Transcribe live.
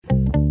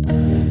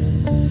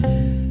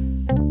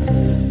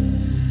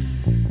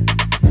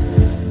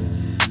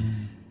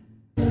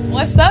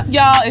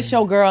y'all? It's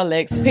your girl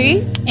Lex P.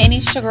 And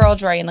it's your girl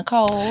Dre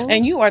Nicole.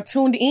 And you are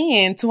tuned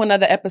in to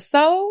another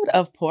episode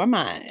of Poor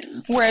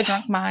Minds, where a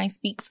drunk mind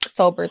speaks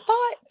sober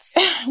thoughts.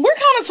 We're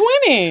kind of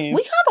twinning.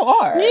 We kind of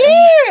are.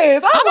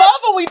 Yes. I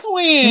love when we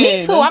twin.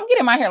 Me too. I'm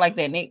getting my hair like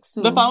that next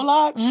too. The faux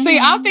locks? Mm-hmm. See,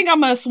 I think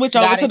I'm going to switch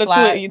over to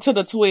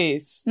the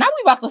twist. Now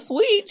we about to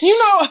switch. You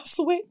know,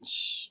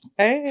 switch.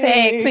 Hey.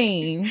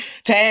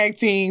 Tag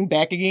team,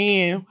 back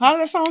again. How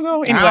does that song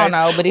go? Anyway. I don't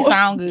know, but it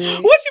sounds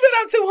good. What you been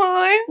up to,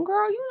 hon?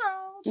 Girl, you know.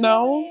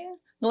 No.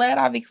 Glad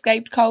I've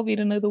escaped COVID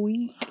another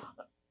week.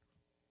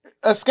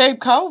 Escaped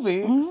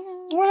COVID?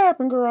 Mm-hmm. What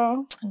happened,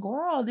 girl?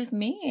 Girl, this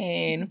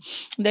man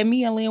that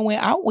me and Lynn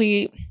went out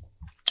with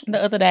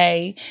the other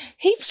day,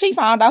 she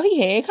found out he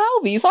had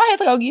COVID, so I had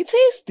to go get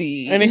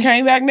tested. And it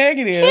came back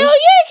negative. Hell yeah,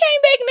 it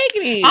came back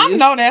negative. I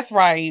know that's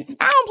right.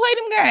 I don't play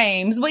them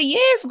games, but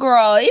yes,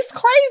 girl, it's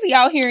crazy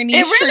out here in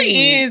these streets. It really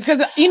is,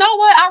 because you know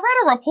what? I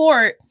read a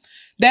report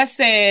that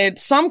said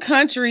some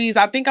countries,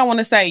 I think I want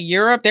to say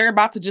Europe, they're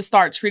about to just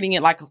start treating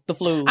it like the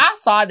flu. I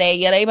saw that.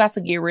 Yeah, they about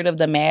to get rid of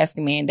the mask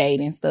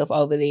mandate and stuff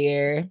over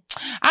there.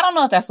 I don't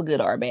know if that's a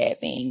good or a bad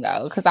thing,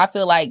 though, because I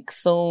feel like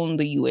soon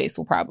the U.S.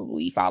 will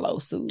probably follow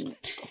suit.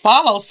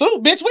 Follow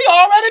suit? Bitch, we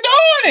already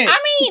doing it. I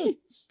mean,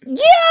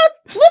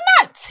 yeah, well,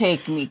 not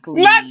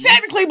technically. Not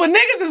technically, but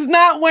niggas is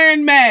not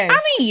wearing masks. I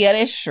mean, yeah,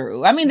 that's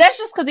true. I mean, that's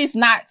just because it's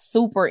not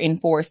super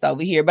enforced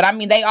over here. But I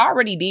mean, they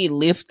already did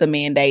lift the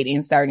mandate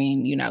in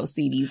certain,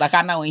 cities. Like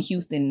I know in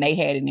Houston, they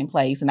had it in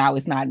place, and now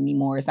it's not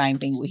anymore. Same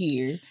thing with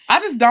here. I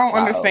just don't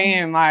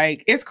understand.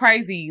 Like, it's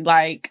crazy.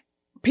 Like,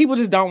 people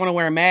just don't want to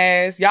wear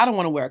masks. Y'all don't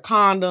want to wear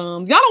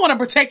condoms. Y'all don't want to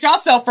protect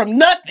yourself from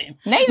nothing.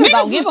 They just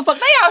don't give a fuck.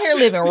 They out here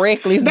living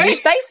reckless,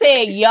 bitch. They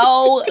said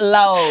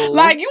YOLO.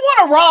 Like, you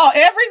want to raw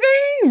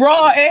everything?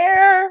 Raw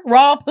air,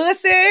 raw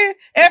pussy,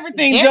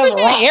 everything just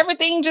raw.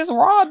 Everything just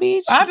raw,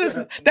 bitch. That's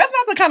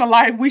not the kind of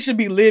life we should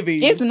be living.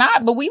 It's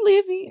not, but we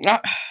live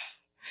it.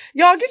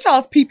 Y'all get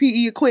y'all's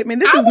PPE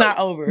equipment. This is not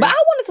over. But I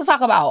wanted to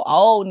talk about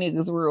old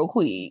niggas real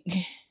quick.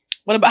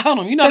 What about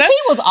him? You know that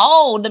he was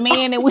old, the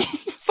man that we.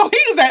 So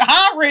he was at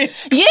high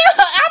risk. Yeah,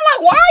 I'm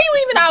like, why are you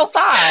even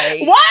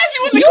outside? Why is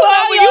you in the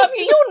club?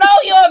 You know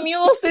your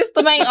immune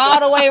system ain't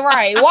all the way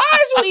right. Why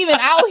is you even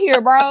out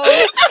here, bro?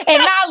 And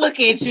now look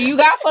at you. You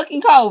got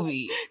fucking COVID.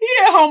 He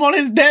at home on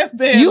his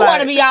deathbed. You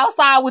want to be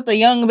outside with the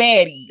young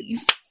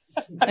baddies.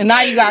 And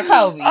now you got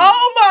COVID.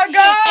 Oh my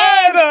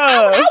God.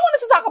 I wanted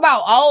to talk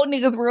about old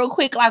niggas real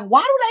quick. Like,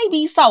 why do they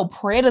be so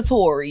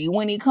predatory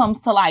when it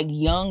comes to like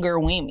younger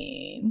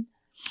women?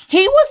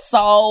 He was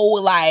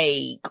so,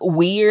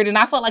 weird, and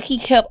I felt like he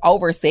kept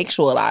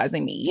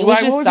over-sexualizing me. It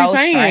was just so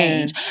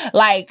strange.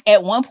 Like,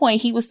 at one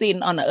point, he was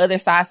sitting on the other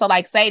side. So,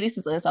 say this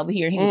is us over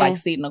here, and he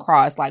was, sitting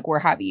across, where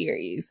Javier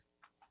is.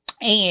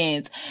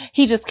 And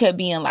he just kept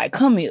being like,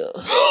 come here.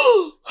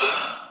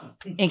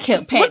 And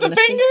kept patting the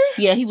finger?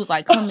 Seat. Yeah, he was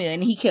like, come here.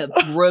 And he kept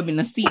rubbing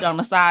the seat on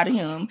the side of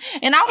him.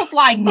 And I was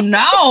like,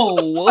 no.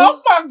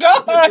 Oh my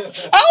God. I would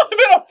have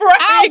been afraid.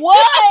 I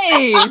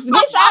was.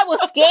 Bitch, I was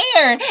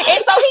scared.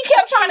 And so he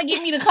kept trying to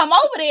get me to come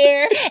over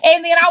there.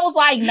 And then I was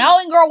like, no.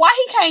 And girl, why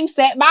he came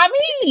sat by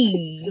me?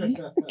 He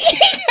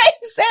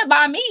came sat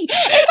by me. And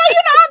so,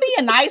 I'm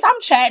being nice.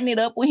 I'm chatting it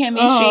up with him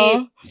and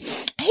shit.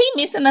 He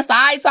missing the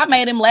side, so I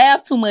made him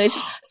laugh too much.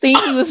 See,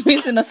 he was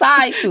missing the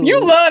side too. You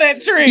love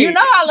that trick. You know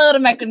I love to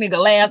make a nigga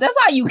laugh. That's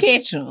how you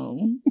catch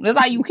them. That's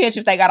how you catch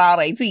if they got all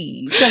their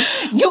teeth.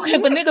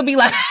 If a nigga be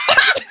like,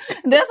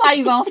 that's how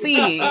you gonna see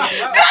it.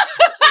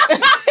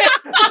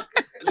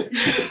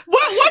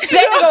 What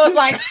that nigga was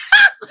like,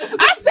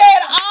 I said,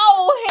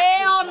 oh,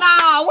 hell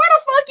nah. Where the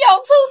fuck your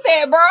tooth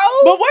at, bro?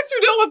 But what you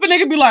do if a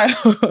nigga be like,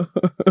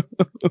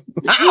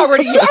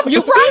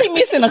 you probably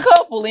missing a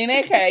couple in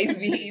that case,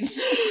 bitch.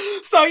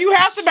 So you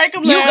have to make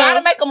them laugh. You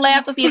gotta make them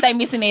laugh to see if they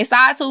missing their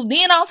side tooth.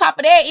 Then on top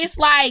of that, it's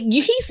like,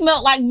 he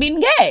smelled like Ben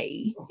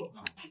Gay.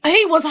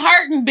 He was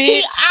hurting,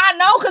 bitch. I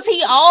know, because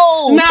he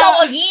old. No.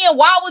 So again,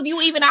 why was you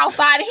even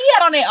outside? He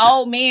had on that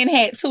old man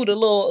hat too, the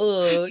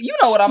little, you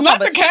know what I'm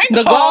talking about.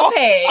 The golf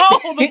hat.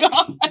 Oh, the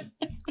golf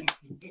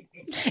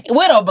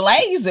with a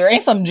blazer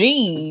and some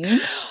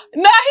jeans.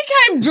 No,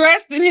 he came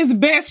dressed in his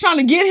best trying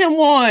to get him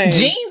one.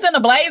 Jeans and a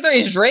blazer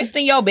is dressed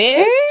in your best?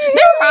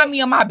 That remind me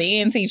of my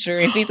band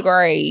teacher in 5th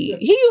grade.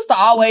 He used to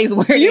always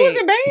wear You was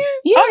in band?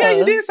 Yeah. Oh, yeah,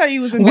 you did say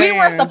you was in band. We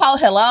were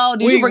supposed, hello?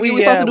 Did you forget we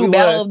were supposed to do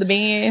Battle of the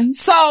Bands?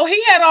 So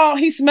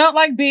he smelled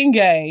like Ben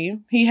Gay.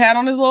 He had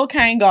on his little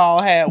Kangol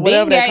hat,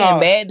 whatever Ben they Gay call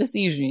and Bad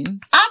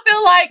Decisions. I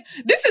feel like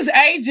this is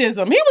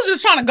ageism. He was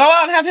just trying to go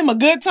out and have him a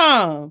good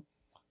time.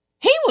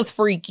 He was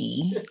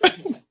freaky.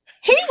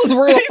 He was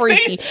real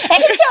freaky.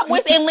 And he kept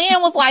whispering, and Lynn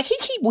was like,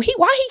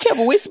 why he kept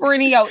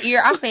whispering in your ear?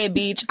 I said,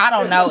 bitch, I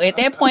don't know. At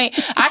that point,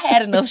 I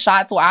had enough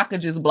shots where I could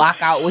just block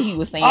out what he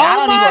was saying. I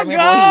don't even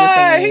remember what he was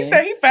saying. He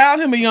said he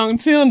found him a young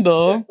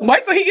Tinder.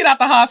 Wait till he get out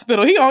the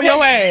hospital. He on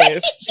your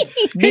ass.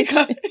 Bitch,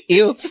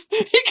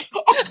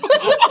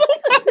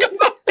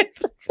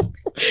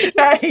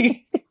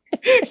 Hey,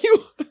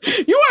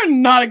 you are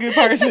not a good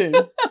person.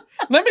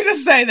 Let me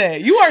just say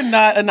that. You are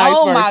not a nice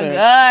person. Oh my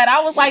God.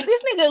 I was like,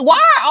 this nigga, why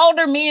are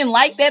older men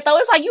like that though?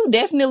 It's like, you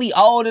definitely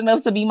old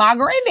enough to be my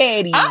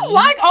granddaddy. I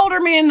like older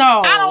men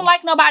though. I don't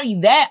like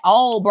nobody that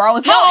old, bro.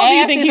 If your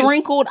ass is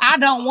wrinkled, I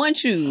don't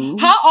want you.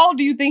 How old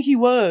do you think he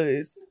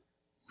was?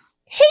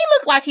 He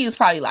looked like he was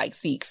probably like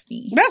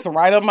 60. That's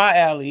right up my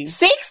alley.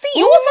 60?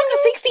 You a fucking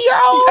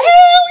 60-year-old?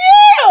 Hell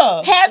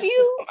yeah. Have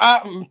you?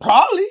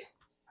 Probably.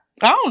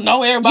 I don't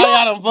know everybody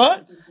I done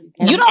fucked.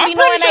 You don't be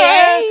knowing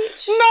their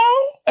age? No.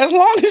 As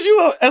long as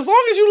you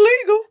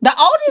legal. The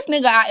oldest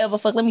nigga I ever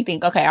fucked, let me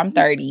think. Okay, I'm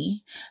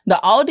 30. The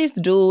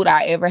oldest dude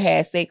I ever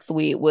had sex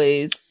with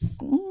was,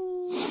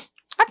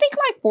 I think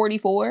like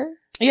 44.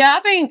 Yeah, I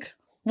think.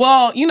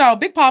 Well, you know,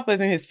 Big Papa's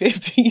in his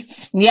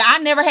 50s. Yeah, I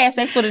never had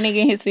sex with a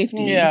nigga in his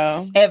 50s.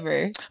 Yeah.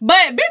 Ever.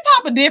 But Big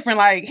Papa different.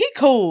 Like, he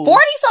cool.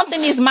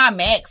 40-something is my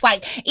max.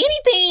 Like,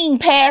 anything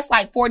past,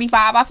 like,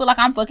 45, I feel like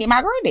I'm fucking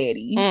my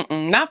granddaddy.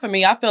 Not for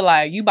me. I feel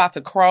like you about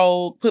to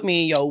croak, put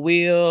me in your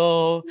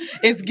will.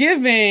 It's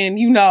given,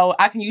 you know,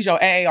 I can use your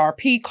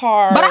AARP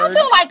card. But I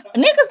feel like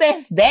niggas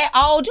that's that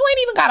old, you ain't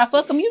even gotta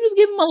fuck them. You just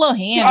give them a little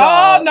hand job.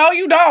 Oh, no,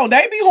 you don't.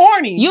 They be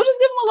horny. You just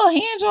give them a little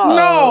hand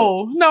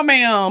job. No,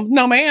 ma'am.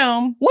 No,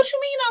 ma'am. What you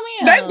mean, no,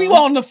 ma'am? They be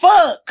wanting to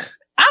fuck.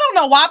 I don't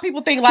know why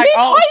people think like, bitch,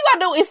 all you gotta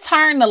do is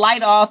turn the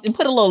light off and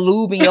put a little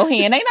lube in your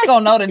hand. They not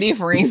gonna know the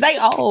difference. They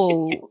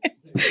old.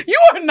 You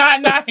are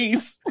not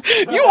nice.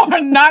 You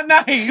are not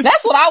nice.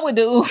 That's what I would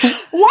do.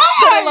 Why?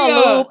 Put a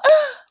little lube.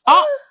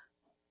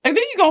 And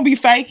then you're gonna be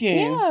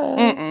faking.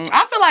 Yeah.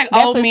 I feel like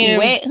that old men.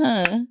 Wet,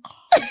 huh?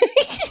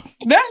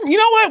 You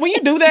know what? When you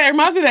do that, it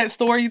reminds me of that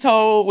story you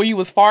told when you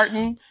was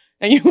farting.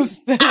 And you was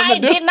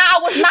I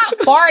was not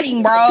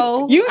farting,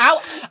 bro. You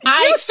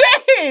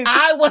said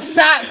I was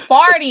not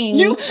farting.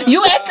 You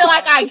acting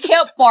like I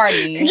kept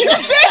farting. You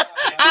said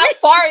I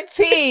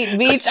farted,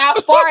 bitch. I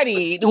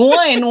farted.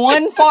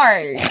 One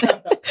fart.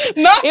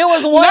 No, it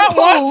was one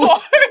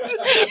poot.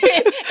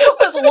 It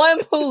was one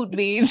poot,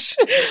 bitch.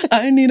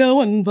 I need a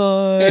one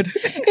fart.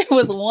 It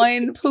was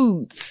one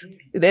poot.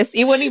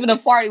 It wasn't even a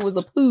fart, it was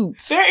a poot.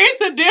 There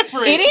is a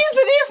difference. It is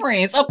a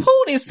difference. A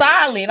poot is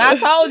silent. I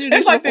told you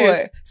this like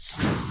before.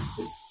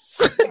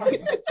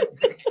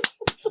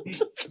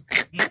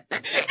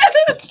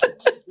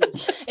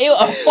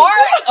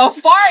 A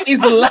fart is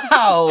loud.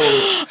 Oh,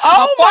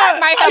 a fart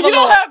might have you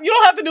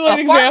don't have to do an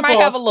example. A fart might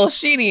have a little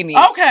shit in it.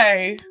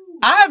 Okay.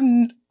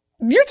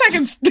 You're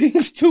taking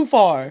things too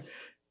far.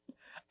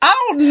 I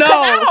don't know.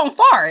 'Cause I don't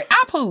fart.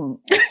 I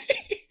poop.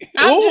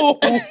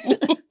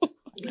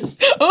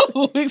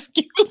 Ooh,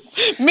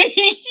 excuse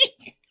me.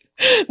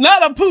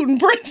 Not a Putin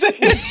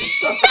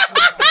princess.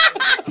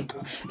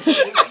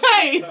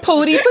 Hey.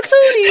 Pootie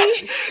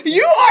patootie.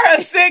 You are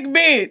a sick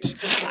bitch.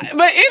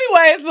 But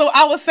anyways,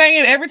 I was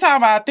saying every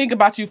time I think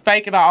about you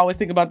faking, I always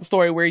think about the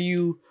story where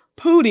you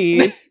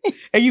pooted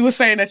and you were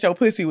saying that your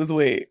pussy was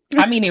wet.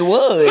 I mean, it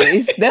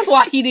was. That's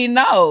why he didn't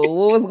know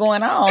what was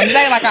going on. It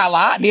ain't like I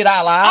lied. Did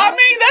I lie? I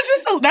mean,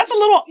 that's a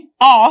little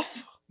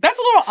off. That's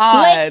a little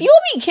odd. Lex, you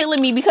be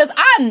killing me because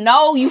I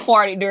know you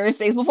farted during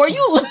sex before.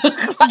 You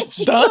look like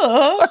you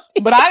duh.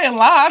 But I didn't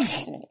lie.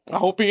 I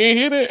hope he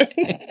ain't hear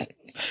it.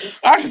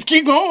 I just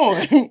keep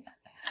going.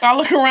 I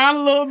look around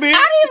a little bit.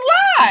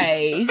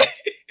 I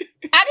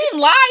didn't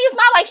lie. It's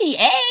not like he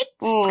asked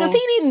because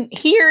he didn't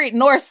hear it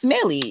nor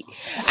smell it.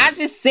 I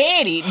just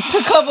said it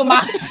to cover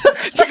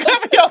to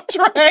cover your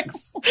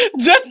tracks,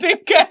 just in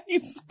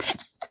case.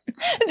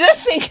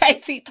 Just in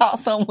case he thought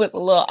something was a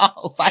little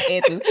off, I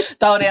had to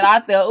throw that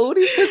out there. Ooh,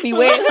 this pussy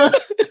wet.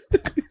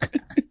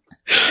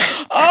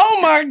 Oh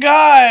my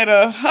God!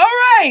 All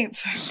right,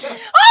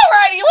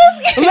 alrighty,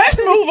 let's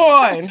move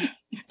on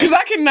because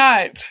I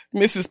cannot,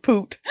 Mrs.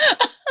 Poot.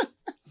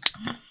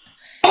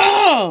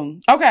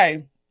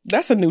 Okay,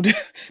 that's a new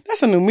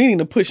meaning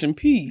to push and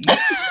pee. I'm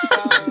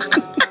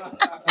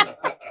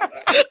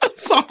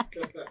sorry,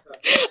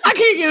 I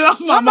can't get it off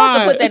my mind. I'm about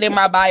to put that in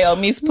my bio,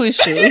 Miss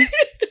Pusher.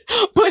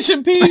 Push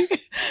and pee.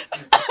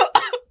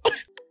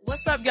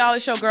 What's up, y'all?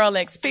 It's your girl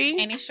XP.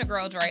 And it's your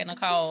girl Dre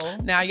Nicole.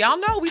 Now, y'all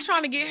know we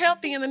trying to get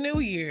healthy in the new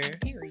year.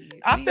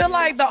 Period. I feel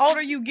like the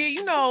older you get,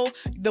 you know,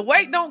 the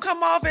weight don't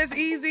come off as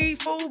easy.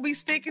 Food be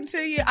sticking to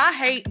you. I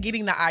hate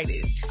getting the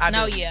itis.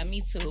 Yeah,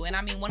 me too. And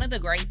I mean, one of the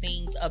great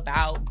things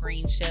about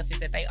Green Chef is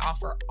that they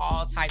offer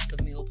all types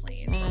of meal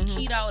plans. From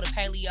keto to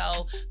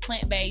paleo,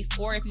 plant-based,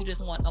 or if you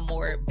just want a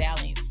more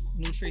balanced,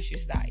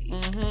 nutritious diet.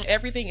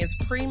 Everything is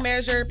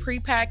pre-measured,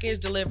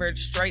 pre-packaged, delivered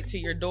straight to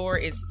your door.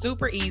 It's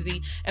super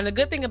easy. And the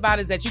good thing about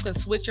it is that you can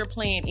switch your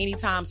plan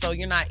anytime so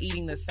you're not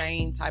eating the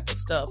same type of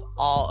stuff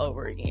all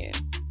over again.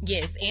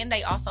 Yes, and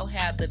they also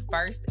have the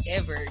first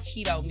ever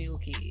keto meal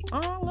kit. Oh,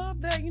 I love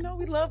that. You know,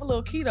 we love a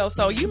little keto.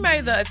 So you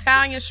made the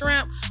Italian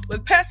shrimp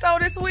with pesto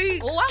this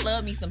week. Oh, I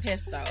love me some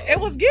pesto. It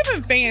was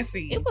giving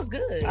fancy. It was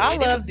good. I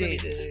loved it. Really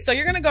good. So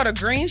you're going to go to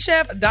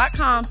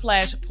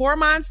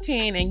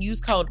greenchef.com/PoorMinds10 and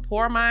use code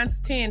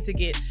PoorMinds10 to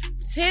get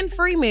 10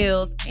 free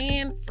meals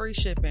and free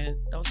shipping.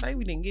 Don't say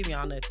we didn't give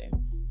y'all nothing.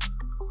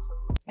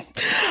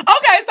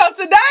 Okay, so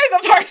today the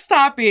the first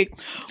topic,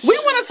 we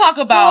want to talk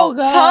about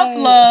tough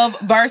love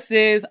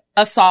versus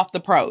a soft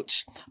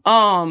approach.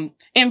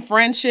 In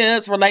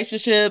friendships,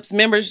 relationships,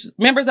 members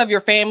of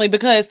your family,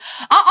 because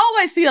I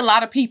always see a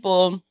lot of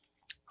people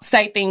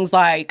say things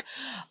like,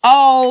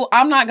 oh,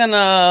 I'm not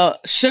gonna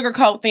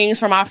sugarcoat things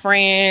for my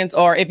friends,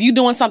 or if you're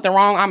doing something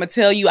wrong, I'm gonna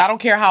tell you. I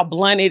don't care how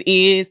blunt it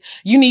is.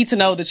 You need to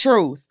know the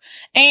truth.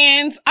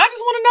 And I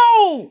just want to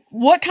know,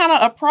 what kind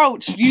of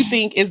approach do you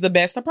think is the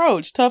best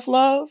approach? Tough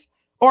love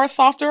or a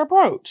softer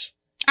approach?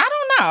 I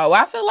don't know.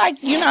 I feel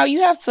like, you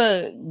have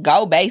to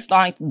go based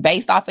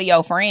off of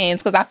your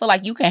friends, because I feel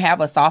like you can have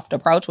a soft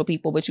approach with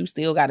people, but you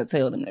still got to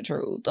tell them the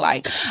truth.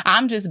 Like,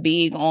 I'm just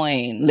big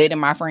on letting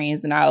my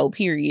friends know,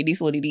 period. This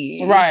is what it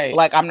is. Right.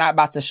 Like, I'm not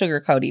about to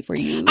sugarcoat it for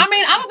you. I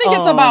mean, I don't think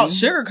it's about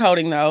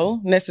sugarcoating, though,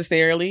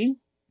 necessarily.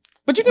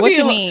 But you can what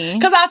you mean?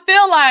 Because I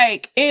feel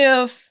like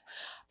if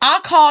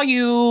I call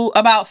you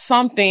about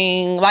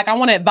something, like I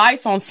want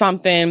advice on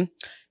something,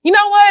 you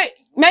know what?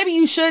 Maybe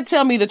you should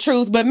tell me the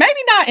truth, but maybe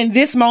not in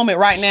this moment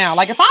right now.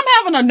 Like if I'm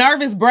having a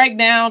nervous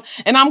breakdown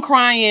and I'm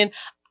crying,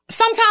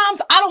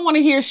 sometimes I don't want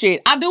to hear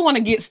shit. I do want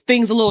to get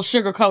things a little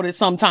sugar-coated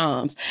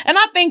sometimes. And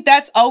I think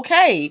that's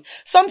okay.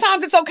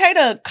 Sometimes it's okay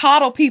to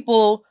coddle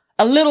people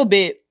a little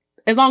bit,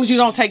 as long as you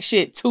don't take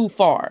shit too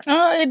far.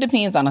 It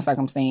depends on the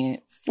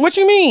circumstance. What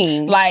you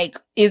mean? Like,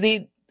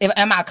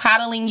 am I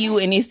coddling you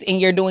and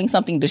you're doing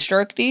something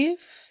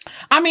destructive?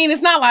 I mean,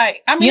 it's not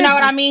like, you know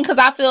what I mean? Because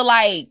I feel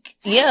like,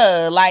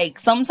 like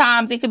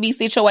sometimes it could be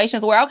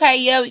situations where, okay,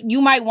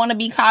 you might want to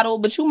be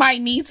coddled, but you might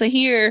need to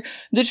hear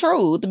the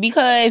truth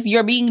because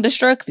you're being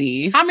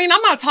destructive. I mean,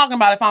 I'm not talking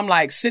about if I'm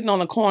like sitting on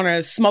the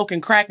corner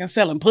smoking crack and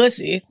selling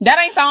pussy. That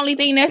ain't the only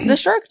thing that's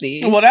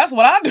destructive. Well, that's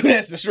what I do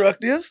that's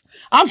destructive.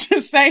 I'm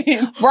just saying.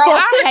 Bro,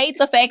 I hate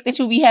the fact that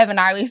you be having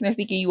our listeners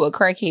thinking you a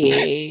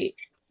crackhead.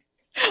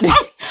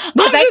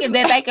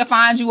 That they can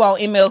find you on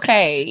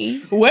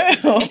MLK.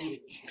 Well,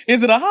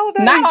 is it a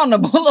holiday? Not on the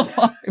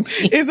boulevard.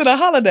 Is it a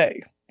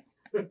holiday?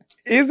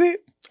 Is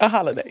it a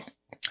holiday?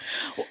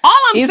 All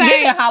I'm saying,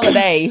 it's a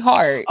holiday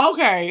heart.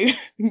 Okay,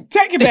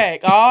 take it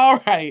back.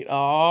 All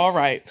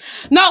right.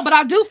 No, but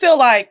I do feel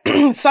like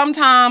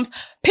sometimes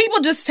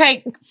people just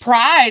take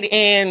pride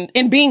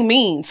in being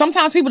mean.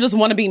 Sometimes people just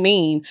want to be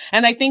mean,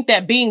 and they think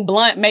that being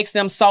blunt makes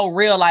them so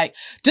real. Like,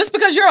 just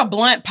because you're a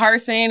blunt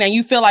person and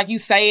you feel like you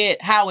say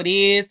it how it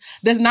is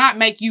does not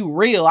make you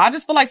real. I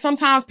just feel like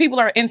sometimes people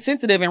are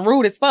insensitive and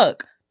rude as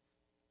fuck.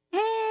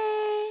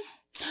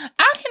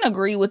 I can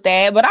agree with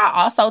that, but I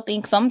also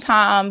think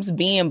sometimes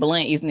being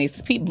blunt is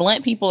necessary.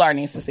 Blunt people are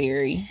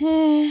necessary.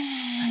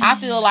 I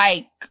feel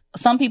like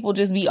some people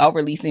just be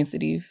overly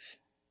sensitive.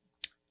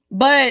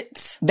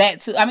 But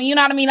that too, I mean, you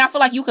know what I mean? I feel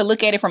like you could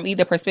look at it from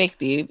either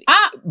perspective.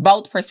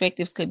 Both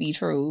perspectives could be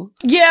true.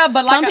 Yeah,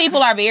 but like some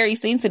people are very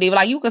sensitive.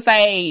 Like, you could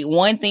say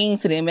one thing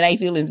to them and their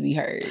feelings be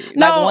hurt.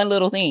 No, like one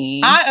little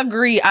thing. I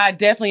agree. I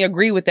definitely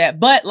agree with that.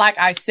 But like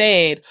I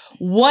said,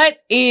 what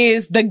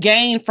is the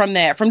gain from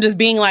that? From just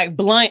being like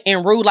blunt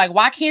and rude? Like,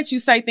 why can't you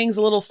say things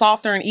a little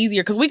softer and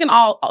easier? Because we can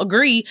all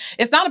agree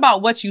it's not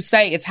about what you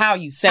say, it's how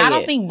you say it. I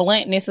don't think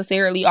blunt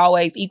necessarily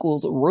always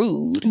equals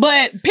rude.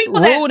 But people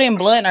rude and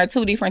blunt are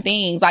two different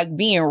things. Like,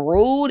 being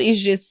rude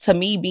is just, to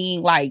me,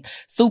 being like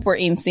super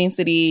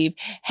insensitive,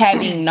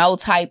 having no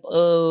type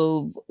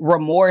of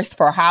remorse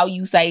for how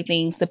you say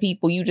things to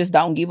people. You just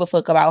don't give a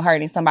fuck about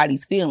hurting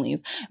somebody's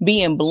feelings.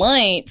 Being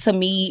blunt, to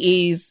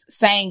me, is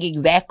saying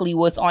exactly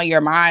what's on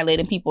your mind,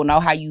 letting people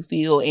know how you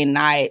feel, and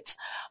not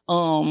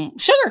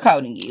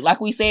sugarcoating it. Like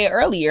we said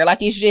earlier,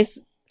 like, it's just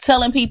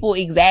telling people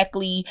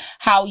exactly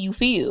how you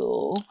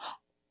feel,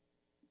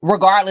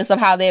 regardless of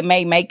how that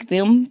may make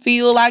them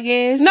feel, I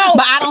guess. No.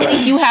 But I don't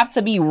think you have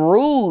to be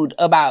rude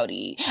about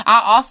it.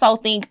 I also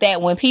think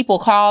that when people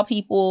call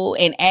people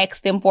and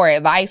ask them for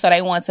advice, or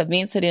they want to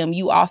vent to them,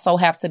 you also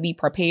have to be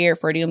prepared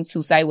for them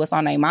to say what's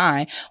on their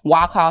mind.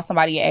 Why call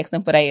somebody and ask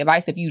them for their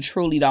advice if you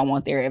truly don't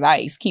want their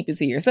advice? Keep it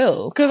to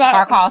yourself.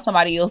 Or call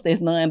somebody else that's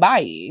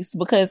non-biased.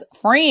 Because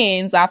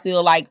friends, I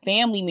feel like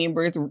family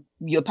members,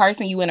 your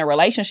person you in a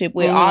relationship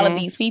with, all of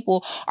these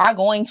people are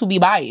going to be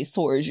biased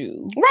towards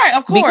you. Right,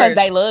 of course. Because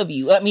they love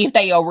you. I mean, if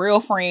they a real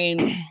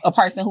friend, a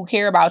person who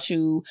care about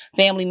you,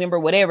 family member,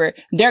 whatever,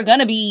 they're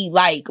gonna be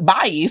like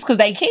biased because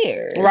they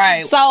care.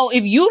 Right. So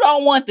if you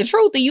don't want the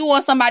truth and you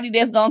want somebody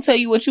that's gonna tell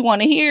you what you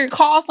want to hear,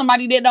 call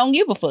somebody that don't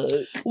give a fuck.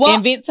 Well,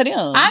 and vent to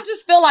them. I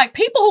just feel like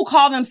people who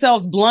call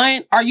themselves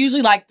blunt are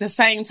usually like the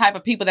same type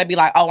of people that be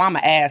like, oh, I'm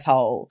an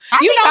asshole. I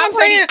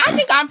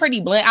think I'm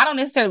pretty blunt. I don't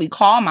necessarily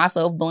call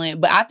myself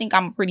blunt, but I think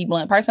I'm a pretty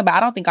blunt person, but I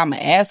don't think I'm an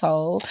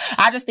asshole.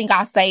 I just think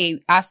I say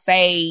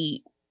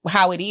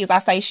how it is. I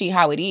say shit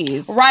how it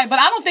is. Right, but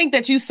I don't think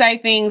that you say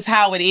things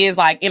how it is,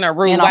 like in a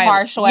rude way. In a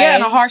harsh way. Yeah,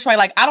 in a harsh way.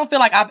 Like, I don't feel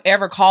like I've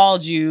ever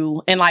called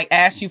you and like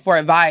asked you for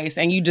advice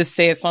and you just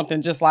said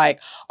something just like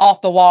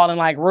off the wall and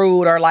like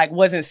rude, or like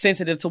wasn't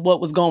sensitive to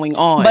what was going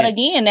on. But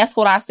again, that's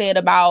what I said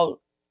about,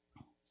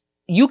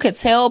 you could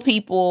tell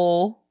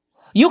people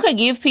You could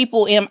give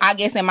people, I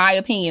guess, in my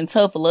opinion,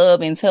 tough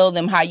love and tell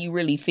them how you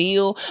really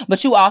feel.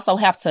 But you also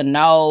have to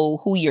know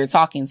who you're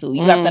talking to.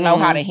 You have to know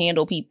how to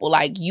handle people.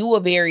 Like, you a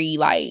very,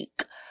 like,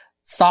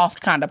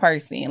 soft kind of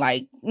person.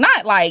 Like,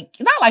 not like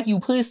you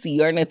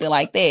pussy or nothing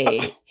like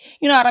that.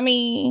 You know what I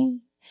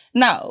mean?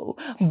 No.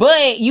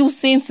 But you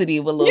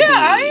sensitive a little bit.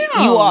 I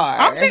am. You are.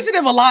 I'm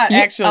sensitive a lot,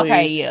 actually.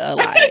 Okay, yeah, a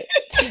lot.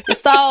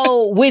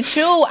 So with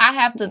you,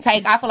 I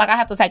feel like I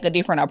have to take a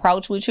different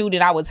approach with you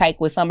than I would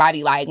take with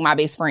somebody like my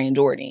best friend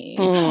Jordan.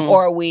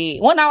 Or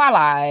I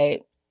lied.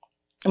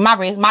 My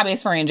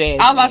best friend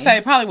Jasmine. I was about to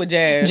say, probably with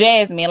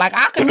Jasmine. Like,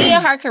 me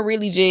and her could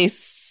really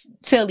just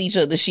tell each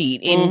other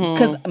shit. And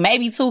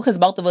because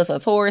both of us are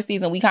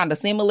Tauruses and we kind of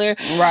similar.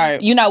 Right.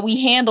 You know,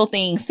 we handle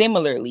things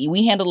similarly.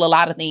 We handle a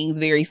lot of things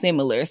very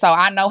similar. So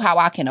I know how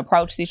I can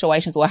approach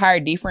situations with her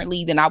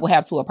differently than I would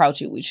have to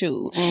approach it with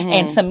you.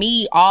 And to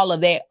me, all of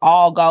that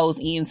all goes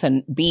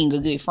into being a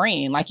good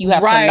friend. Like, you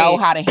have to know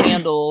how to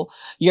handle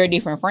your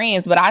different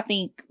friends. But I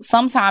think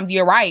sometimes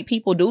you're right.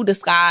 People do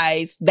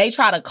disguise. They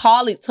try to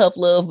call it tough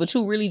love, but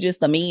you really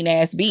just a mean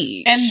ass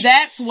bitch. And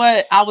that's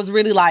what I was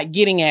really like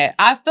getting at.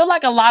 I feel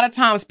like a lot of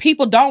times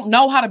people don't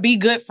know how to be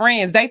good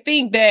friends. They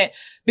think that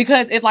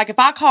because if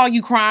I call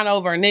you crying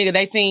over a nigga,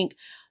 they think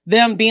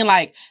them being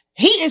like,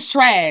 he is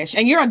trash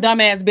and you're a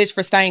dumbass bitch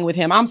for staying with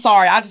him. I'm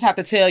sorry. I just have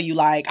to tell you,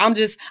 like, I'm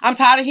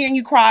tired of hearing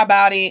you cry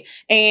about it.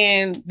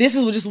 And this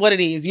is just what it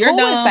is. You're dumb.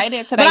 Who would say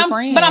that to their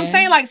friend? But I'm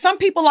saying, like, some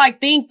people like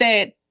think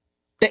that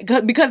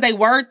because they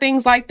word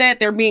things like that,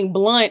 they're being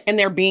blunt and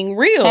they're being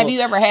real. Have you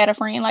ever had a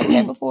friend like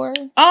that before?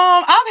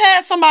 I've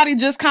had somebody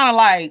just kind of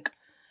like,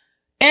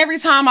 every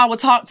time I would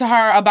talk to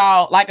her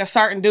about like a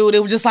certain dude,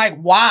 it was just like,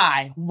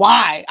 why?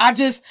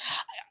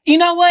 You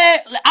know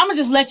what? I'm gonna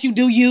just let you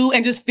do you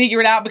and just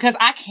figure it out because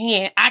I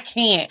can't.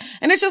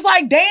 And it's just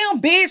like, damn,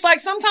 bitch. Like,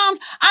 sometimes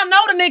I know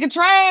the nigga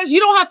trash. You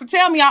don't have to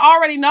tell me. I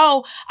already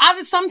know.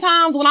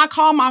 Sometimes when I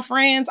call my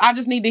friends, I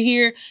just need to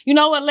hear, you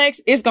know what, Lex?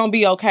 It's gonna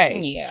be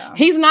okay. Yeah.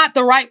 He's not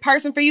the right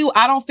person for you.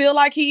 I don't feel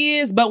like he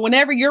is. But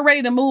whenever you're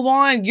ready to move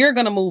on, you're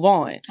gonna move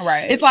on.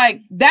 Right. It's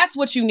like, that's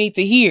what you need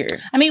to hear.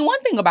 I mean,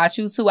 one thing about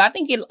you too, I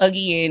think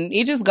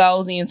it just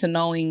goes into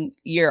knowing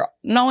your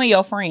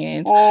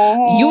friends.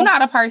 You're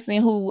not a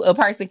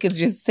person could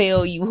just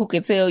tell you,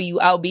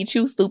 oh, bitch,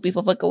 you stupid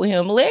for fucking with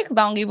him. Lex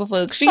don't give a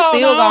fuck. She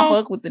still gonna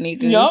fuck with the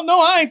nigga. Y'all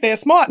know I ain't that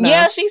smart now.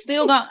 Yeah, she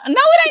still gonna. No,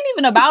 it ain't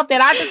even about that.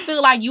 I just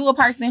feel like you a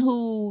person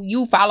who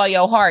you follow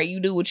your heart. You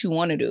do what you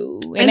want to do.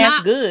 And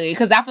that's good.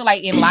 Because I feel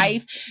like in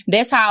life,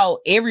 that's how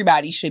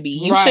everybody should be.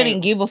 You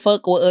shouldn't give a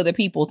fuck what other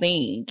people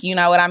think. You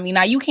know what I mean?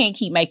 Now, you can't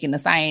keep making the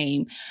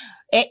same.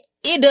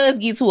 It does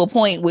get to a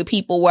point with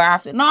people where I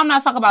feel, no, I'm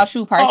not talking about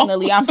you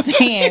personally. I'm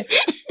saying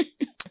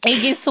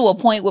it gets to a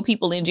point with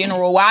people in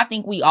general where I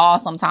think we all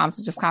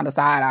sometimes just kind of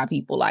side eye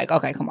people like,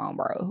 okay, come on,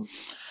 bro.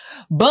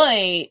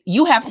 But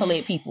you have to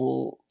let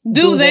people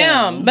do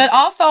them. But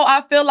also,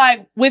 I feel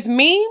like with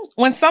me,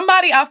 when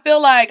somebody, I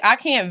feel like I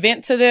can't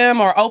vent to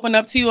them or open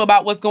up to you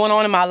about what's going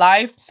on in my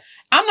life,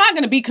 I'm not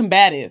going to be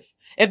combative.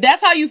 If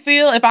that's how you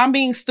feel, if I'm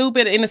being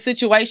stupid in a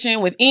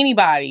situation with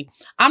anybody,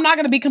 I'm not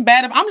going to be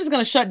combative. I'm just going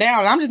to shut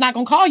down. I'm just not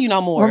going to call you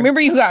no more. Remember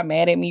you got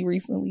mad at me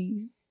recently?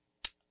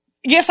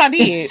 Yes, I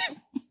did.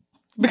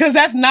 Because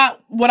that's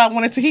not what I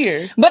wanted to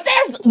hear. But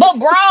bro,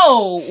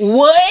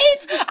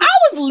 what? I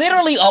was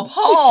literally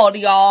appalled,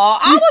 y'all.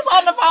 I was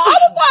on the phone. I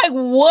was like,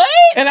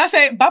 what? And I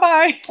said,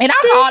 bye-bye. And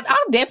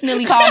I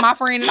definitely called my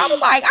friend and I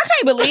was like, I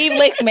can't believe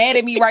Lex mad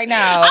at me right now.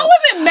 I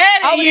wasn't mad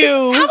at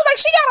you. I was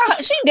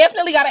like, she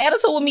definitely got an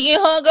attitude with me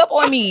and hung up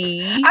on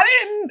me. I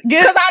didn't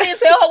get because I didn't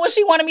tell her what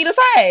she wanted me to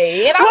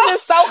say. And I was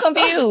just so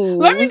confused.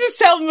 Let me just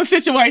tell them the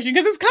situation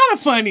because it's kind of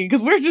funny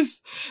because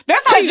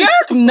that's how you're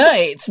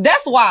nuts.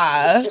 That's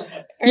why.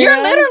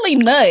 You're literally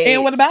nuts.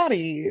 And what about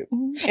it?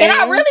 And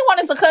I really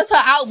wanted to cuss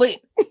her out, but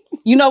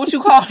you know what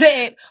you call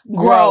that?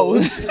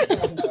 Growth.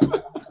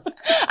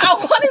 I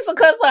wanted to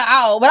cuss her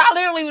out, but I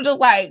literally was just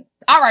like,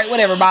 all right,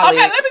 whatever, Molly.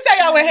 Okay, let me tell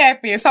y'all what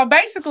happened. So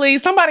basically,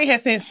 somebody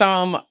had sent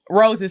some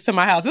roses to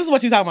my house. This is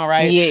what you're talking about,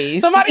 right?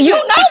 Yes. Because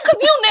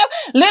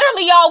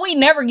literally, y'all, we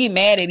never get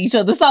mad at each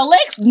other. So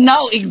Lex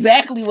know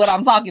exactly what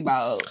I'm talking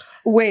about.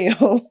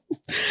 Well,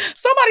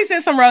 somebody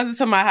sent some roses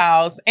to my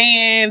house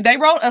and they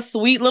wrote a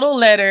sweet little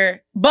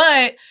letter,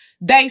 but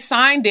they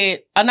signed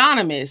it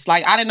anonymous.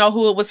 Like, I didn't know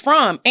who it was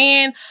from.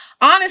 And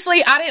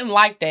honestly, I didn't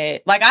like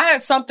that. Like, I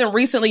had something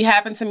recently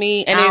happen to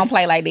me. And I don't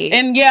play like that.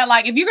 And yeah,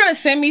 like, if you're going to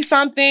send me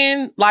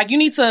something, like, you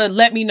need to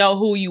let me know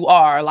who you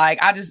are. Like,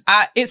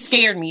 it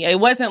scared me. It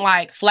wasn't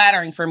like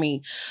flattering for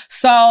me.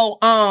 So,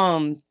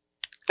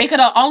 it could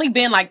have only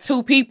been like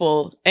 2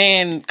 people,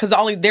 and because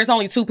there's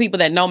only 2 people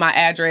that know my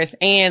address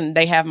and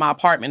they have my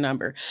apartment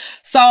number.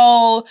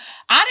 So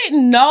I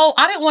didn't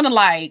want to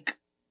like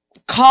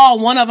call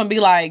one of them, be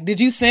like, did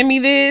you send me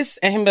this?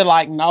 And him be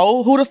like,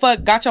 no. Who the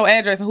fuck got your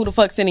address and who the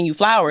fuck sending you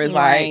flowers?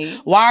 Right.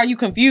 Like, why are you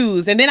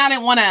confused? And then I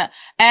didn't want to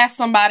ask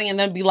somebody and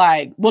then be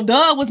like, well,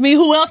 duh, was me.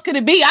 Who else could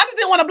it be? I just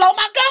didn't want to blow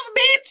my cover,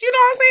 bitch. You know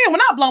what I'm saying? Well,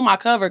 not blow my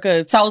cover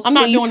because I'm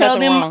not doing tell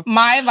nothing them wrong.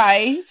 my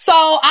advice. So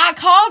I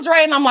called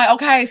Dre and I'm like,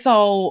 okay,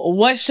 so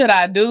what should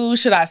I do?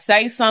 Should I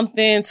say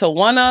something to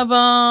one of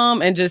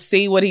them and just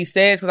see what he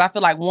says? Because I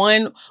feel like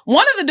one of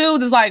the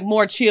dudes is like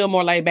more chill,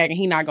 more laid back, and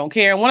he not gonna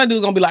care. And one of the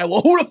dudes gonna be like,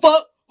 well, who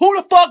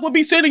the fuck would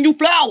be sending you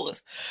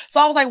flowers? So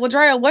I was like, well,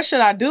 Drea, what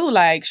should I do?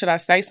 Like, should I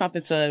say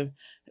something to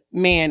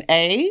man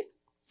A?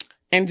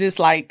 And just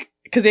like,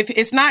 because if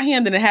it's not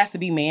him, then it has to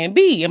be man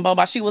B. And blah,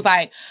 blah. She was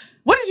like,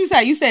 what did you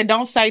say? You said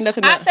don't say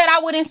nothing. I said I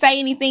wouldn't say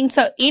anything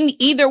to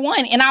either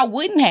one, and I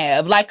wouldn't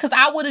have. Like, because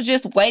I would have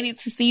just waited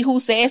to see who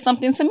said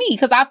something to me.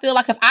 Because I feel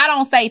like if I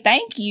don't say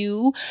thank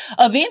you,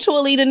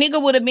 eventually the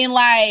nigga would have been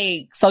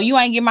like, so you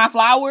ain't get my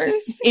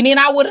flowers? And then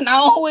I would have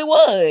known who it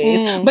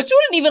was. But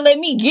you didn't even let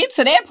me get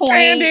to that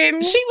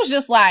point. She was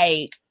just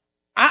like,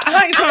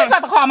 I'm just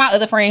about to call my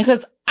other friend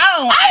because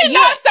I did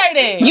not say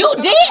that. You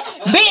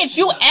did? Bitch,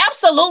 you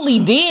absolutely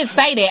did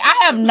say that.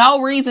 I have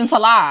no reason to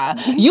lie.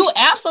 You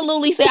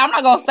absolutely said, I'm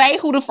not going to say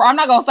I'm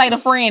not going to say the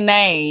friend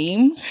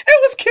name. It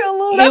was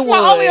Killer. That's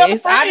my only other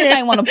friend. I just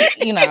ain't want to,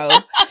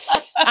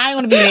 I ain't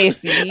want to be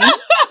messy.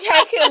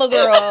 Hey, Killer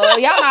girl.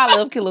 Y'all know I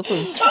love Killer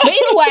too. But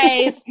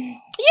anyways,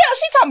 yeah,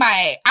 she talking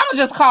about, I'm going to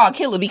just call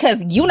Killer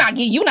because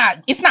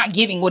it's not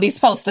giving what it's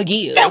supposed to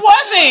give. It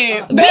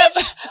wasn't.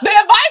 The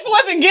advice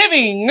wasn't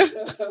giving.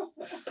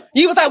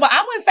 You was like, well,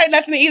 I wouldn't say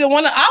nothing to either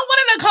one. I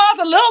wanted to cause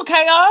a little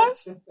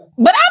chaos.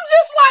 But I'm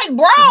just like,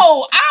 bro,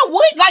 I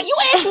would, like, you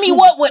asked me you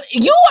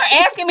were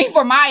asking me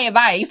for my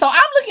advice. So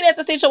I'm looking at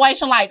the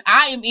situation like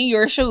I am in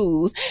your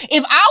shoes.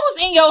 If I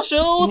was in your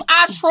shoes,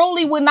 I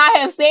truly would not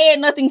have said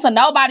nothing to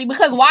nobody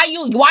because why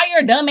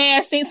your dumb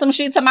ass sent some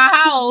shit to my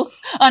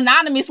house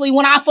anonymously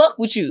when I fuck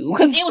with you?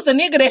 Because it was the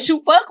nigga that you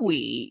fuck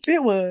with.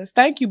 It was.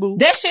 Thank you, boo.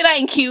 That shit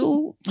ain't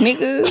cute,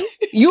 nigga.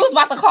 You was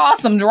about to cause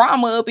some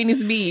drama up in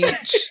this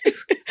bitch.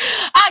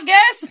 I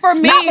guess for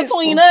me, not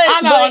between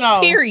us,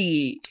 but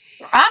period.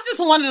 I just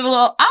wanted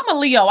I'm a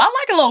Leo. I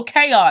like a little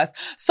chaos.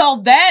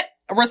 So that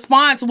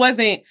response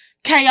wasn't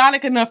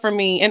chaotic enough for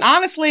me. And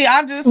honestly,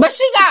 But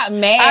she got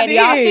mad,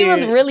 y'all. She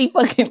was really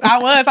fucking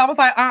mad. I was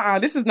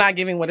like, this is not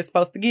giving what it's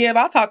supposed to give.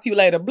 I'll talk to you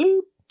later.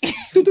 Bloop.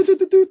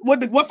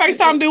 What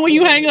FaceTime do when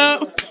you hang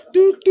up?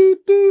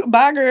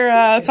 Bye,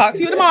 girl. Talk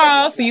to you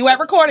tomorrow. See you at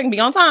recording.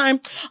 Be on time.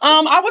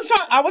 I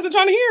wasn't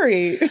trying to hear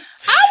it.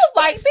 I was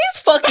like,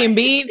 this fucking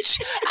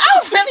bitch. I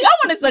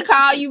wanted to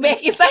call you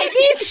back and say,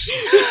 bitch,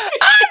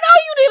 I know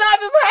you did not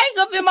just hang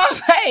up in my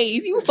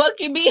face. You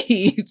fucking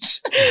bitch.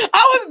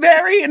 I was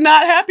very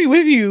not happy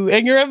with you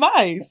and your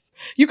advice.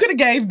 You could have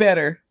gave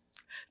better.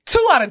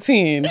 2 out of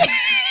 10.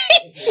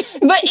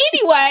 But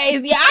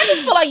anyways, yeah, I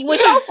just feel like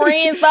with your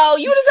friends though,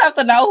 you just have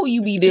to know who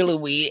you be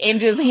dealing with and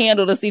just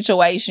handle the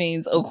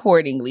situations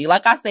accordingly.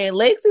 Like I said,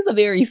 Lex is a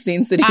very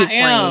sensitive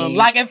friend.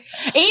 Like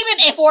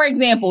if for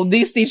example,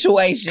 this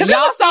situation,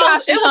 y'all see how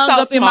she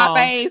hung up in my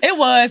face. It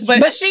was,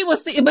 but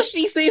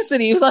she's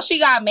sensitive, so she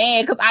got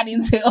mad because I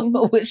didn't tell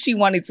her what she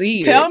wanted to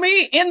hear. Tell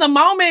me in the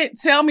moment.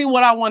 Tell me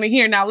what I want to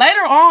hear. Now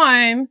later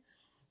on.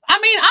 I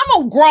mean,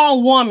 I'm a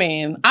grown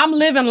woman. I'm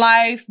living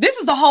life. This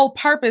is the whole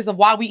purpose of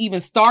why we even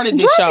started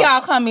this show.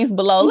 Drop y'all comments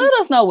below. Let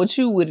us know what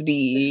you would have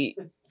did.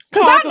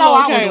 Because I know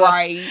I was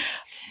right.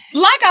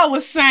 Like I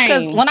was saying.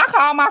 Because when I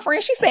called my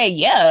friend, she said,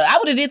 yeah, I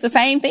would have did the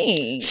same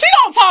thing. She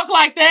don't talk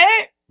like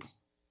that.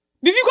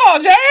 Did you call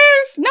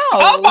Jazz? No.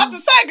 I was about to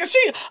say, because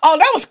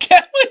that was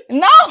Kelly.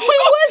 No,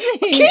 it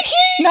wasn't. Kiki?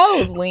 No, it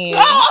was Lynn. Oh,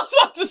 I was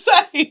about to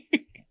say.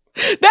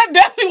 That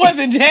definitely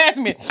wasn't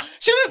Jasmine.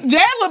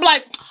 Jazz would be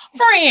like,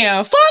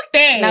 friend, fuck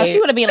that. No, she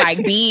would have been like,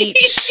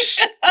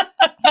 bitch.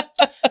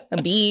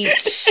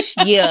 Bitch.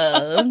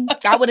 Yeah.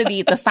 I would have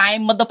did the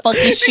same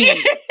motherfucking shit.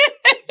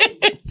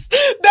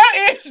 That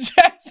is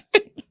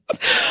Jasmine.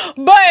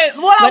 But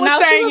what I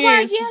was saying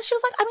is... she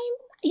was like, I mean,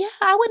 yeah,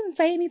 I wouldn't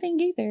say anything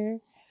either.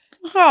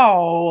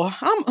 Oh,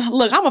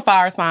 I'm a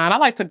fire sign. She a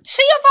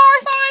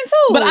fire sign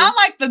too. But I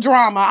like the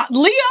drama.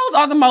 Leos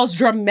are the most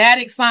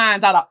dramatic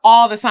signs out of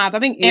all the signs. I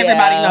think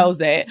everybody knows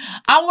that.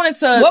 I wanted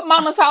to... What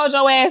mama told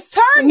your ass?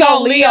 Turn your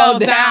Leo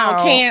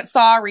down. Can't,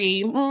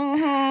 sorry.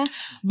 Mm-hmm.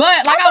 But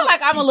I feel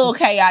like I'm a little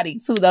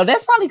chaotic too, though.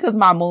 That's probably because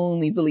my moon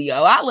needs Leo.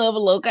 I love a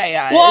little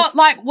chaos. Well,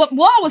 like what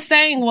I was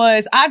saying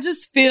was, I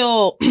just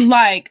feel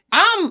like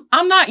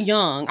I'm not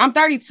young. I'm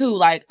 32.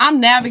 Like I'm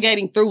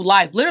navigating through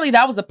life. Literally,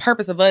 that was the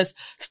purpose of us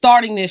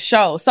starting this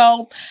show.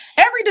 So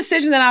every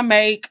decision that I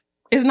make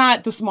is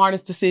not the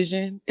smartest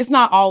decision. It's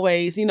not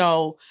always,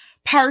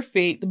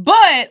 perfect.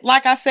 But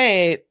like I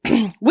said,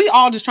 we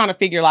all just trying to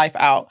figure life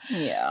out.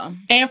 Yeah.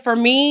 And for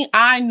me,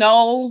 I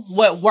know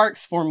what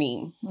works for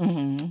me.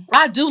 Mm-hmm.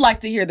 I do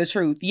like to hear the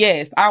truth.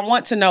 Yes, I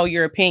want to know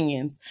your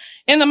opinions.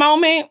 In the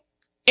moment,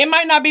 it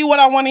might not be what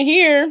I want to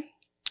hear,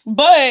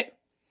 but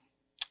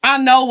I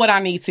know what I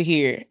need to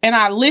hear. And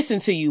I listen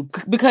to you.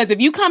 Because if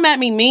you come at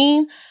me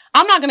mean,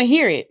 I'm not going to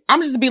hear it.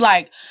 I'm just be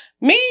like,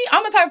 Me,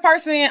 I'm the type of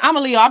person, I'm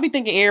a Leo. I be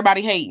thinking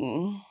everybody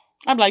hating.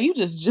 I'm like, you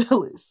just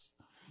jealous.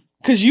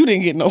 Because you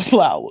didn't get no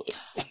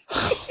flowers.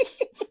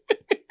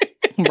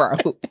 Bro.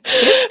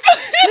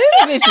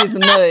 This bitch is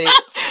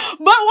nuts.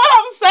 But what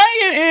I'm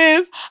saying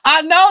is,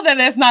 I know that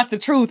that's not the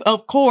truth,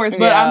 of course.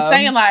 But I'm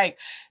saying, like,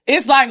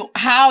 it's like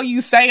how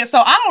you say it. So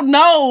I don't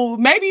know.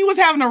 Maybe you was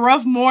having a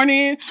rough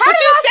morning. How but did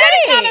you I said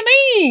it say kind of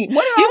mean.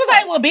 What did He I was say?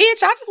 like, well,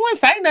 bitch, I just wouldn't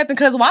say nothing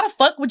because why the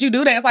fuck would you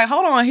do that? It's like,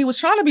 hold on. He was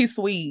trying to be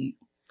sweet.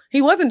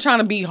 He wasn't trying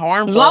to be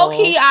harmful. Low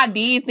key, I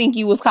did think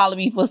you was calling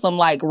me for some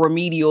like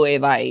remedial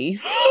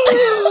advice.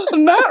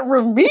 Not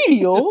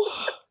remedial.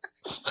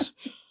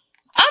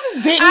 I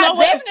just didn't know. I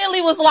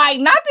definitely was like,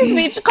 not this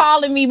bitch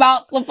calling me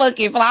about some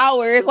fucking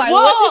flowers. Like,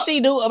 what should she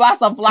do about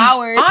some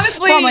flowers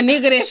honestly, from a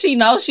nigga that she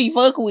knows she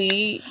fuck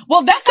with?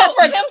 Well, that's because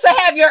for them to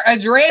have your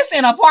address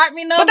and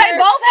apartment number. But they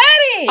both had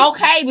it.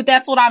 Okay, but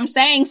that's what I'm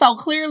saying. So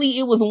clearly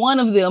it was one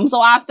of them.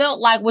 So I felt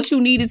like what you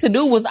needed to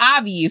do was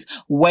obvious.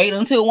 Wait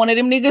until one of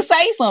them niggas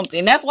say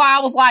something. That's why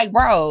I was like,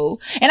 bro.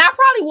 And I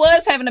probably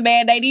was having a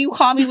bad day. Do you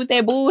call me with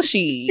that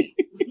bullshit?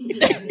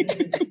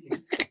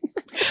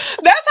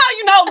 That's how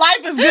you know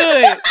life is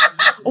good.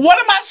 What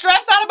am I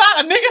stressed out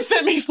about? A nigga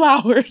sent me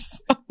flowers.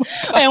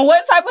 And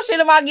what type of shit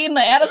am I getting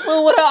an attitude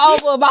with her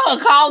over about her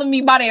calling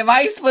me about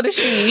advice for the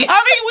shit? I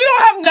mean, we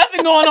don't have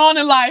nothing going on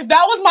in life.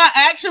 That was my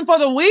action for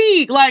the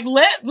week. Like,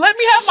 let me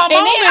have my moment.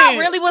 And then I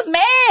really was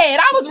mad.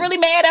 I was really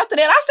mad after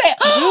that. I said,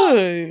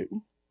 good.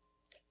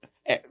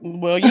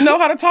 Well, you know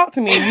how to talk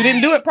to me and you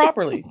didn't do it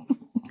properly.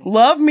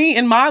 Love me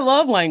in my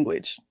love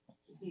language.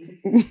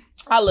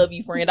 I love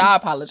you, friend. I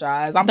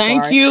apologize. I'm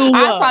Thank sorry. you.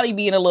 I was probably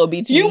being a little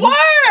bitchy. You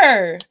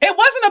were. It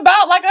wasn't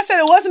about, like I said,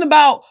 it wasn't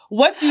about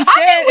what you said.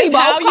 I think we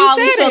both call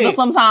each it. other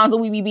sometimes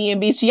when we be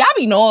being bitchy. I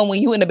be knowing when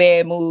you in a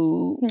bad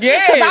mood.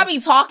 Yeah. Because I be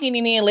talking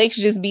and then Lex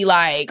just be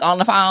like on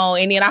the phone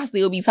and then I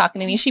still be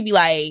talking and then she be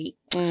like,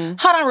 hold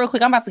on real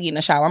quick. I'm about to get in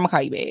the shower. I'm going to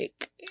call you back.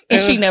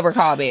 And she never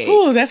called back.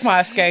 Ooh, that's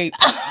my escape.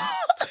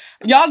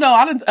 Y'all know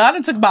I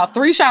done took about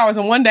 3 showers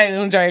in one day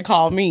when Jay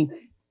called me.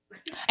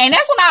 And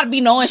that's when I'd be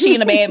knowing she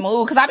in a bad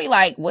mood because I'd be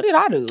like, what did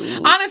I do?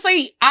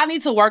 Honestly, I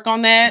need to work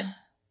on that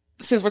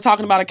since we're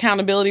talking about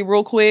accountability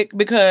real quick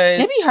because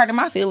it be hurting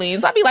my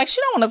feelings. I'd be like,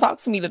 she don't want to talk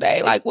to me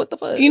today. Like, what the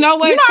fuck? You know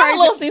what? You know, I'm a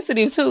little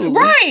sensitive too.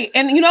 Right.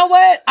 And you know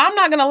what? I'm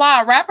not going to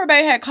lie. Rapper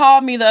Bay had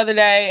called me the other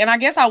day and I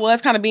guess I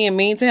was kind of being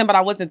mean to him, but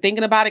I wasn't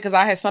thinking about it because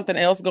I had something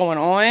else going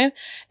on.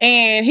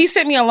 And he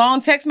sent me a long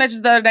text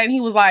message the other day and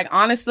he was like,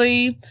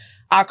 honestly,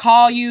 I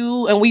call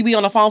you and we be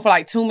on the phone for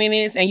like 2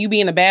 minutes and you be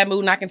in a bad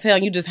mood and I can tell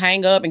and you just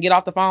hang up and get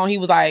off the phone. He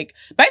was like,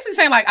 basically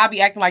saying like, I be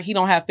acting like he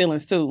don't have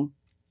feelings too.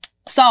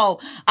 So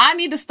I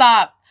need to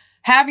stop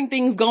having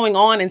things going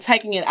on and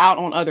taking it out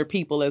on other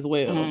people as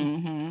well.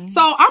 Mm-hmm.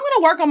 So I'm going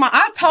to work on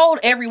I told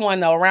everyone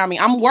though around me,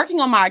 I'm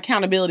working on my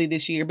accountability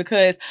this year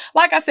because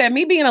like I said,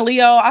 me being a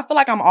Leo, I feel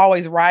like I'm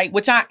always right,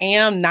 which I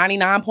am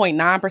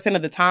 99.9%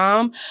 of the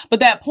time.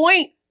 But that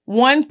 1%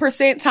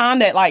 time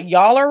that like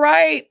y'all are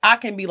right, I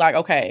can be like,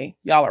 okay,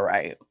 y'all are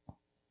right.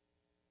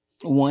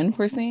 1%?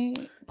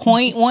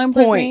 0.1%?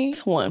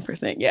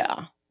 0.1%,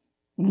 yeah.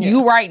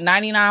 You right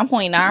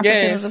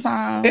 99.9% of the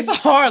time? It's a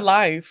hard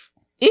life.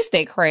 It's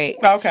that crack.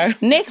 Okay.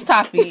 Next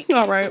topic.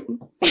 All right.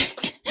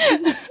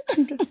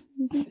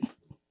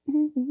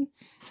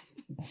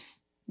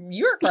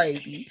 You're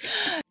crazy.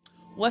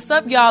 What's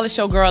up, y'all? It's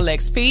your girl,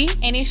 XP.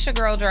 And it's your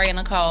girl, Dre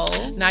Nicole.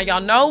 Now,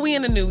 y'all know we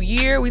in the new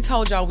year. We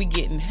told y'all we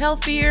getting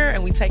healthier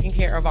and we taking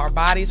care of our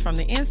bodies from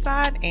the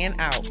inside and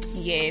out.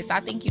 Yes,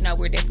 I think,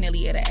 we're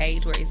definitely at an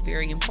age where it's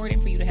very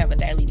important for you to have a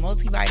daily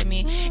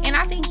multivitamin. And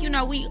I think,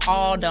 we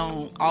all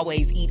don't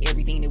always eat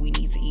everything that we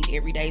need to eat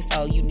every day.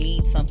 So you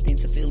need something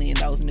to fill in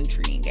those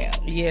nutrient gaps.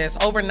 Yes,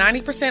 over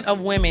 90%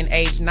 of women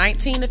aged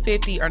 19 to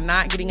 50 are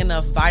not getting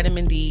enough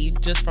vitamin D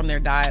just from their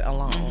diet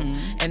alone.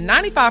 Mm-hmm. And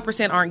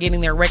 95% aren't getting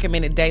their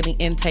recommended daily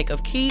intake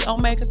of key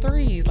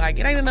omega-3s. Like,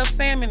 it ain't enough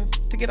salmon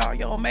to get all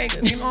your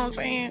omegas. You know what I'm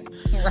saying?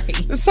 Right.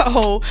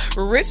 So,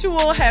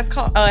 Ritual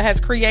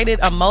has created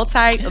a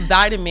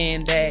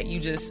multivitamin that you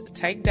just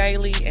take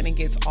daily, and it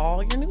gets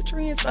all your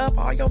nutrients up,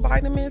 all your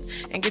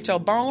vitamins, and get your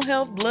bone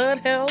health, blood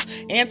health,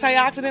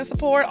 antioxidant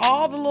support,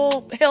 all the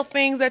little health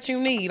things that you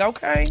need,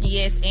 okay?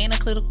 Yes, and a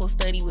clinical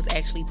study was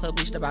actually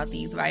published about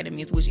these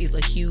vitamins, which is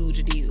a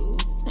huge deal.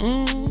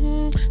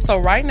 Mm-hmm. So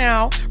right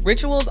now,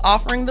 Ritual is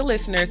offering the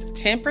listeners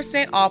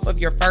 10% off of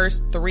your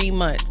first 3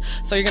 months.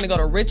 So you're going to go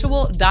to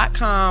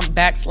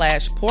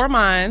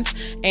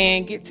ritual.com/poorminds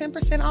and get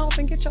 10% off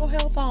and get your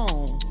health on.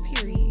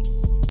 Period.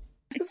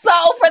 So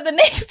for the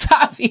next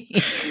topic,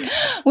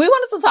 we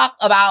wanted to talk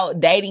about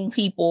dating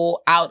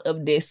people out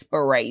of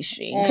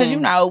desperation. Because,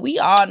 we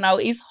all know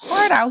it's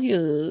hard out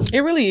here. It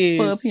really is.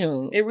 For a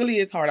pimp. It really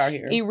is hard out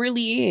here. It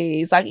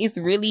really is. Like, it's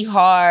really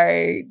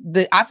hard.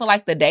 I feel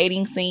like the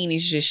dating scene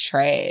is just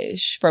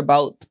trash for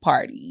both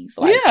parties.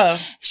 Like, yeah.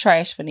 It's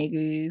trash for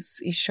niggas.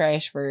 It's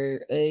trash for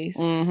us.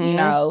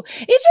 Mm-hmm.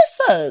 It just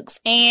sucks.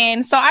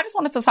 And so I just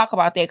wanted to talk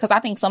about that because I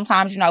think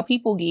sometimes,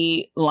 people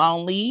get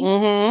lonely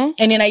and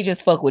then they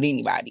just fuck with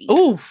anybody.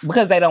 Oof.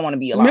 Because they don't want to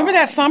be alone. Remember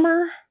that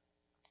summer?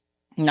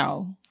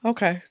 No.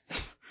 Okay.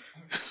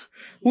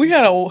 I'm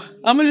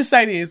gonna just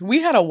say this.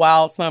 We had a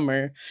wild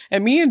summer,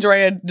 and me and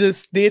Drea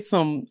just did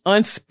some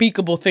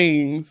unspeakable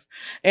things.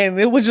 And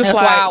it was just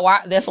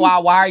that's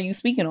why are you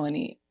speaking on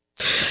it?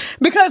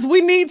 Because we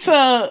need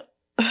to,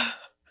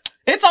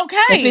 it's okay.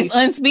 If it's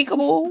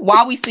unspeakable, why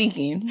are we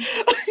speaking?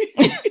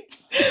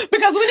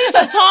 Because we need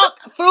to talk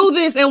through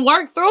this and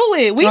work through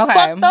it. We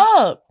fucked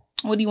up.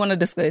 What do you want to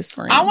discuss,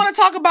 friend? I want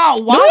to talk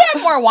about wine. Do we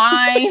have more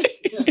wine?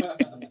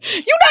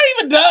 You're not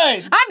even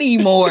done. I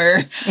need more.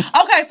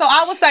 Okay, so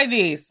I will say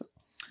this.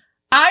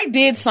 I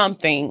did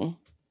something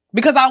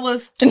because I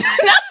was really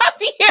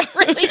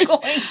going to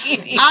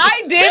it.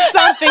 I did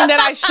something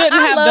that I shouldn't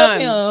have done.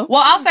 Him.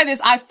 Well, I'll say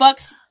this. I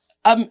fucked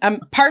a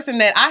person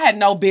that I had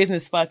no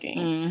business fucking.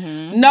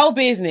 Mm-hmm. No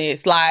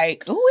business.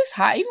 Like, ooh, it's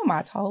hot. Even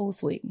my toes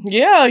sweat.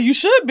 Yeah, you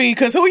should be,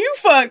 because who you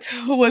fucked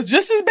was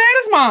just as bad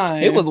as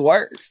mine. It was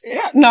worse.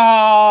 Yeah,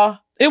 nah,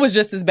 it was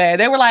just as bad.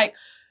 They were like,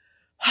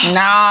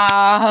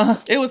 nah.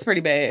 It was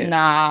pretty bad.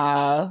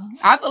 Nah.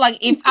 I think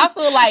it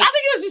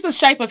was just the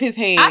shape of his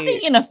head. I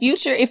think in the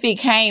future, if it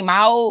came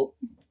out,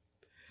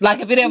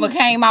 like if it ever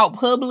came out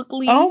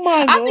publicly, oh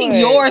my God, I think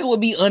yours would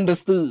be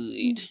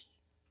understood.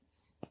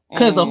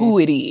 Because of who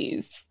it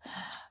is.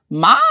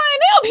 Mine,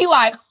 they'll be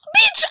like,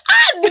 bitch,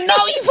 I know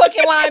you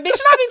fucking lying,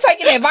 bitch. And I've been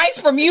taking advice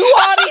from you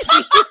all these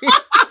years.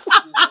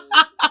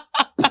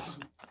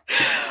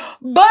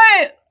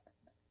 But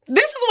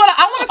this is what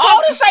I want to talk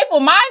about. The shape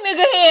of my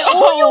nigga head.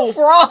 Oh, you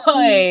fraud.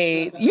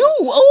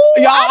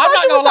 Y'all, I'm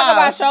not gonna lie.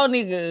 About your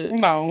nigga.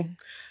 No.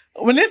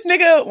 When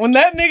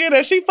that nigga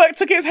that she fucked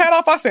took his hat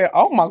off, I said,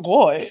 oh my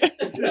God.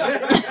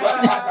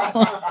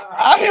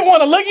 I didn't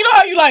want to look. You know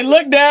how you like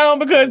look down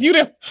because you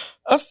didn't.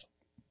 I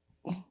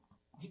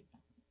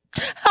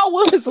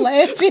was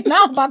laughing.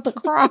 Now I'm about to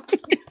cry.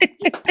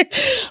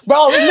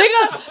 Bro,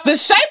 the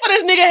shape of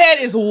this nigga head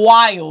is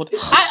wild.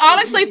 I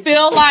honestly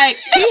feel like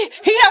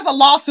he has a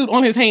lawsuit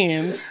on his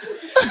hands.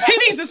 He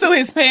needs to sue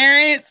his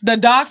parents, the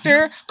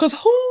doctor, because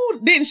who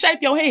didn't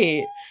shape your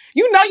head?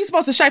 You know you're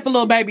supposed to shape a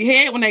little baby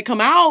head when they come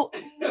out.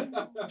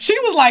 She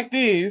was like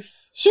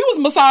this. She was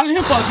massaging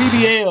him for a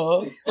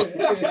BBL.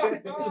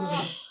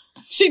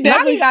 She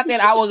definitely got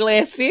that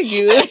hourglass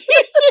figure.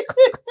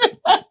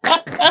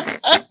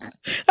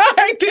 I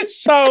hate this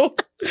show.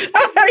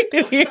 I hate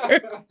it here.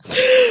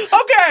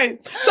 Okay.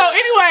 So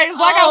anyways,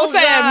 like I was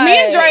saying, God. Me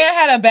and Drea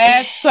had a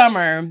bad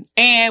summer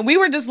and we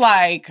were just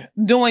like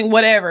doing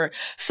whatever.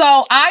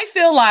 So I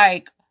feel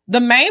like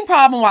the main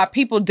problem why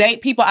people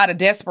date people out of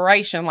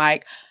desperation,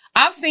 like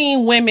I've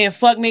seen women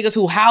fuck niggas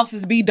who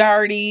houses be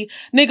dirty,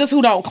 niggas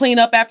who don't clean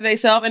up after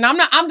themselves. And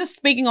I'm just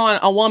speaking on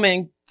a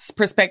woman's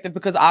perspective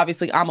because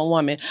obviously I'm a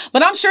woman.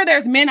 But I'm sure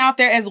there's men out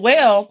there as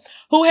well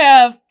who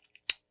have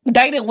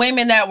dated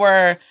women that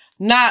were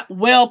not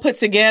well put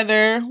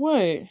together. What?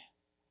 Nothing.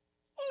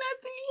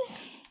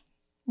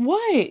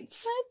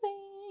 What?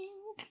 Nothing.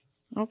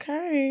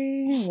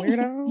 Okay,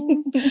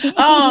 weirdo.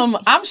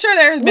 I'm sure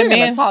there's been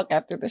men talk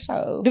after the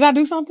show. Did I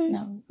do something?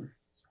 No.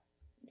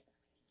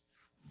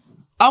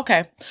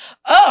 Okay.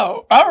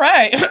 Oh, all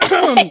right.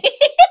 Oh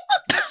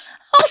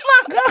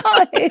my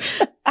God.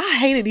 I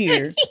hate it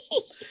here.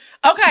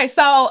 Okay,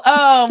 so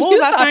what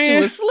was I saying? You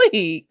was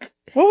sleek.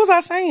 What was I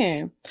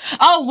saying?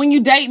 Oh, when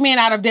you date men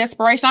out of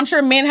desperation, I'm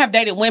sure men have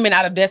dated women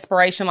out of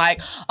desperation, like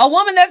a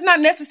woman that's not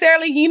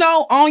necessarily,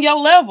 on your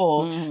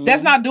level,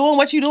 that's not doing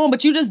what you're doing,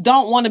 but you just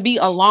don't want to be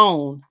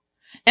alone.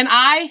 And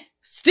I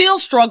still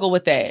struggle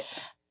with that.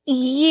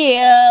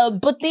 Yeah,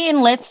 but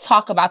then let's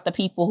talk about the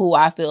people who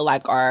I feel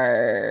like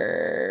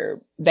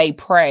they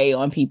prey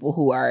on people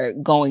who are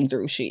going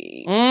through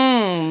shit.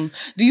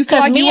 Do you feel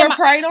like you were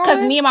preyed on?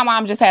 Because me and my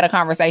mom just had a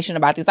conversation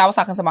about this. I was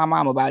talking to my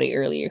mom about it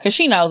earlier because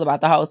she knows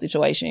about the whole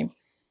situation.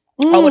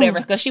 Or whatever,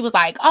 because she was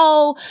like,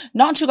 oh,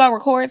 don't you go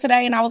record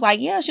today? And I was like,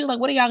 yeah. She was like,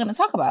 what are y'all going to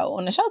talk about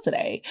on the show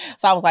today?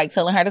 So I was like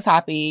telling her the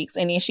topics.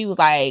 And then she was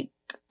like,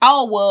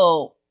 oh,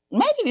 well,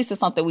 maybe this is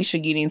something we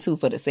should get into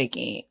for the sex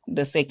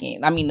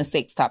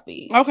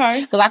topic.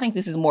 Okay. Because I think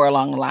this is more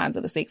along the lines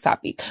of the sex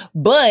topic.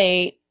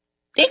 But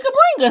it could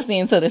bring us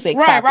into the sex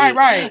topic.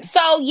 Right.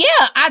 So,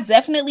 yeah, I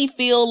definitely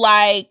feel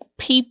like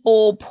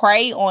people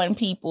prey on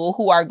people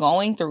who are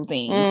going through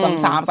things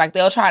sometimes. Like,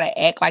 they'll try to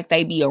act like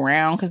they be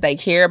around because they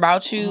care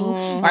about you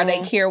or they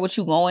care what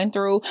you're going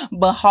through.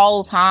 But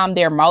whole time,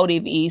 their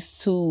motive is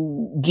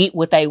to get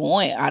what they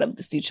want out of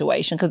the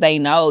situation because they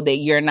know that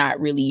you're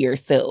not really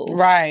yourself.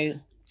 Right.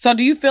 So,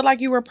 do you feel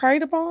like you were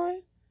preyed upon?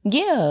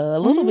 Yeah, a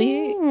little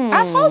bit.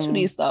 I told you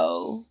this,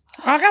 though.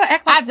 I gotta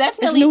act like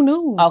it's new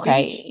news.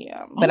 Okay,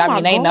 yeah.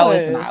 But they know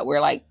it's not. We're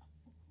like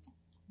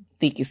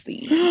thick as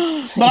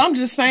thieves. But I'm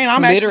just saying,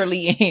 I'm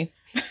literally and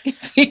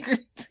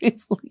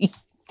figuratively.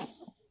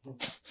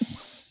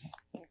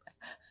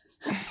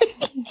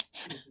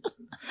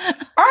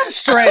 I'm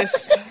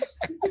stressed.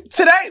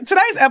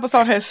 Today's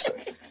episode has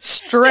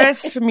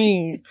stressed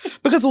me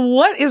because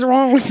what is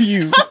wrong with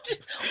you?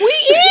 We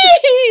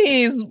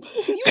is.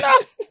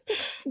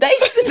 They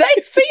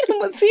see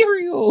the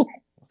material.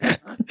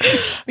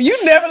 You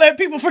never let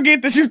people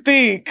forget that you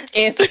think.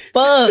 It's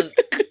fuck.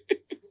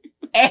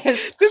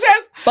 as This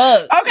has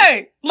fuck.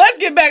 Okay, let's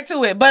get back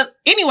to it. But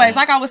anyways,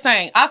 like I was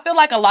saying, I feel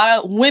like a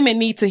lot of women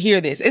need to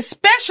hear this,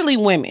 especially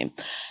women.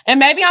 And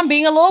maybe I'm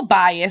being a little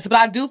biased, but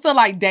I do feel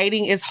like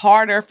dating is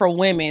harder for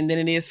women than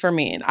it is for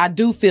men. I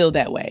do feel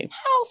that way.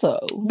 How so?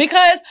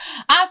 Because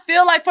I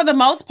feel like for the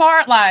most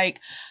part, like,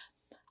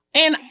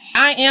 and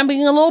I am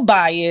being a little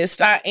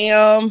biased. I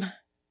am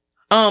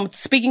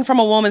speaking from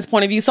a woman's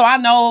point of view. So I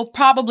know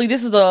probably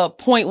this is the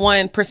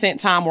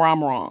 0.1% time where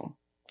I'm wrong.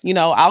 You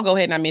know, I'll go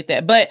ahead and admit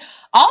that. But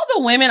all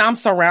the women I'm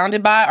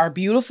surrounded by are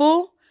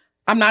beautiful.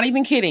 I'm not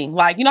even kidding.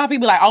 Like, you know how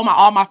people are like, oh,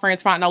 all my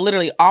friends fine. No,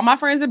 literally, all my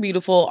friends are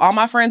beautiful. All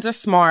my friends are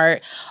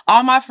smart.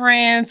 All my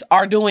friends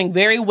are doing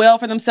very well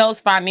for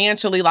themselves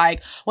financially.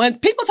 Like, when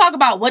people talk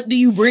about what do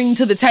you bring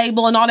to the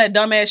table and all that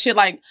dumbass shit,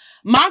 like,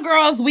 my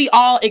girls, we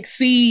all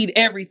exceed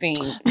everything.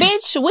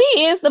 Bitch, we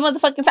is the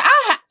motherfucking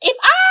if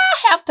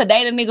I have to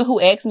date a nigga who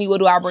asks me what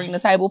do I bring to the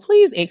table,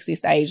 please exit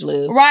stage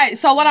love. Right.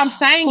 So what I'm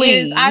saying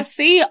is I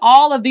see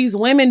all of these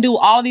women do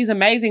all of these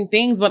amazing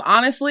things. But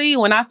honestly,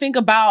 when I think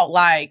about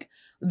like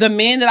the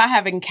men that I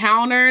have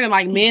encountered and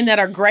like men that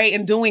are great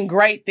and doing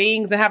great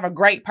things and have a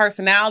great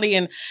personality,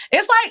 and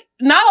it's like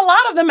not a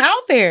lot of them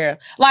out there.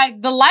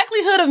 Like the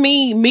likelihood of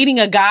me meeting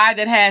a guy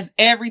that has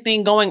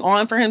everything going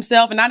on for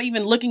himself and not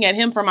even looking at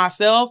him for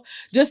myself,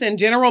 just in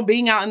general,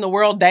 being out in the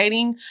world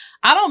dating,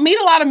 I don't meet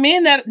a lot of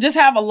men that just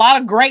have a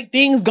lot of great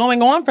things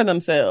going on for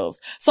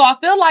themselves. So I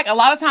feel like a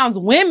lot of times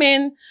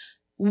women,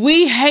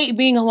 we hate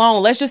being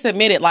alone. Let's just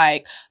admit it.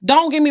 Like,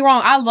 don't get me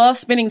wrong. I love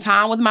spending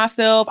time with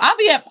myself. I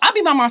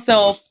be by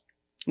myself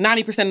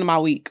 90% of my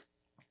week.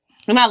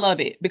 And I love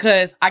it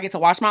because I get to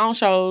watch my own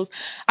shows.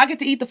 I get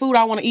to eat the food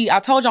I want to eat. I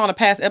told y'all in a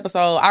past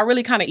episode, I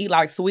really kind of eat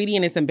like Sweetie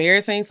and it's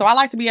embarrassing. So I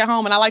like to be at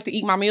home and I like to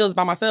eat my meals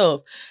by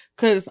myself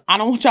because I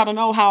don't want y'all to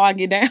know how I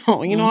get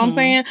down. You know what I'm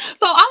saying?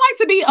 So I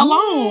like to be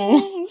alone.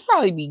 You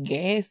probably be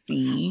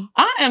gassy.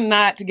 I am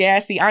not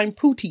gassy. I'm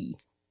pooty.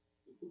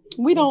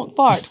 We don't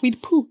fart. We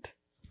poot.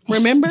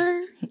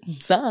 Remember?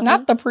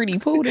 Not the pretty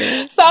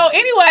pooter. So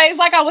anyways,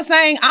 like I was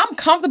saying, I'm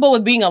comfortable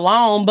with being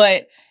alone,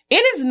 but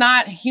it is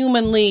not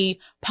humanly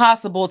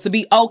possible to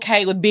be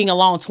okay with being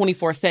alone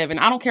 24/7.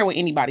 I don't care what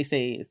anybody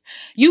says.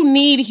 You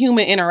need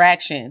human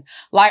interaction.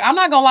 Like, I'm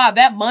not gonna lie,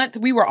 that month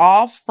we were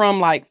off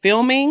from like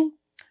filming,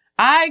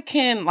 I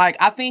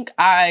think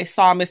I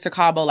saw Mr.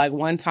 Cabo like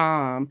one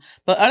time.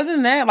 But other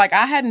than that, like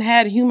I hadn't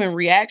had human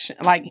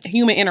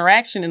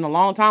interaction in a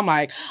long time.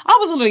 Like I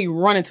was literally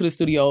running to the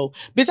studio.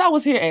 Bitch, I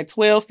was here at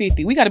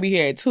 12:50. We got to be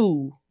here at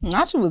 2.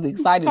 Nacho was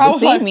excited to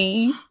see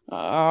me.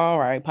 All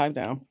right, pipe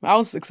down. I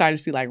was excited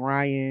to see like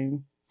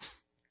Ryan,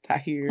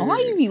 Tahir. Why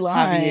you be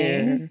lying?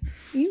 Javier.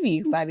 You be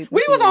excited.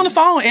 We was on the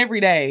phone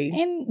every day.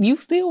 And you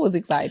still was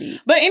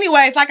excited. But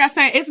anyways, like I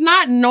said, it's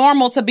not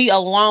normal to be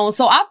alone.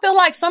 So I feel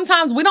like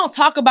sometimes we don't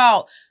talk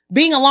about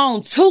being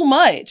alone too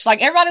much.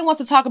 Like everybody wants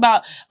to talk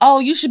about, oh,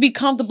 you should be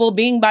comfortable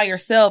being by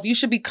yourself. You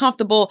should be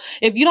comfortable.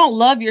 If you don't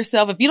love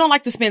yourself, if you don't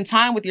like to spend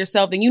time with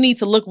yourself, then you need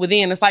to look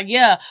within. It's like,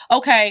 yeah,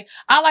 okay,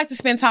 I like to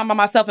spend time by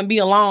myself and be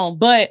alone.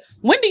 But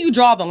when do you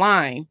draw the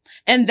line?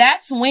 And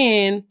that's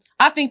when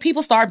I think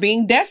people start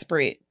being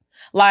desperate.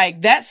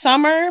 Like that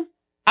summer,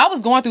 I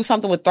was going through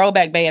something with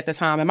Throwback Bay at the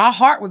time and my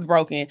heart was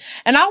broken.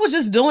 And I was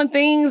just doing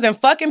things and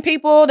fucking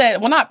people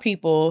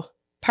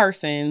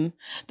person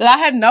that I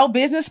had no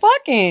business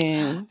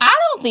fucking. I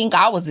don't think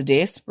I was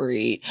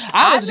desperate.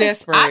 I was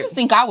desperate. I just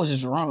think I was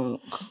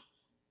drunk.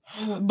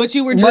 But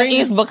you were But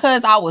drinking. it's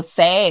because I was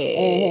sad.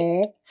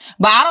 Mm-hmm.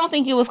 But I don't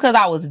think it was because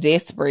I was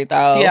desperate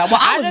though. Yeah, well,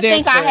 I just was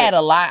think I desperate. had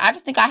a lot. I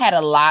just think I had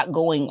a lot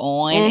going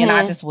on, and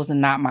I just was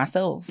not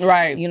myself.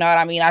 Right. You know what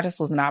I mean? I just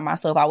was not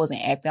myself. I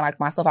wasn't acting like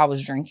myself. I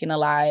was drinking a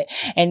lot,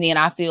 and then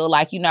I feel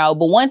like but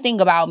one thing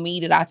about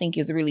me that I think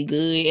is really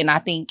good, and I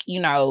think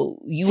you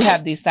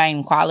have this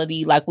same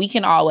quality. Like we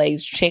can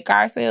always check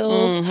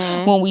ourselves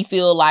when we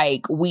feel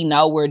like we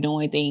know we're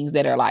doing things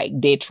that are like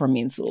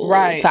detrimental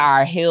to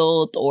our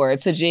health or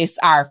to just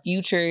our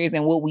futures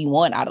and what we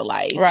want out of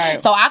life.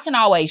 Right. So I can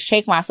always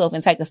check myself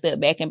and take a step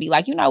back and be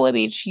like, you know what,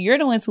 bitch, you're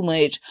doing too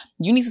much.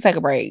 You need to take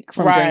a break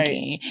from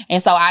drinking.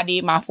 And so I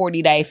did my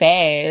 40-day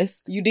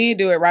fast. You did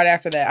do it right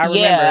after that. I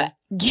remember.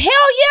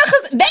 Hell yeah,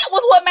 because that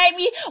was what made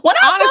me, when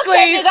I fucked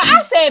that nigga,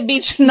 I said,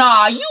 bitch,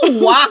 nah,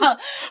 you wild.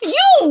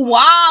 You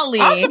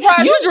wildin'. I'm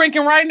surprised you're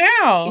drinking right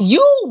now.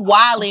 You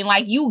wildin'.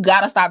 Like, you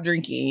gotta stop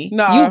drinking.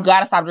 No. You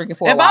gotta stop drinking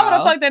for a while. If I would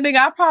have fucked that nigga,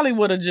 I probably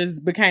would have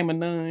just became a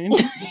nun.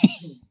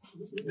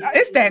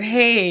 It's that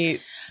head.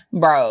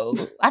 Bro,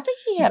 I think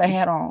he had a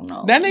hat on,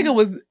 though. That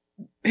nigga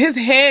his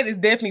head is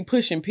definitely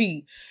pushing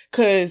Pete.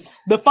 Cause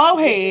the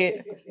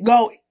forehead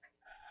go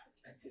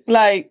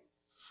like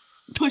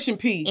pushing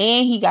Pete.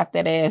 And he got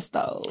that ass,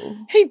 though.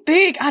 He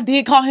thick. I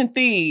did call him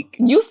thick.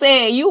 You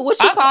said,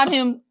 what you called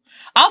him?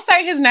 I'll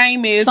say his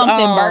name is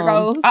something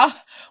Burgos.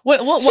 What,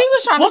 she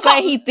was trying to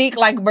say he thick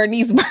like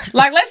Bernice Burgos.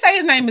 Like, let's say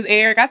his name is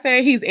Eric. I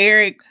said he's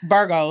Eric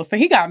Burgos. So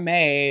he got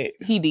mad.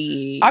 He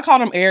did. I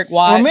called him Eric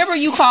Watts. Remember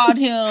you called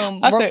him...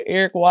 I said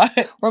Eric Watts.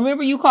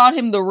 Remember you called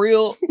him the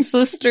real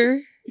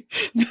sister?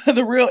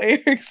 the real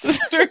Eric's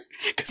sister.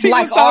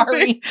 Like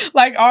Ari.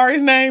 Like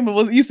Ari's name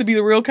used to be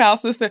the real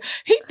Kyle's sister.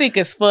 He thick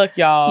as fuck,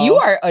 y'all. You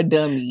are a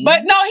dummy.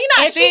 But no, he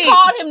not and thick. she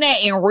called him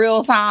that in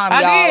real time,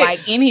 y'all. Did.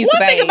 Like in his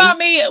One face. thing about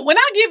me, when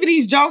I give you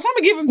these jokes, I'm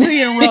gonna give them to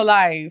you in real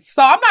life.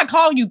 So I'm not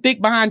calling you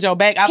thick behind your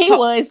back. He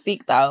was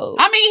thick though.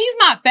 I mean, he's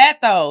not fat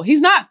though.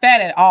 He's not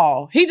fat at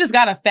all. He just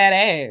got a fat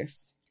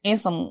ass. And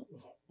some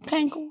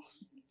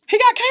cankles. He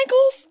got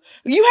cankles?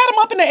 You had him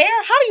up in the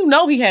air? How do you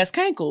know he has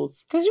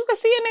cankles? Because you can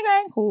see a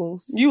nigga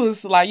ankles. You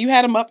was like, you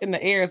had him up in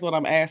the air is what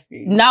I'm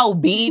asking. No,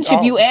 bitch.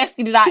 If you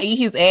asking did I eat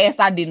his ass,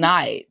 I did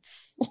not.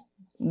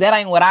 That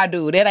ain't what I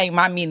do. That ain't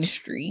my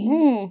ministry.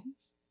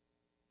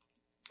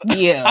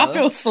 Yeah. I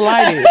feel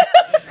slighted.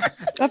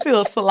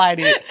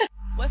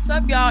 What's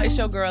up, y'all? It's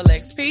your girl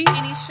XP.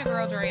 And it's your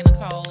girl Dre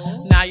Nicole.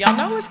 Now, y'all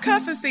know it's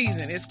cuffing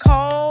season. It's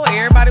cold.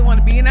 Everybody want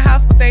to be in the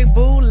house with they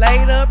boo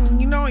laid up.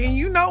 And you know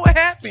what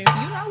happens.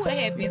 You know what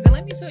happens. And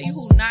let me tell you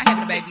who's not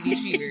having a baby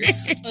this year.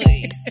 Us.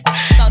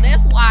 So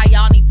that's why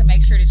y'all need to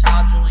make sure that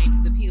y'all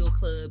join the Pill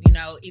Club. You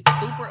know, it's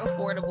super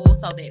affordable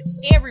so that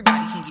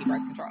everybody can get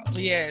birth control.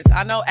 Yes,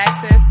 I know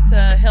access to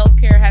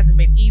healthcare hasn't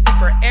been easy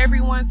for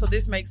everyone, so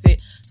this makes it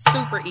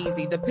super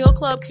easy. The Pill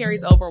Club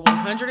carries over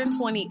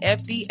 120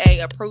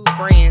 FDA approved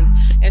brands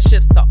and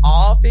ships to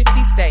all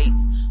 50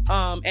 states.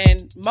 And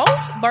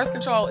most birth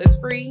control is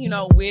free,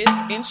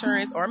 with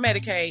insurance or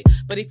Medicaid.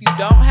 But if you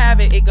don't have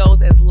it, it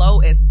goes as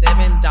low as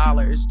 $7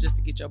 just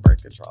to get your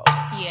birth control.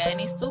 Yeah,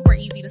 and it's super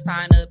easy to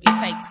sign up. It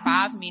takes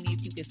 5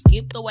 minutes. You can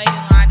skip the waiting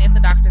line at the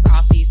doctor's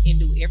office and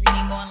do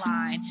everything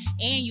online,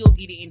 and you'll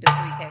get it in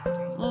discreet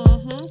packaging.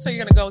 So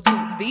you're going to go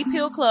to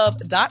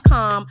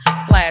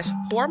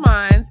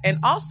thepillclub.com/poorminds, and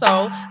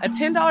also a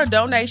 $10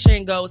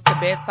 donation goes to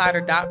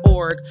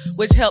bedsider.org,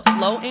 which helps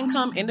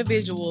low-income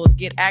individuals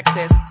get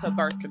access to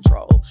birth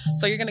control.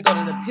 So you're going to go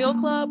to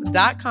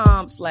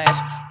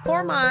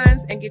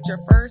thepillclub.com/poorminds and get your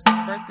first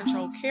birth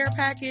control care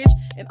package,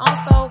 and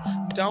also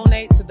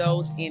donate to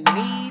those in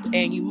need.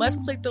 And you must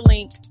click the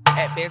link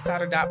at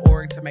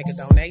bedsider.org to make a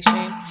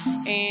donation.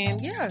 And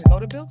yeah, go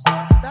to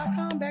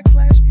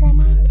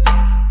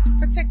billclub.com/poorminds.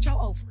 Protect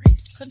your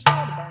ovaries.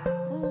 Control the birth.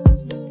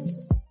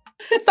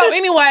 So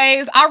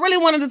anyways, I really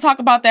wanted to talk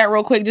about that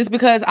real quick just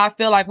because I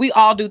feel like we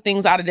all do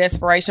things out of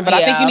desperation. But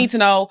I think you need to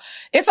know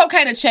it's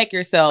okay to check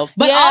yourself.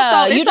 But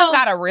also, you just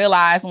got to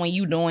realize when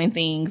you doing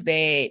things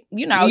that,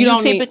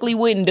 you typically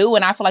wouldn't do.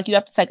 And I feel like you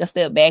have to take a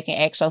step back and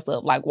ask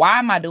yourself, like, why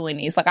am I doing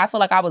this? Like, I feel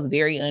like I was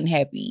very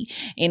unhappy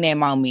in that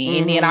moment.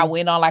 And then I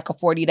went on like a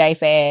 40-day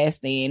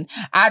fast and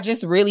I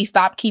just really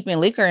stopped keeping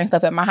liquor and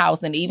stuff at my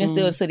house. And even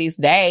still to this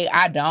day,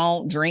 I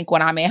don't drink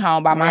when I'm at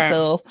home by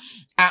myself.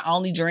 I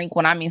only drink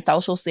when I'm in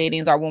social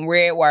settings or when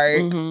we're at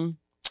work.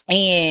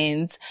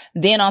 And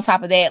then on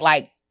top of that,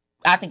 like,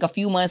 I think a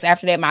few months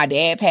after that, my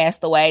dad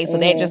passed away. So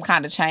that just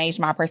kind of changed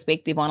my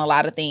perspective on a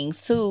lot of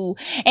things too.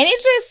 And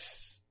it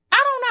just,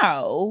 I don't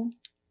know.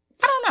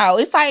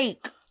 It's like...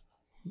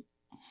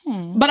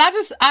 But I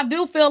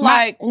do feel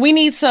like we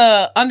need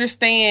to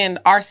understand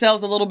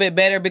ourselves a little bit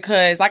better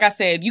because, like I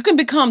said, you can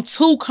become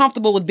too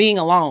comfortable with being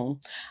alone.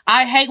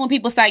 I hate when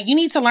people say, you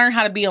need to learn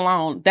how to be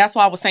alone. That's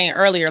what I was saying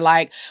earlier.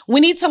 Like,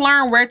 we need to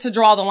learn where to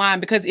draw the line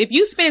because if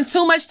you spend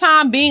too much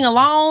time being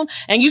alone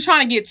and you're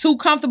trying to get too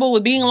comfortable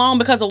with being alone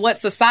because of what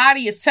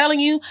society is telling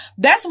you,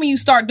 that's when you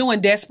start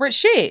doing desperate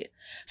shit.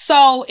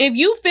 So if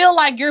you feel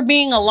like you're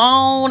being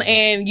alone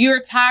and you're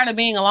tired of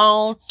being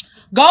alone,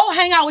 go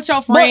hang out with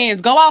your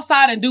friends. Go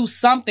outside and do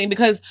something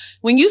because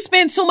when you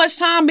spend too much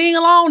time being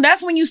alone,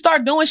 that's when you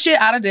start doing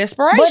shit out of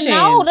desperation. But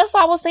no, that's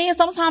what I was saying.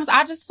 Sometimes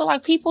I just feel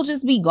like people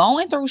just be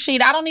going through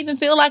shit. I don't even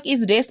feel like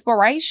it's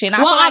desperation. I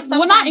feel like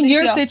not in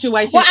your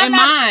situation. In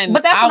mine.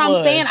 But that's what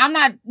I'm saying. I'm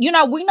not,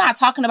 we're not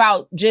talking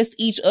about just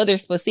each other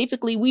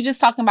specifically. We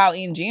just talking about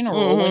in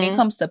general. When it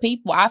comes to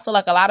people, I feel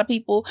like a lot of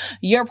people,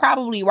 you're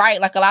probably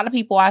right. Like a lot of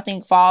people, I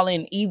think, fall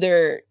in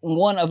either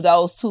one of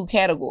those two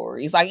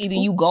categories. Like either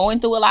you going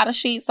through a lot of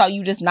shit, so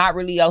you just not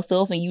really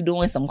yourself and you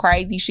doing some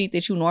crazy shit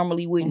that you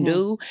normally wouldn't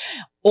do.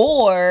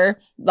 Or,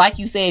 like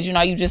you said,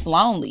 you just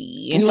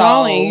lonely. And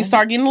lonely. You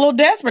start getting a little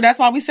desperate. That's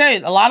why we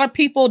say a lot of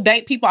people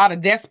date people out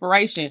of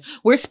desperation.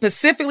 We're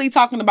specifically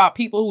talking about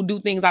people who do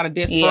things out of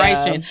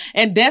desperation.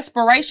 And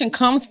desperation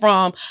comes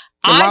from,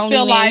 I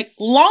feel like,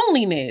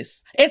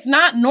 loneliness. It's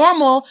not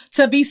normal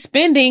to be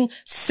spending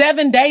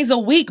 7 days a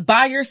week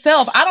by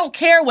yourself. I don't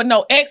care what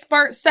no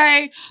experts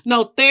say,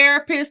 no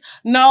therapist.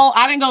 No,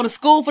 I didn't go to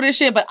school for this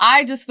shit, but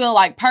I just feel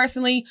like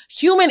personally,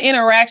 human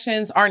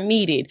interactions are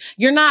needed.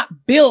 You're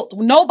not built.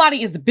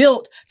 Nobody is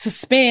built to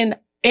spend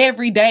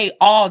every day,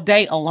 all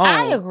day alone.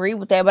 I agree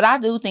with that, but I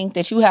do think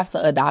that you have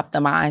to adopt the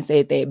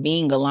mindset that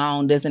being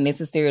alone doesn't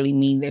necessarily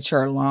mean that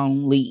you're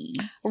lonely.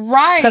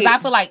 Right. Because I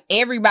feel like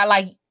everybody,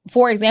 like,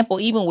 for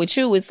example, even with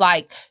you, it's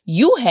like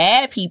you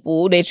had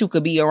people that you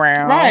could be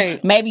around.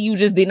 Right. Maybe you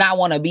just did not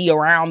want to be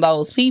around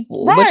those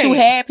people. Right. But you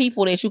had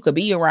people that you could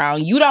be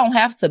around. You don't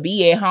have to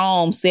be at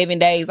home 7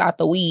 days out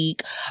the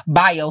week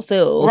by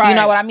yourself. Right. You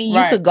know what I mean?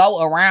 Right. You could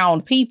go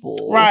around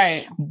people.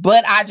 Right.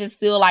 But I just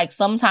feel like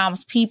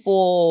sometimes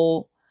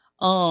people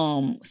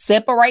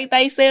separate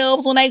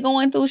themselves when they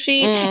going through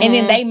shit, and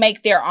then they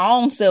make their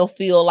own self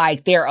feel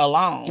like they're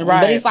alone.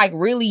 Right. But it's like,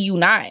 really, you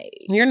not.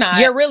 You're not.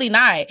 You're really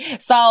not.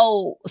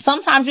 So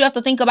sometimes you have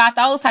to think about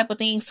those type of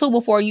things too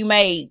before you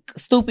make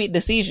stupid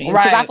decisions.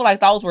 Because I feel like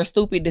those were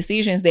stupid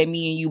decisions that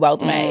me and you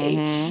both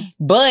made.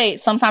 But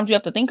sometimes you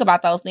have to think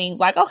about those things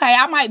like, okay,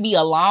 I might be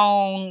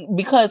alone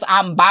because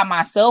I'm by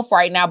myself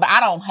right now, but I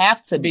don't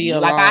have to be.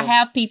 Like, I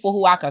have people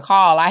who I could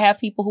call. I have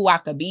people who I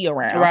could be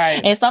around.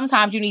 Right. And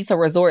sometimes you need to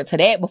resort to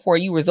that before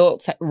you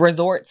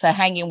resort to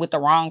hanging with the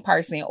wrong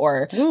person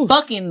or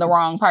fucking the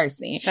wrong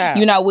person. Child.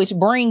 You know, which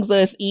brings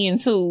us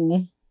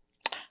into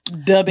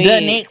the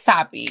next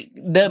topic.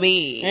 The bed.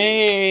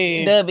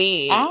 Hey. The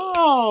bed.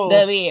 Oh.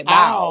 The bed.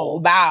 Bow.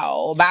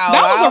 Bow. Bow.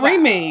 That bow, was a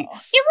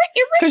remix.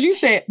 Because you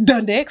said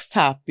the next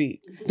topic.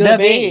 The bed.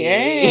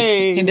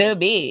 Hey. The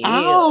bed.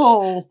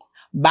 Oh.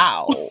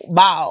 Bow.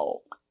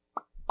 Bow.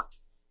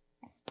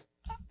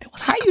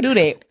 How you do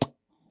that?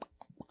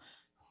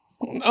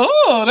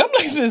 Oh, them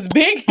lips is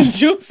big and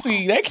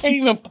juicy. They can't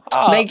even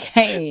pop. They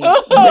can't.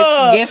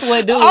 But guess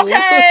what, dude?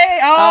 Okay,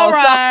 all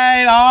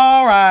right.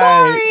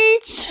 Sorry.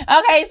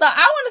 Okay, so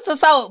I wanted to,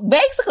 so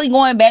basically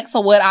going back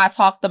to what I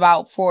talked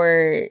about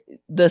for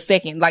the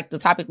second, like the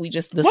topic we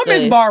just discussed. What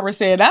Miss Barbara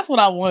said, that's what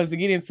I wanted to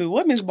get into.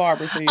 What Miss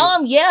Barbara said.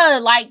 Yeah,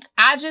 like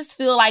I just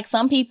feel like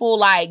some people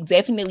like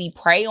definitely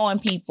prey on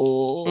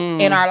people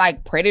and are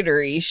like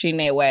predator-ish in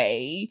that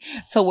way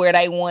to where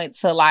they want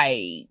to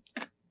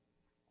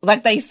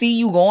like they see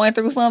you going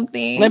through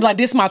something. They be like,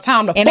 this my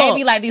time to fuck. And they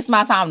be like, this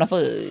my time to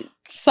fuck.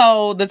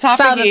 So the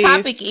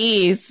topic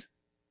is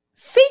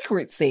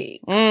secret sex.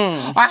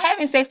 Or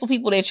having sex with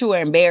people that you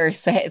are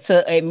embarrassed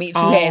to admit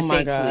you had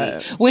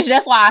sex with. Which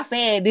that's why I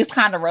said this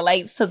kind of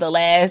relates to the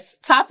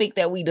last topic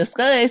that we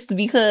discussed,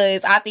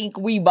 because I think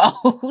we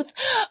both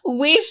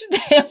wish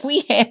that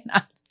we had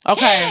not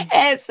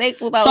had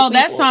sex with those people. So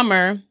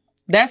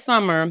that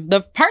summer, the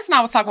person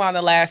I was talking about in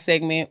the last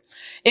segment,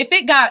 if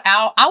it got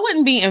out, I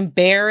wouldn't be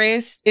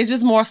embarrassed. It's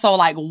just more so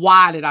like,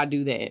 why did I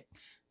do that?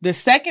 The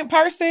second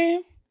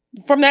person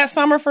from that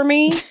summer for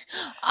me,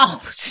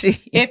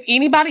 if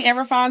anybody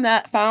ever found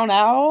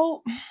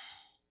out,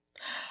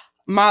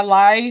 my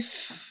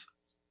life,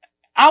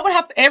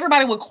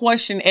 everybody would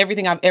question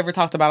everything I've ever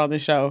talked about on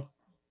this show.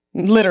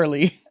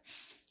 Literally.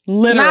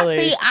 Now,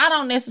 see, I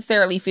don't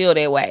necessarily feel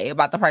that way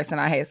about the person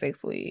I had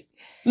sex with.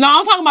 No,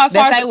 I'm talking about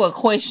that they would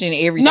question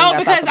everything. No,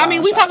 because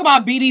we talk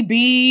about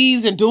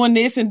BDBs and doing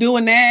this and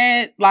doing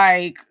that.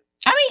 Like,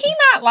 I mean, he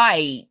not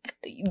like,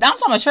 I'm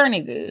talking about your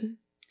nigga.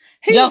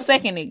 Your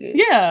second nigga.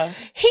 Yeah.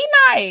 He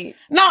not.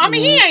 No, I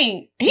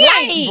mean, he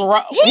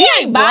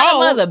ain't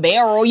bottom of the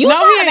barrel. You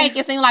trying to make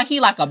it seem like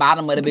he like a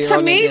bottom of the barrel.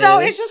 To me, though,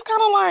 it's just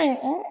kind of like,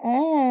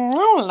 I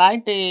don't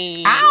like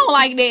that. I don't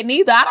like that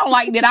neither. I don't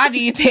like that I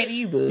did that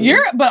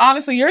either. But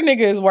honestly, your nigga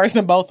is worse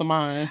than both of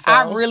mine. So.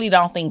 I really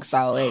don't think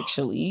so,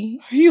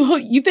 actually.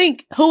 You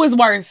think who is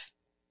worse?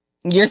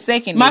 Your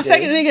second nigga. My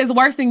second nigga is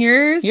worse than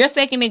yours? Your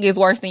second nigga is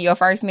worse than your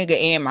first nigga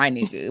and my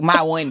nigga.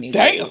 My one nigga.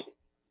 Damn.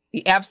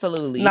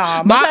 Absolutely.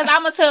 Nah, because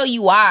I'm gonna tell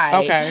you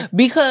why. Okay.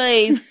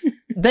 Because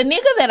the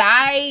nigga that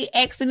I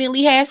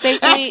accidentally had sex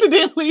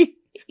with.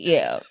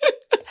 Yeah.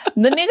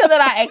 The nigga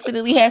that I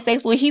accidentally had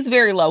sex with, he's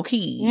very low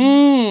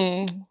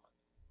key.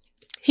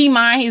 He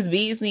mind his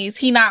business.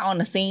 He not on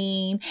the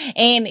scene.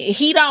 And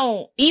he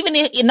don't, even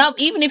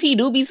if he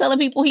do be telling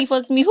people he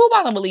fucked me, who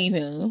about to believe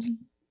him?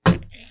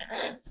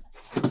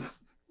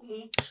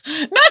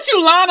 Not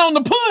you lying on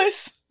the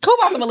puss. Who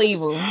about to believe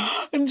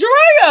him?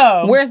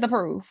 Drea. Where's the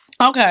proof?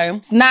 Okay.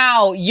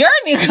 Now, your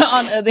nigga,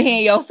 on the other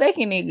hand, your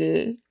second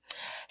nigga,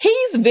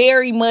 he's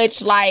very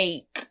much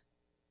like,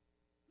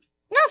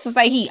 not to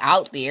say he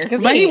out there,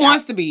 but he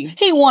wants to be.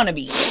 He want to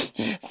be.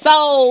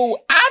 So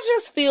I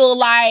just feel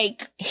like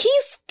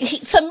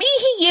to me,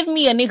 he give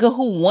me a nigga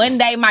who one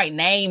day might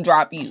name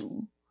drop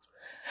you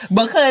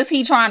because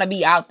he trying to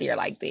be out there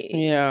like that.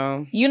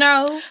 Yeah. You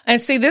know? And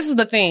see, this is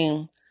the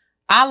thing.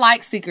 I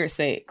like secret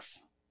sex.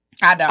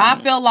 I don't. I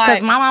feel like...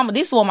 Because my mama...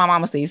 This is what my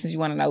mama said, since you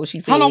want to know what she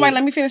said. Hold on, wait.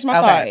 Let me finish my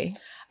thought.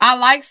 I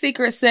like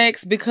secret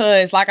sex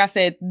because, like I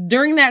said,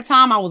 during that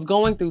time, I was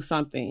going through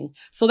something.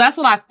 So that's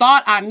what I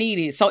thought I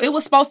needed. So it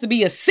was supposed to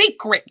be a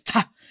secret.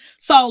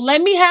 So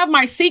let me have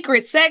my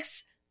secret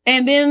sex.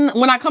 And then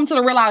when I come to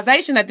the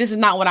realization that this is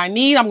not what I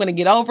need, I'm going to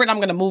get over it. I'm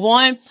going to move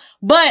on.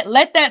 But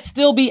let that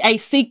still be a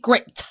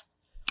secret.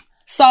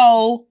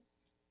 So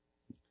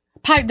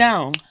pipe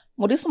down.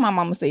 Well, this is what my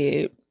mama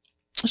said.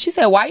 She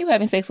said, why you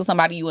having sex with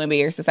somebody you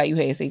embarrassed to say you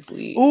had sex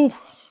with? Ooh.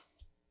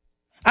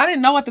 I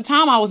didn't know at the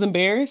time I was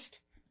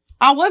embarrassed.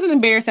 I wasn't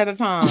embarrassed at the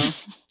time.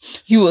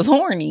 You was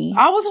horny.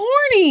 I was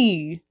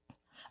horny.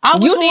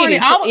 You horny.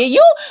 Did it.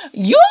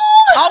 You.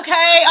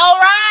 Okay, all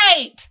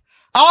right.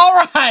 All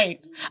right.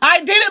 I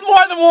did it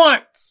more than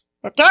once.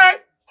 Okay?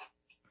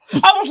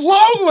 I was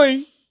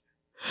lonely.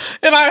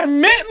 And I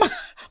admit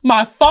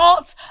my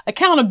faults.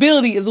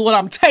 Accountability is what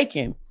I'm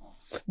taking.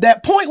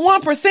 That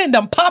 0.1%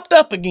 done popped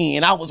up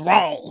again. I was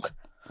wrong.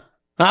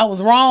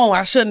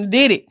 I shouldn't have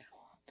did it.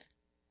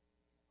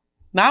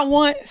 Not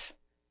once.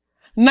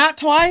 Not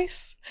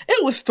twice.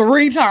 It was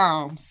 3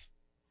 times.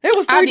 It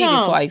was 3 times. I did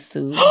it twice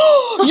too.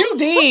 You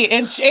did.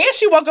 And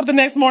she woke up the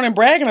next morning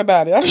bragging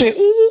about it. I said,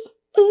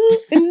 ooh,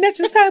 and that's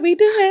just how we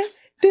do it.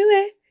 Do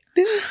it.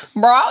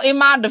 Bro, in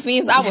my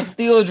defense, I was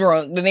still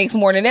drunk the next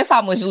morning. That's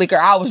how much liquor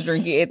I was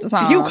drinking at the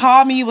time. You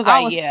called me, you was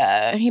like,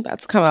 yeah, he about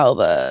to come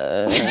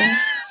over.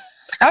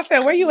 I said,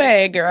 where you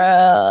at,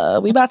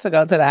 girl? We about to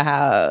go to the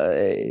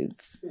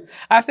house.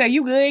 I said,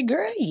 you good,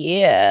 girl?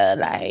 Yeah,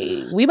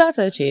 like, we about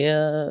to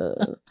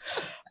chill.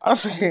 I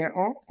said,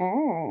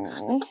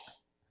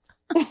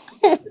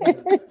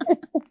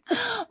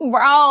 Bro,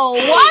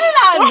 why did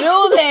I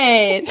do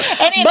that?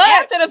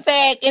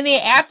 And then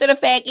after the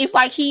fact, it's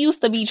like he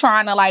used to be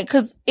trying to like,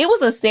 cause it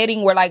was a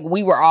setting where like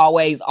we were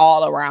always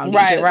all around each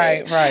other.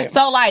 Right.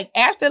 So like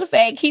after the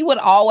fact, he would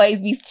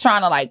always be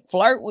trying to like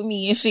flirt with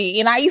me and shit.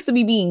 And I used to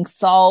be being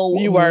so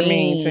You were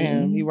mean to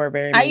him. You were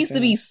very mean I used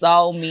to be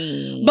so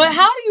mean. But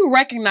how do you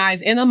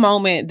recognize in a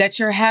moment that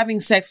you're having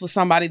sex with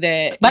somebody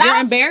that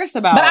you're embarrassed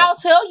about? But I'll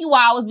tell you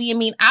why I was being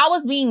mean. I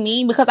was being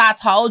mean because I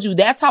told you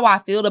that's how I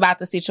feel about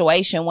the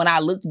situation when I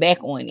looked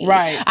back on it.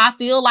 Right. I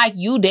feel like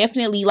you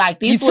definitely like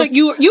this.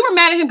 You were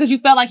mad at him because you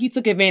felt like he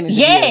took advantage of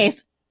you.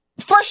 Yes.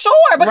 For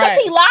sure, because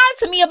he lied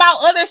to me about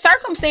other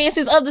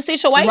circumstances of the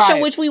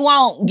situation, which we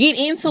won't get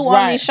into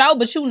on this show,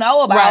 but you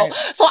know about.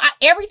 So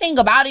everything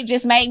about it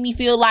just made me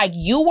feel like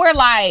you were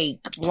like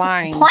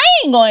lying,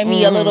 preying on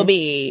me a little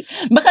bit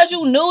because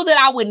you knew that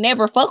I would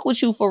never fuck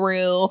with you for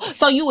real.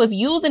 So you was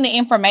using the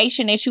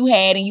information that you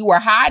had and you were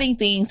hiding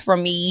things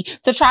from me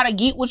to try to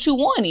get what you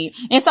wanted.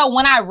 And so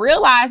when I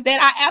realized that,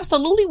 I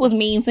absolutely was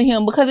mean to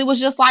him because it was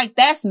just like,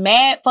 that's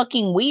mad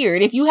fucking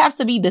weird. If you have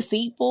to be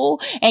deceitful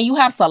and you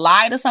have to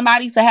lie to somebody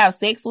to have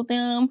sex with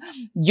them,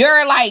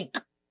 you're like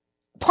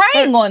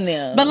preying on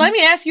them. But let me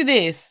ask you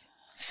this.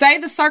 Say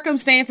the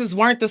circumstances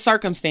weren't the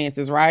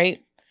circumstances,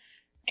 right?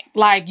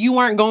 Like you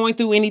weren't going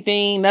through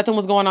anything, nothing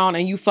was going on,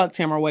 and you fucked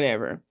him or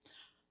whatever.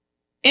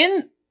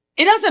 It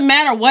doesn't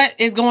matter what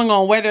is going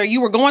on, whether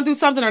you were going through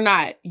something or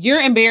not. You're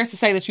embarrassed to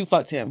say that you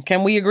fucked him.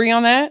 Can we agree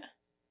on that?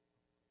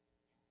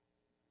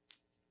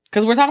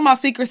 Because we're talking about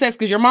secret sex,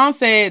 because your mom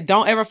said,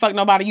 don't ever fuck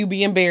nobody you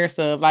be embarrassed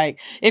of. Like,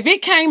 if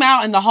it came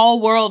out and the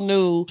whole world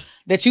knew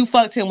that you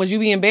fucked him, would you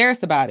be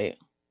embarrassed about it?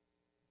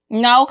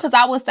 No, because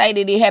I would say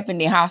that it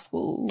happened in high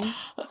school.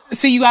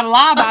 See, you got to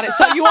lie about it.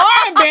 So you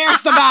are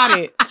embarrassed about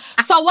it.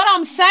 So what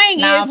I'm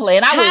saying is... I'm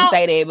playing. I wouldn't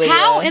say that, but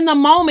how in the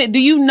moment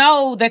do you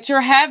know that you're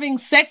having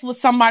sex with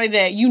somebody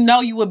that you know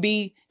you would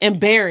be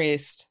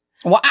embarrassed?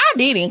 Well, I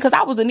didn't because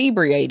I was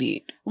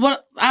inebriated.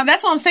 Well,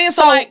 that's what I'm saying.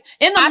 So like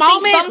in the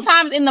moment,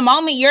 sometimes in the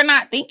moment you're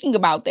not thinking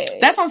about that.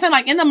 That's what I'm saying.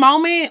 Like in the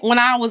moment when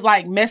I was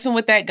like messing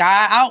with that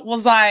guy, I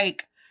was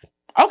like,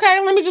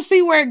 okay, let me just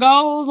see where it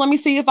goes. Let me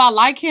see if I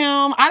like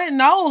him. I didn't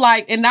know.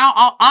 Like, and now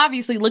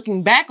obviously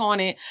looking back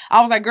on it,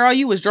 I was like, girl,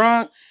 you was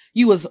drunk.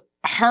 You was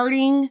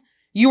hurting.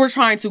 You were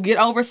trying to get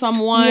over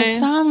someone.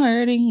 Yes, I'm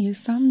hurting.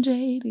 Yes, I'm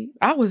jaded.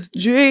 I was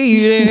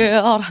jaded.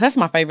 That's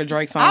my favorite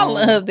Drake song. I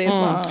love this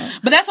song.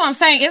 But that's what I'm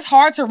saying. It's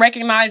hard to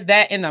recognize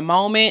that in the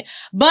moment.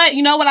 But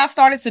you know what I've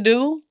started to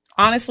do,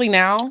 honestly,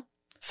 now?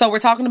 So we're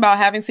talking about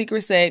having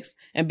secret sex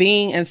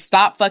and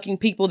stop fucking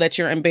people that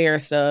you're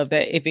embarrassed of,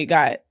 that if it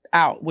got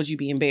out, would you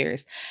be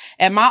embarrassed?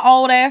 At my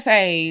old ass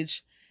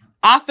age,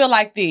 I feel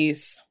like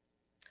this.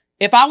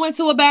 If I went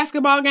to a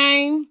basketball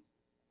game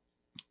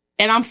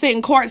and I'm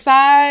sitting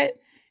courtside,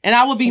 and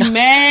I would be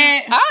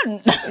mad.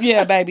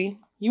 Yeah, baby.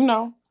 You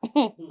know.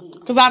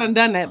 Because I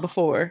done that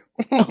before.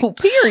 Oh,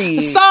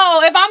 period. So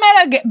if I'm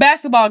at a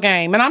basketball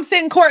game and I'm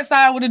sitting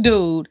courtside with a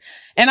dude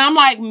and I'm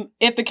like,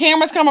 if the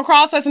cameras come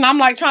across us and I'm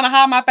like trying to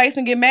hide my face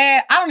and get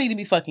mad, I don't need to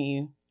be fucking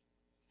you.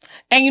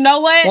 And you know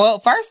what? Well,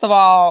 first of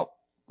all,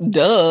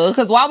 duh.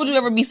 Because why would you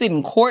ever be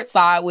sitting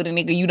courtside with a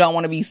nigga you don't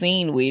want to be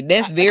seen with?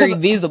 That's very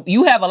visible.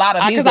 You have a lot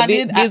of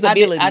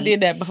visibility. I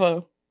did that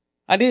before.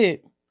 I did.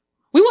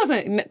 We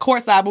wasn't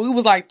courtside, but we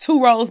was like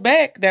 2 rows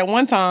back that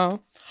one time.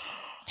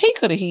 He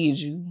could have hid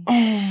you.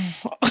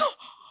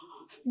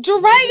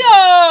 Drea!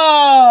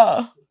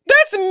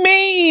 That's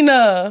mean.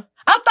 I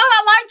thought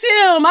I liked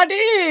him. I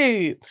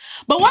did.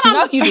 But what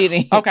No, you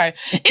didn't. Okay.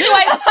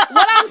 Anyway,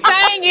 what I'm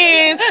saying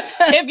is,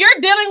 if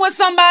you're dealing with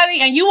somebody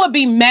and you would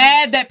be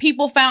mad that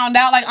people found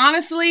out, like,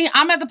 honestly,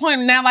 I'm at the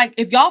point now, like,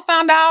 if y'all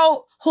found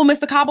out who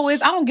Mr. Cabo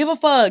is, I don't give a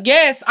fuck.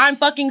 Yes, I'm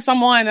fucking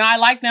someone and I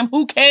like them.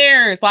 Who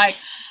cares? Like,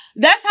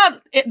 that's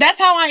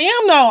how I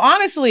am though,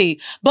 honestly.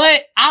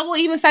 But I will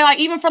even say, like,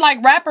 even for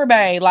like Rapper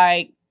Bae,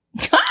 like,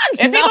 if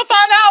people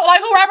find out like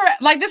who Rapper,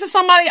 like, this is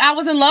somebody I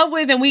was in love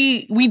with and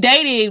we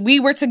dated,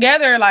 we were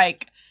together,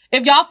 like,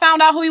 if y'all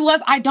found out who he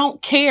was, I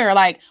don't care.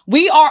 Like,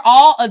 we are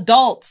all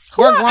adults.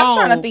 We're grown. I'm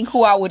trying to think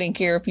who I wouldn't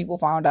care if people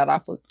found out I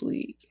fucked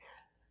with.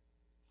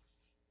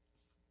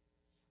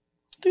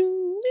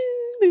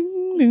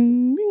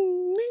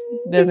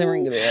 Doesn't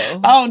ring a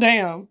bell. Oh,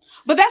 damn.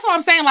 But that's what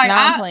I'm saying. Like,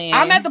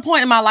 I'm at the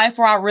point in my life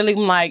where I really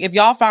am like, if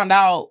y'all found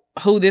out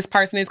who this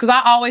person is, because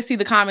I always see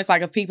the comments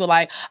like of people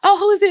like, oh,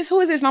 who is this? Who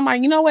is this? And I'm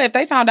like, you know what? If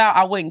they found out,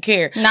 I wouldn't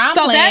care. I'm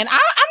playing.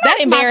 I'm not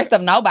embarrassed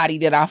of nobody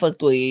that I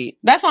fucked with.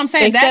 That's what I'm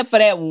saying. Except for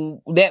that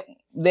one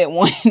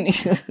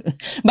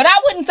nigga. But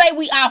I wouldn't say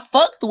I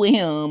fucked with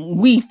him.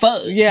 We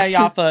fucked. Yeah,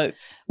 y'all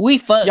fucked. We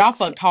fucked. Y'all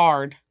fucked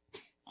hard.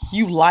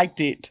 You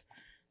liked it.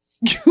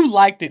 You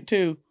liked it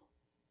too.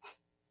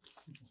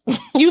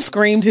 You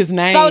screamed his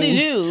name. So did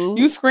you.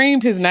 You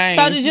screamed his name.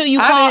 So did you.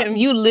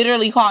 You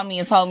literally called me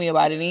and told me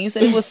about it, and you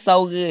said it was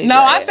so good.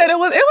 No, I said it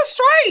was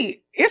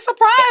straight. It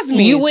surprised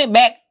me. You went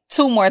back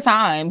 2 more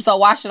times, so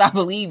why should I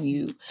believe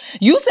you?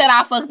 You said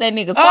I fucked that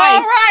nigga twice,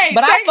 right.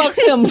 But I fucked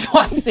him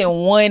twice in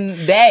one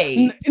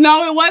day.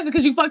 No, it wasn't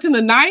because you fucked him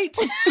the night.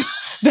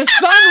 The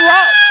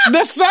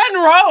sun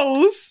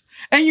rose.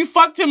 And you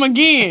fucked him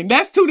again.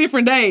 That's 2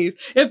 different days.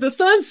 If the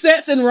sun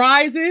sets and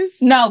rises,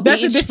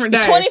 that's a different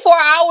day. 24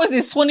 hours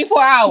is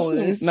 24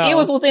 hours. No. It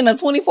was within a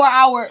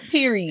 24-hour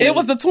period. It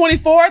was the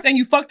 24th, and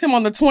you fucked him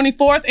on the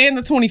 24th and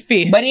the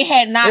 25th. But it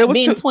had not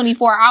been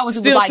 24 hours.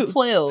 It was like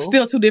 12.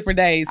 Still 2 different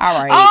days. All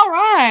right. All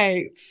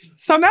right.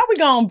 So now we're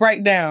going to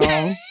break down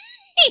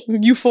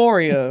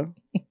Euphoria.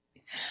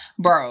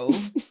 Bro.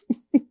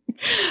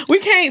 We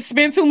can't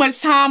spend too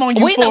much time on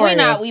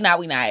Euphoria. We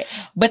not.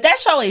 But that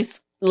show is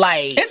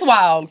like... It's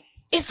wild.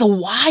 It's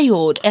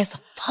wild as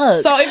fuck.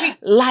 So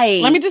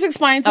let me just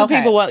explain to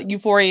people what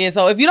Euphoria is.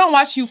 So if you don't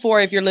watch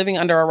Euphoria, if you're living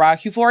under a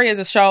rock, Euphoria is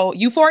a show on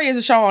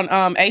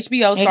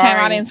HBO. It came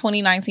out in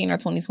 2019 or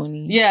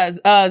 2020. Yeah,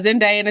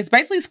 Zendaya, and it's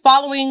basically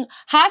following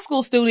high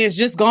school students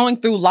just going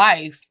through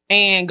life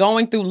and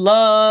going through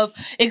love,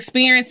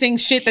 experiencing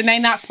shit that they're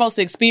not supposed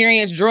to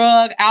experience,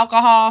 drug,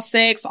 alcohol,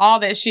 sex, all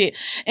that shit.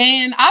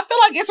 And I feel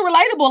like it's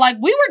relatable. Like,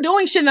 we were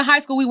doing shit in the high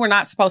school we were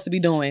not supposed to be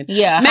doing.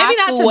 Yeah. Maybe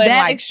not to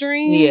that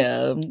extreme.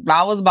 Yeah.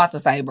 I was about to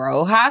say,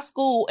 bro, high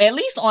school, at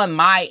least on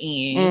my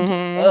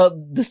end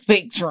of the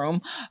spectrum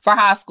for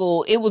high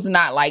school, it was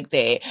not like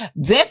that.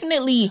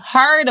 Definitely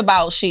heard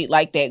about shit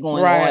like that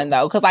going on,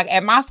 though. Because, like,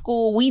 at my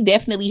school, we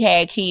definitely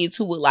had kids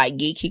who would, like,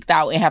 get kicked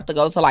out and have to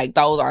go to, like,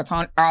 those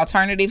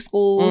alternative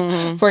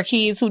schools for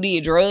kids who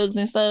did drugs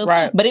and stuff.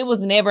 Right. But it was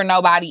never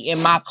nobody in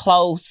my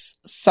close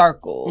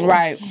circle.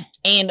 Right.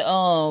 And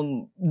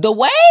the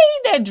way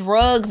that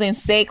drugs and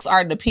sex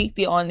are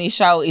depicted on this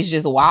show is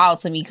just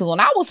wild to me. Because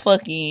when I was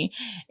fucking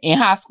in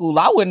high school,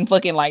 I wasn't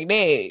fucking like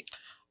that.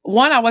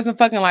 One, I wasn't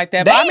fucking like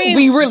that. They But I mean,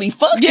 be really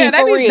fucking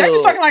for real. They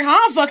be fucking like how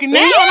I'm fucking now.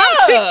 Yeah. And I'm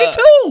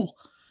 62.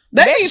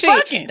 They be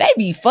fucking. They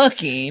be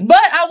fucking. But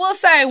I will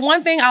say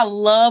one thing I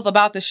love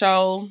about the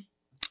show.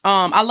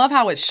 I love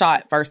how it's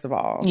shot, first of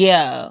all.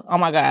 Yeah. Oh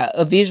my God.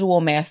 A visual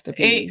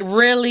masterpiece. It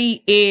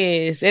really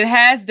is. It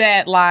has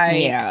that like...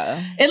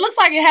 Yeah. It looks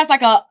like it has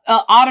like a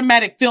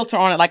automatic filter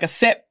on it, like a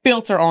set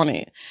filter on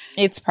it.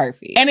 It's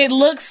perfect. And it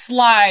looks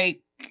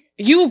like...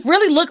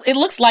 It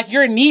looks like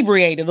you're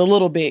inebriated a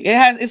little bit.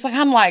 It's like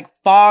kind of like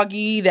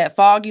foggy, that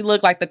foggy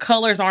look, like the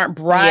colors aren't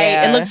bright.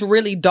 Yeah. It looks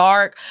really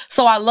dark.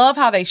 So I love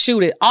how they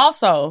shoot it.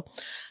 Also...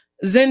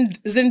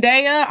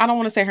 Zendaya, I don't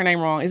want to say her name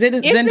wrong. Is it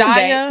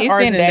Zendaya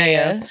or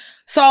Zendaya?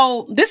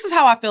 So this is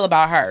how I feel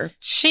about her.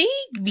 She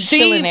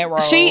killing that role.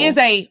 She is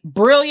a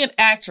brilliant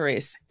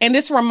actress. And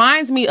this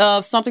reminds me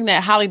of something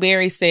that Halle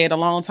Berry said a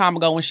long time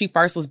ago when she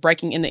first was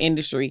breaking in the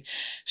industry.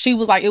 She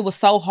was like, it was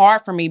so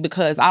hard for me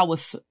because I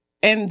was...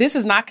 And this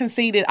is not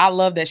conceited. I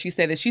love that she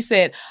said that. She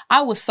said,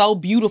 I was so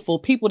beautiful.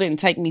 People didn't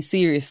take me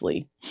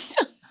seriously.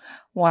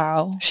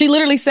 Wow. She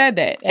literally said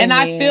that. And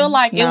I feel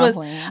like it was...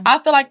 I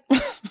feel like...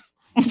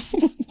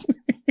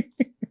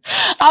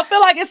 I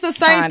feel like it's the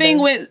same thing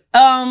with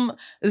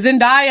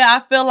Zendaya.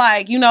 I feel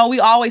like, you know, we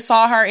always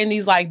saw her in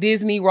these like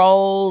Disney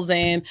roles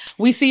and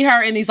we see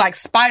her in these like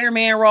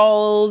Spider-Man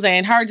roles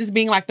and her just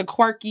being like the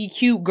quirky,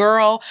 cute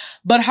girl.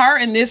 But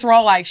her in this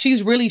role, like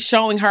she's really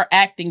showing her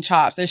acting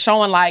chops and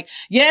showing like,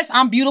 yes,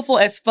 I'm beautiful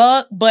as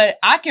fuck, but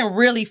I can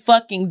really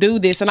fucking do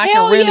this and I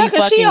can really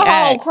fucking she a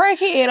act. whole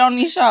crackhead on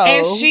these shows.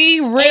 And she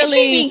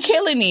be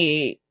killing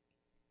it.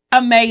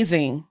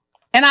 Amazing.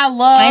 And I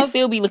love... And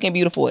still be looking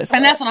beautiful as fuck.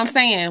 And that's what I'm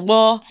saying.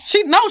 Well,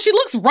 she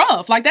looks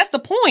rough. Like, that's the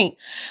point.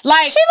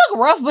 Like, she look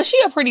rough, but she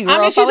a pretty girl.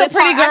 I mean, she's a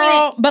pretty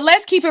girl, but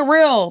let's keep it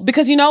real.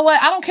 Because you know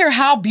what? I don't care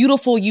how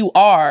beautiful you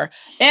are.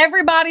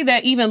 Everybody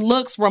that even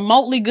looks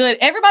remotely good,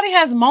 everybody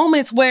has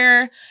moments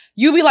where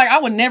you be like, I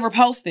would never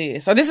post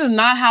this. Or this is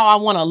not how I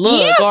want to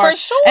look. Yeah, for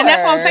sure. And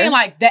that's what I'm saying.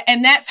 Like, that,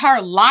 and that's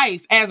her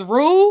life. As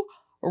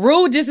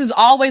Rue just is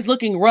always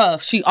looking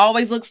rough. She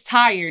always looks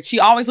tired. She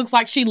always looks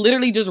like she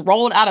literally just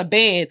rolled out of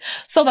bed.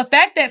 So the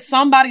fact that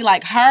somebody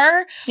like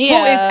her, who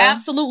is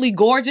absolutely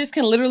gorgeous,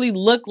 can literally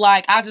look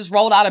like I just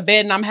rolled out of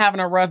bed and I'm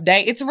having a rough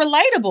day, it's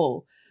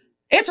relatable.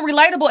 It's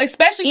relatable,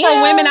 especially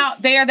for women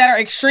out there that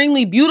are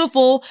extremely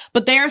beautiful,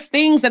 but there's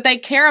things that they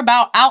care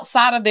about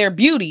outside of their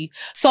beauty.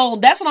 So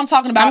that's what I'm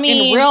talking about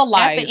in real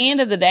life. At the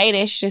end of the day,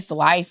 that's just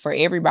life for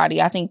everybody.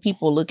 I think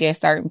people look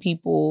at certain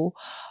people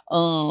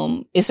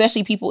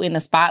especially people in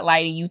the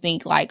spotlight, and you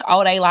think like,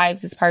 oh, their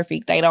lives is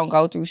perfect. They don't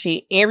go through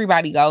shit.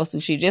 Everybody goes through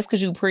shit. Just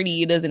because you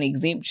pretty, it doesn't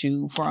exempt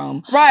you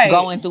from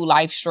going through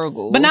life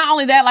struggles. But not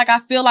only that, like I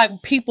feel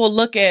like people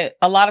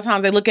a lot of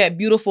times they look at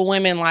beautiful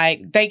women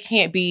like they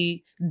can't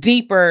be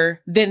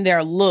deeper than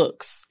their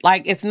looks.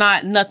 Like it's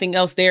not nothing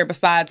else there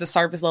besides the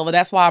surface level.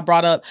 That's why I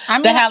brought up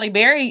the Halle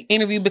Berry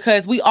interview,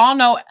 because we all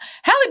know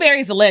Halle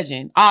Berry's a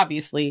legend,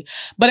 obviously.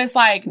 But it's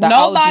like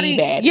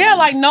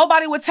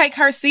nobody would take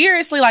her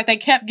seriously. Like they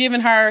kept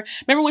giving her,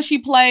 remember when she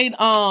played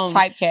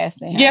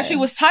typecasting her. Yeah, she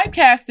was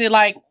typecasted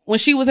like when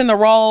she was in the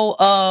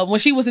role of when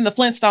she was in the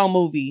Flintstone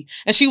movie,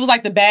 and she was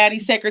like the baddie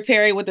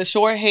secretary with the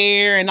short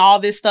hair and all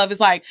this stuff. It's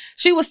like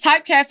she was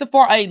typecasted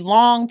for a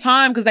long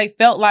time because they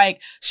felt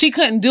like she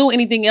couldn't do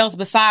anything else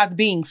besides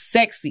being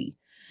sexy.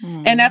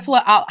 And that's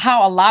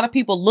how a lot of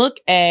people look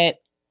at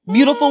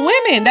beautiful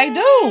women. They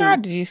do. I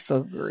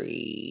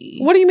disagree.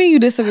 What do you mean you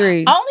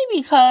disagree?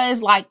 Only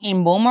because like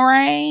in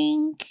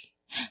Boomerang,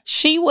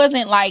 she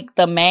wasn't like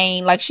the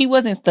main, like she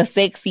wasn't the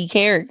sexy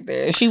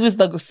character. She was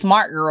the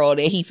smart girl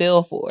that he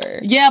fell for.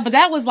 Yeah, but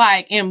that was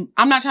like, I'm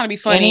not trying to be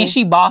funny. And then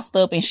she bossed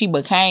up and she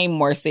became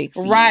more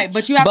sexy. Right,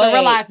 but you have to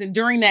realize that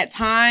during that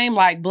time,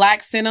 like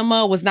black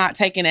cinema was not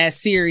taken as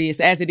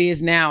serious as it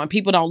is now. And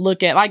people don't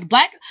look at,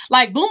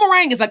 like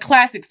Boomerang is a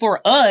classic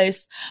for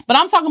us, but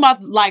I'm talking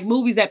about like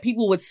movies that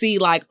people would see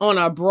like on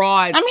a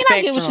broad spectrum.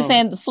 I get what you're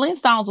saying. The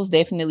Flintstones was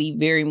definitely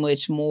very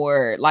much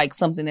more like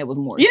something that was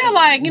more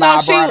like, you know,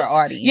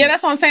 audience. Yeah,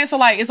 that's what I'm saying. So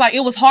like, it's like,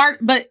 it was hard,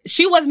 but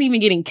she wasn't even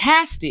getting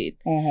casted.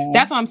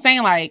 That's what I'm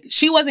saying. Like,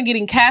 she wasn't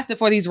getting casted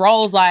for these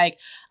roles. Like,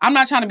 I'm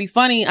not trying to be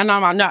funny, and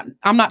I'm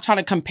not trying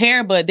to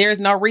compare, but there's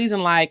no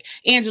reason like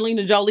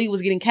Angelina Jolie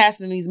was getting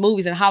casted in these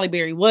movies and Halle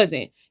Berry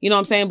wasn't. You know what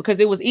I'm saying? Because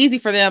it was easy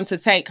for them to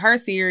take her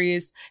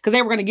serious because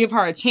they were going to give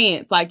her a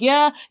chance. Like,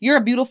 yeah, you're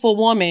a beautiful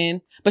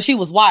woman, but she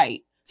was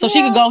white. So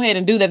she could go ahead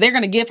and do that. They're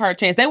going to give her a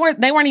chance. They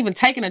weren't even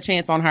taking a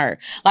chance on her.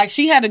 Like,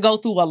 she had to go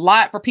through a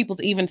lot for people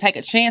to even take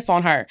a chance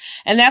on her.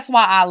 And that's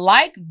why I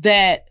like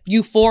that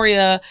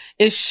Euphoria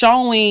is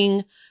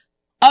showing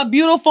a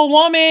beautiful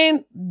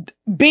woman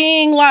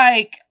being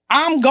like,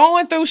 I'm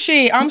going through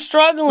shit. I'm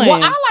struggling.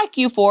 Well, I like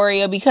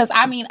Euphoria because,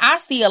 I mean, I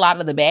see a lot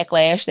of the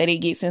backlash that it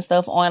gets and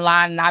stuff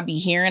online, and I be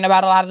hearing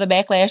about a lot of the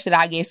backlash that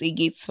I guess it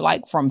gets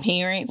like from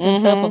parents and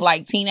stuff of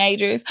like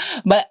teenagers.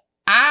 But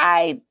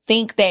I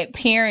think that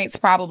parents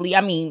probably,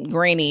 I mean,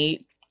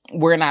 granted,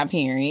 we're not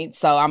parents,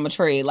 so I'm a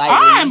trade like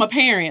I am a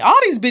parent. All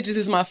these bitches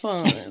is my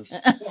sons.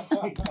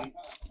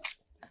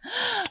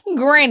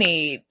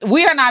 Granted,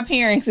 we are not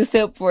parents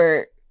except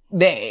for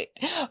that.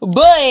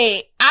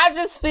 But I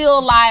just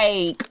feel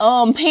like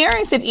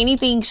parents, if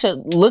anything,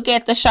 should look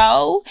at the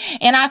show,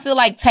 and I feel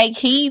like take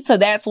heed to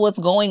that's what's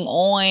going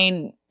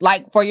on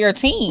like for your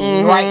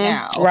teen right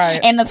now. Right.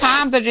 And the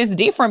times are just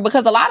different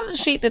because a lot of the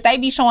shit that they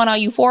be showing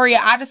on Euphoria,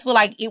 I just feel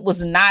like it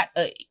was not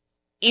that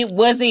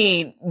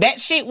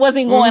shit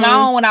wasn't going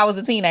on when I was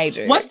a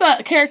teenager. What's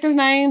the character's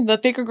name? The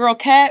thicker girl,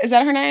 Kat? Is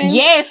that her name?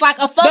 Yes, like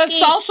a fucking...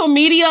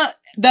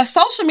 The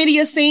social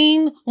media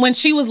scene when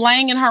she was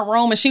laying in her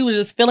room and she was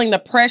just feeling the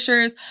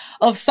pressures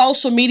of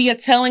social media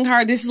telling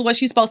her this is what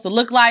she's supposed to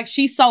look like.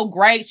 She's so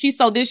great. She's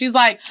so this. She's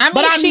like, I'm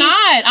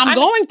not. I'm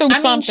going through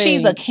something. I mean,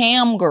 she's a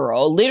cam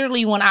girl.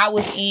 Literally, when I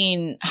was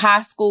in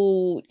high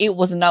school, it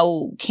was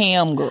no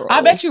cam girl.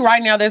 I bet you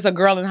right now there's a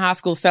girl in high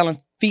school selling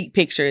feet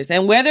pictures.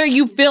 And whether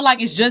you feel like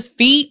it's just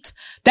feet,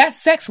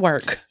 that's sex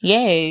work.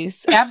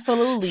 Yes,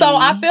 absolutely. So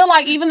I feel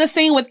like even the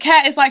scene with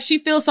Kat, it's like she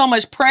feels so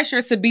much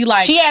pressure to be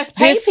like... She has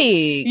pay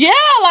pigs. Yeah,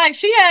 like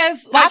she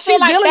has... Like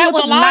she's like dealing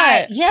with a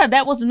lot. Yeah,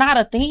 that was not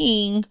a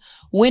thing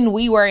when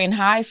we were in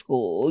high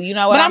school. You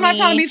know what I mean? But I'm not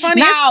trying to be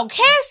funny. Now,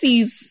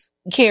 Cassie's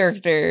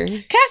character...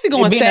 Cassie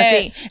going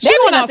sad. She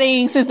been a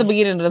thing since the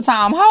beginning of the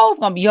time. Hoes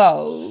gonna be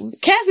hoes.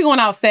 Cassie going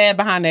out sad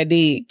behind that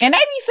dick. And they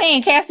be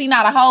saying Cassie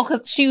not a hoe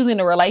because she was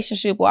in a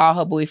relationship with all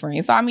her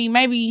boyfriends. So, I mean,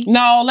 maybe...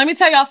 No, let me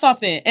tell y'all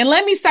something. And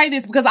let me say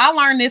this because I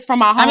learned this from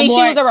my homeboy. I mean, she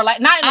was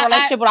not in a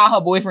relationship with all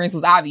her boyfriends,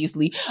 was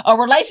obviously a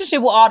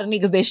relationship with all the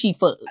niggas that she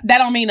fucked. That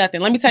don't mean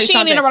nothing. Let me tell you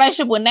something. She ain't in a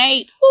relationship with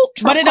Nate.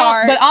 But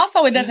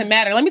also it doesn't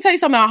matter. Let me tell you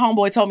something my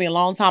homeboy told me a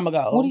long time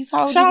ago. What he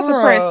told you? Shout out to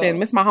Preston.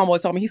 Miss my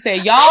homeboy told me. He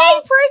said, y'all... Hey,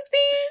 Preston.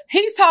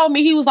 He told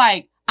me, he was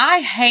like, I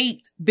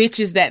hate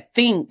bitches that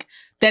think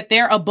that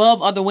they're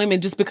above other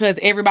women just because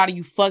everybody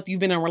you fucked,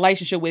 you've been in a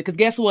relationship with. Because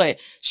guess what?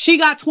 She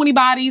got 20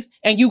 bodies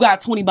and you got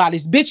 20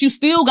 bodies. Bitch, you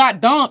still got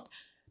dumped.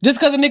 Just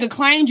because a nigga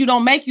claimed you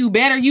don't make you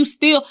better, you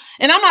still...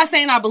 And I'm not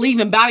saying I believe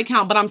in body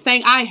count, but I'm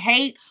saying I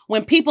hate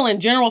when people in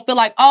general feel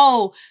like,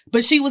 oh,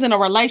 but she was in a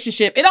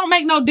relationship. It don't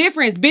make no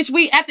difference, bitch.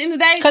 We, at the end of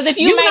the day... Because if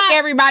you make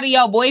everybody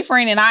your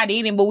boyfriend and I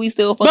didn't, but we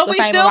still fuck the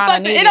same amount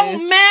of niggas... It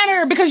don't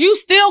matter because you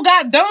still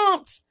got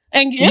dumped.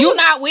 And you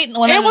not with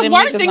one of them. It was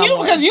worse than you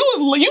because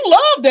you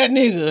loved that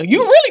nigga.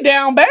 You really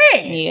down bad.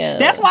 Yeah.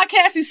 That's why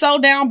Cassie's so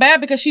down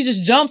bad because she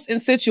just jumps in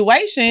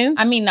situations.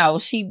 I mean, no,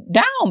 she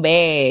down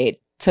bad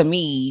to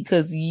me.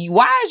 Because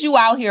why is you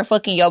out here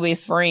fucking your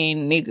best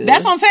friend, nigga?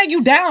 That's what I'm saying.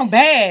 You down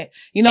bad.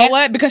 You know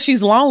what? Because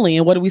she's lonely.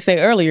 And what did we say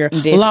earlier?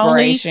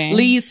 Desperation. Lonely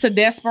leads to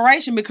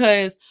desperation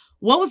because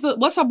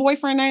what's her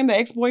boyfriend name? The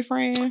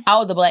ex-boyfriend?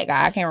 Oh, the black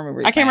guy. I can't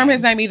remember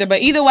his name either. But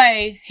either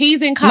way,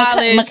 he's in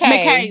college.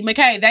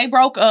 McKay. They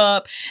broke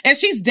up. And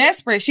she's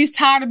desperate. She's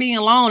tired of being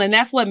alone. And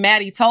that's what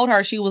Maddie told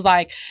her. She was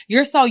like,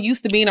 you're so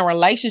used to being in a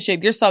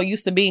relationship. You're so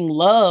used to being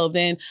loved.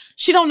 And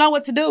she don't know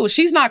what to do.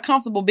 She's not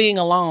comfortable being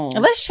alone.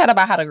 Let's chat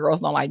about how the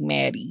girls don't like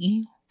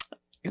Maddie.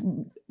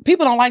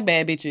 People don't like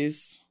bad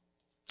bitches.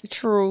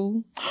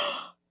 True.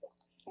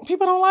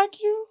 People don't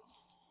like you?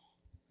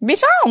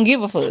 Bitch, I don't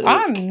give a fuck.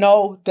 I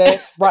know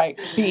that's right,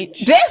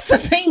 bitch. That's the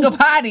thing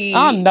about it.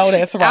 I know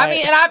that's right. I mean,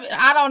 and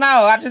I don't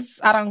know.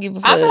 I don't give a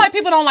fuck. I feel like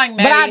people don't like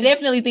Maddie. But I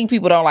definitely think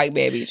people don't like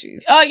bad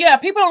bitches. Yeah,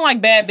 people don't like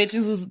bad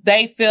bitches.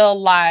 They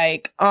feel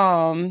like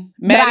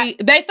Maddie.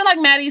 They feel like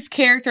Maddie's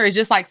character is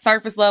just like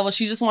surface level.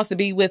 She just wants to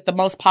be with the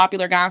most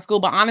popular guy in school.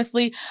 But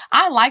honestly,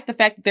 I like the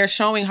fact that they're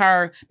showing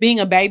her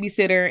being a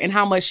babysitter and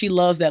how much she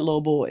loves that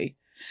little boy.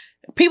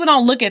 People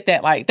don't look at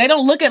that they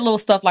don't look at little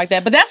stuff like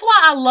that. But that's why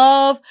I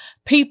love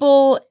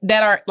people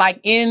that are like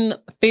in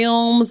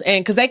films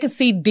and because they can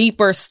see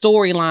deeper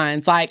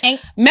storylines. And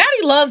Maddie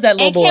loves that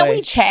little boy. And can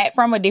we chat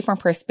from a different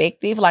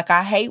perspective? Like,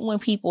 I hate when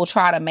people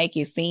try to make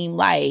it seem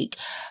like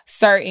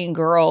certain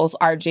girls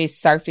are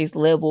just surface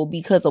level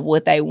because of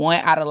what they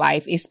want out of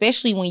life,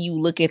 especially when you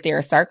look at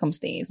their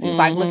circumstances. Mm-hmm.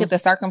 Like, look at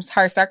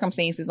her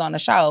circumstances on the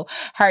show.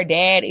 Her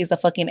dad is a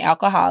fucking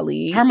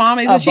alcoholic. Her mom,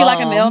 isn't she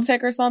like a nail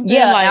tech or something?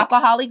 Yeah,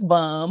 alcoholic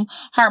bum.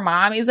 Her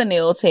mom is a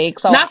nail tech.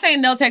 So not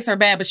saying nail techs are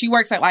bad, but she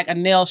works at like a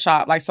nail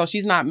shop. So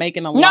she's not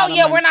making a lot of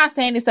money. We're not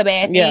saying it's a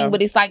bad thing,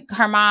 but it's like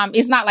her mom,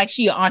 it's not like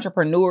she an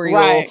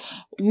entrepreneurial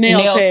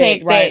nail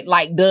tech that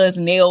like does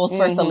nails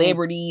for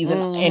celebrities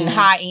and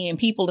high-end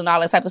people and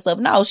all that type of stuff.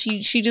 No,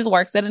 she just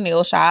works at a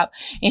nail shop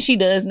and she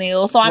does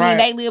nails. So I mean,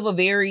 they live a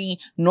very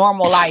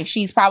normal life.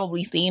 She's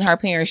probably seen her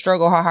parents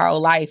struggle her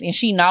whole life, and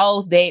she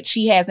knows that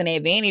she has an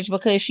advantage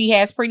because she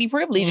has pretty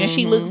privilege and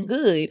she looks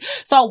good.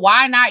 So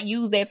why not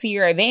use that to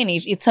your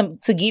advantage? It's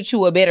to get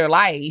you a better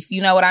life.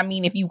 You know what I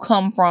mean? If you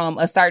come from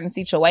a certain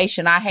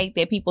situation, I hate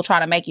that people try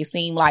to make it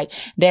seem like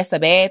that's a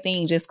bad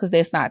thing just because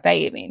that's not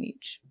their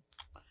advantage.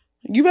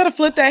 You better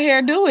flip that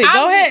hair. Do it.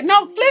 Go ahead.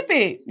 No, flip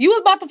it. You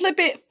was about to flip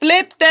it.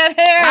 Flip that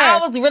hair. I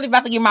was really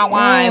about to get my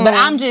wine, but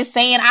I'm just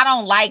saying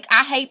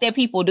I hate that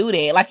people do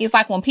that. Like, it's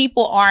like when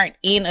people aren't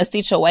in a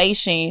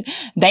situation,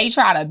 they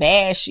try to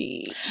bash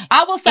it.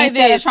 I will say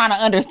instead of trying to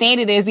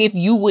understand it as if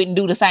you wouldn't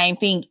do the same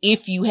thing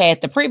if you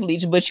had the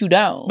privilege, but you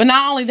don't. But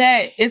not only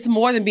that, it's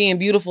more than being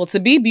beautiful. To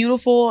be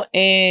beautiful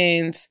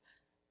and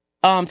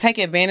take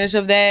advantage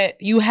of that,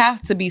 you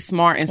have to be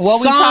smart. And we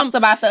talked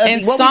about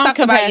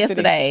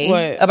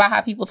yesterday, about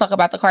how people talk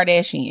about the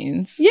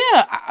Kardashians.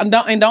 Yeah,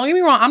 don't get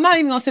me wrong. I'm not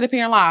even gonna sit up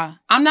here and lie.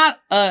 I'm not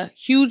a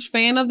huge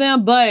fan of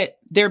them, but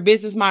they're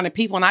business-minded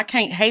people, and I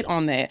can't hate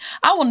on that.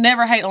 I will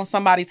never hate on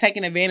somebody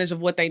taking advantage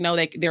of what they know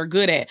they're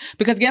good at.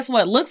 Because guess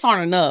what? Looks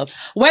aren't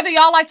enough. Whether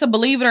y'all like to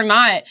believe it or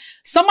not,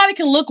 somebody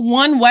can look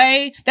one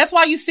way. That's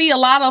why you see a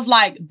lot of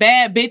like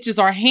bad bitches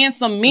or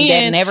handsome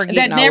men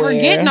that never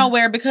get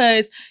nowhere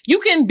because you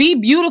can be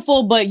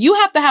beautiful, but you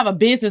have to have a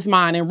business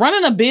mind. And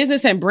running a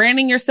business and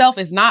branding yourself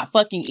is not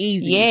fucking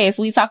easy. Yes,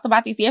 we talked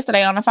about this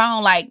yesterday on the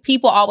phone. Like,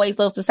 people always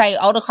love to say,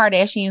 oh, the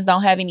Kardashians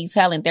don't have any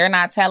talent. They're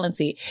not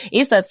talented.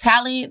 It's a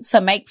talent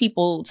to make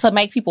people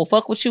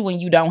fuck with you when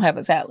you don't have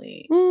a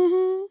talent.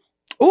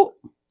 Mm-hmm. Ooh.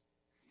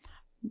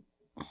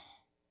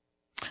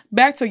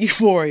 Back to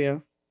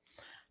Euphoria.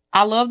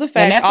 I love the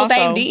fact, and that's what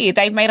they did.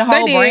 They've made a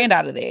whole brand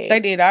out of that. They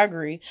did. I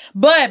agree.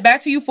 But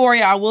back to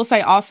Euphoria, I will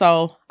say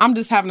also, I'm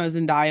just having a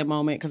Zendaya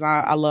moment because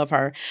I love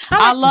her.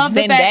 I love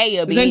the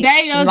Zendaya.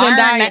 Zendaya.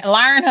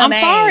 Learn her name. I'm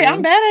sorry,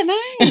 I'm bad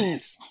at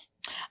names.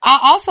 I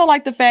also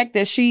like the fact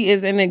that she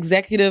is an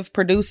executive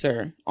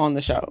producer on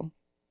the show.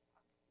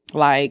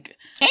 Like,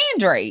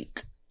 and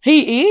Drake.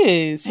 He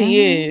is.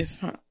 He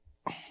is.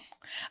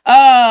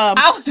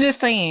 I was just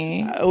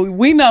saying.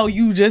 We know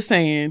you just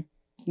saying.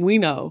 We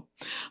know.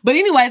 But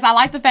anyways, I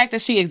like the fact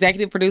that she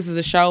executive produces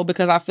a show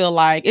because I feel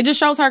like it just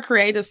shows her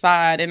creative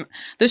side. And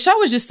the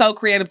show is just so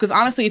creative because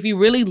honestly, if you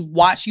really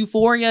watch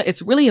Euphoria,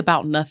 it's really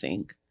about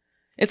nothing.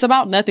 It's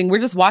about nothing. We're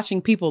just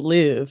watching people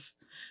live.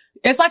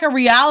 It's like a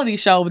reality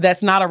show, but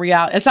that's not a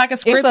reality. It's like a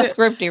scripted. It's a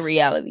scripted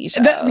reality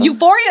show.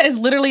 Euphoria is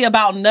literally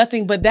about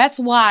nothing, but that's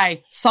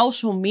why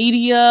social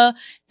media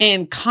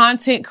and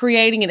content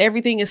creating and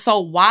everything is so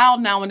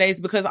wild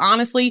nowadays because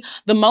honestly,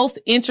 the most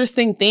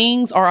interesting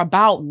things are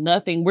about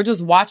nothing. We're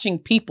just watching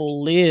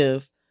people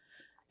live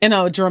in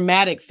a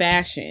dramatic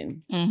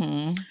fashion.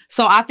 Mm-hmm.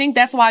 So I think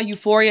that's why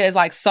Euphoria is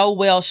like so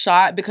well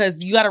shot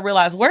because you got to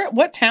realize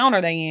what town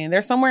are they in?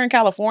 They're somewhere in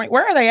California.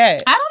 Where are they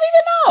at? I don't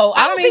even know.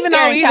 I don't even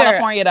know either.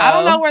 California, though. I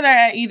don't know where they're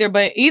at either.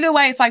 But either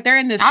way, it's like they're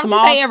in this small. I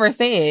don't think they ever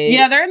said.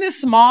 Yeah, they're in this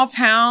small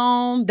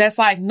town that's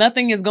like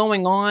nothing is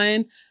going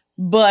on.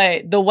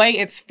 but the way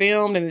it's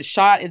filmed and it's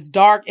shot, it's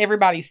dark.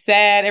 Everybody's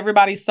sad.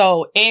 Everybody's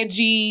so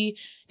edgy.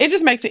 It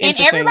just makes it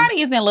interesting. And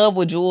everybody is in love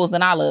with Jules,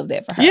 and I love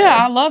that for her. Yeah,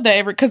 I love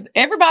that. Because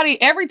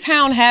every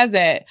town has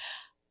that.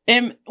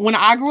 And when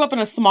I grew up in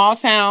a small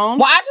town.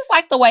 Well, I just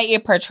like the way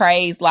it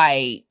portrays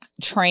like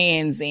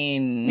trans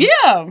and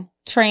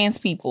trans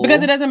people.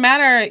 Because it doesn't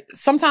matter.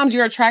 Sometimes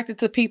you're attracted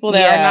to people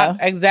that are not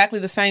exactly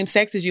the same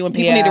sex as you. And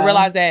people need to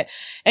realize that.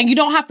 And you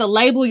don't have to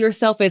label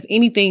yourself as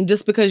anything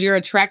just because you're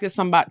attracted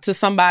to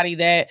somebody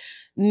that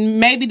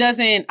maybe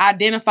doesn't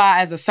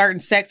identify as a certain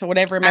sex or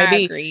whatever it may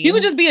be. Agree. You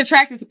can just be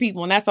attracted to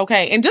people and that's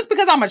okay. And just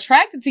because I'm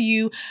attracted to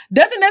you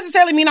doesn't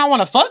necessarily mean I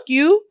want to fuck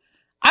you.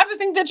 I just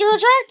think that you're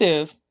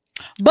attractive.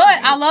 But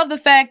I love the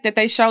fact that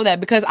they show that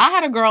because I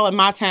had a girl in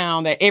my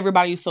town that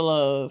everybody used to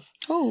love.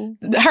 Who?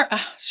 I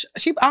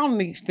don't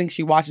even think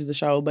she watches the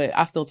show, but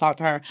I still talk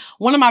to her.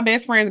 One of my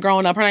best friends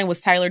growing up, her name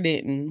was Taylor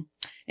Denton.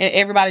 And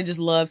everybody just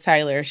loved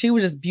Taylor. She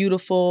was just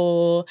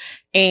beautiful.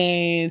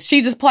 And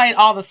she just played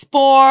all the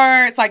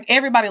sports. Like,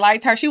 everybody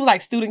liked her. She was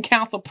like student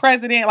council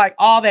president, like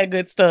all that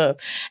good stuff.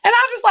 And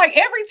I just like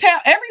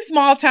every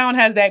small town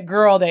has that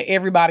girl that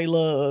everybody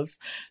loves.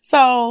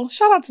 So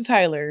shout out to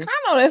Taylor.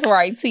 I know that's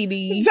right,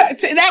 TD.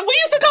 That we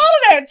used to call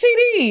her that,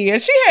 TD.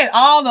 And she had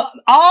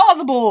all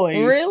the boys.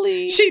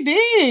 Really? She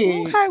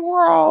did. Okay,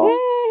 girl.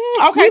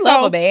 Mm-hmm. Okay, you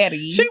love a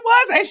baddie. She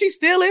was, and she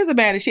still is a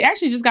baddie. She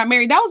actually just got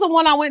married. That was the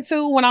one I went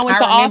to when I went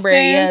to remember, Austin.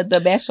 Yeah, the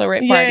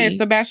bachelorette party. Yes,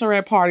 the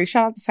bachelorette party.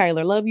 Shout out to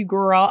Taylor. Love you,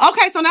 girl.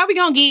 Okay, so now we're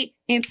going to get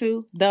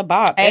into the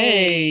bop.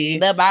 Hey,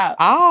 the bop.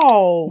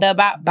 Oh. The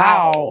bop.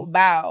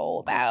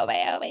 Bow.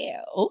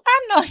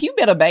 I know you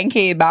better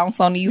bankhead bounce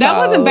on these That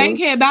hoes. wasn't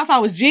bankhead bounce. I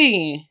was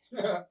jigging.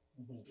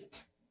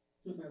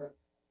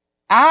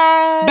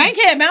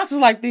 Bankhead bounce is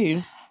like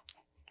this.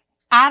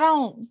 I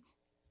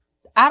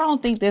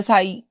don't think that's how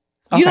you...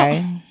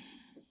 Okay.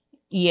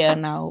 Yeah,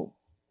 no.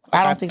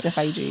 I don't think that's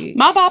how you jig.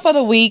 My bop of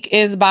the week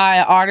is by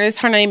an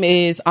artist. Her name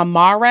is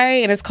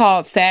Amare, and it's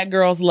called Sad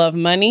Girls Love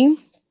Money.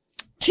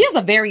 She has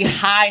a very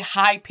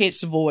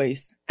high-pitched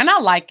voice, and I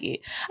like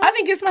it. I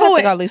think it's cool.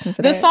 I go listen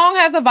to the that. song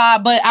has a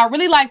vibe, but I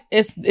really like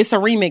it's a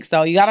remix,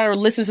 though. You gotta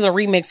listen to the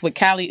remix with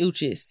Kali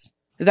Uchis.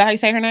 Is that how you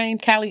say her name?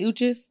 Kali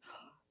Uchis?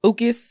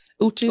 Uchis?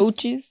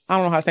 I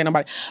don't know how to say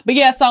nobody. But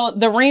yeah, so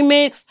the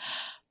remix...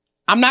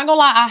 I'm not gonna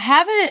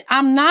lie,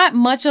 I'm not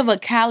much of a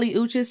Kali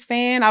Uchis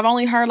fan. I've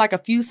only heard like a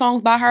few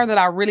songs by her that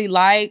I really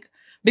like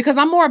because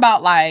I'm more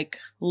about like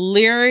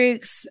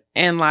lyrics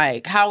and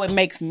like how it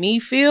makes me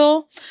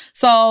feel.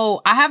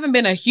 So I haven't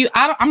been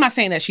I'm not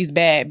saying that she's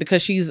bad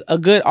because she's a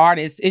good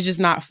artist. It's just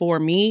not for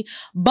me,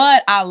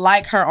 but I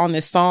like her on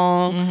this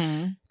song.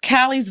 Mm-hmm.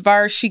 Kali's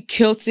verse, she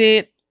killed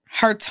it.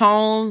 Her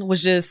tone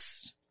was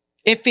just,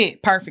 it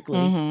fit perfectly.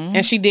 Mm-hmm.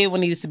 And she did what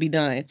needed to be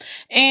done.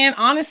 And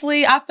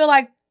honestly, I feel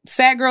like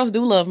sad girls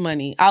do love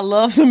money. I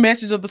love the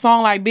message of the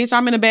song. Like, bitch,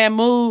 I'm in a bad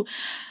mood.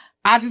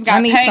 I just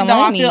got paid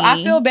though.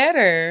 I feel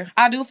better.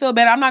 I do feel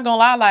better. I'm not gonna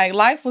lie. Like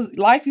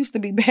life used to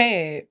be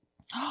bad.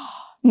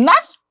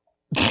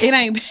 It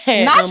ain't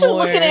bad. Not you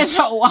looking at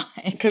your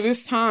watch. Cause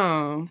it's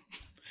time.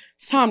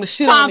 It's time to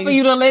shit on these. For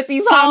you to let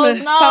these hoes know.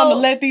 It's time to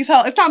let these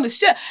hoes. It's time to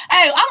shit.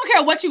 Hey, I don't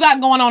care what you got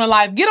going on in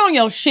life. Get on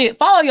your shit.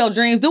 Follow your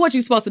dreams. Do what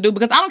you're supposed to do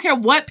because I don't care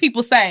what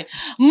people say.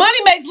 Money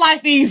makes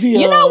life easier.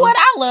 You know what?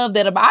 I love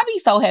that about. I be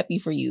so happy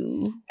for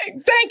you.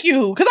 Thank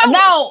you.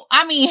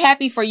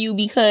 Happy for you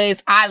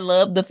because I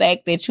love the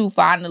fact that you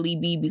finally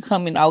be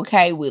becoming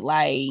okay with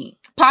like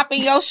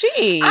popping your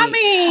shit. I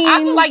mean,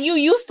 I feel like you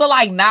used to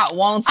like not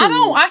want to.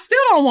 I still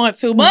don't want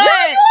to, but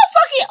girl, you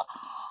a fucking...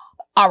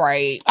 All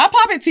right. I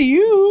pop it to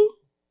you.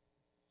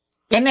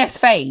 And that's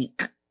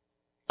fake.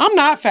 I'm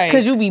not fake.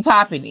 Because you be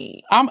popping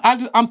it.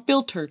 I'm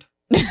filtered.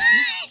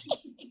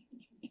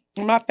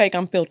 I'm not fake,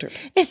 I'm filtered.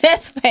 And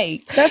that's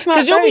fake. That's not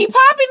fake. Because you be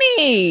popping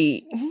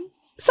it. Mm-hmm.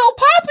 So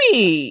pop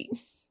it.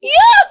 Yeah,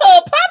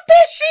 pop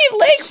that shit,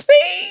 Lex P.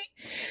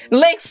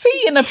 Lex P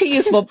and the P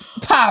is for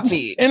pop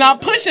it. And I'm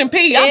pushing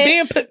P. I'm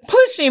being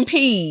pushing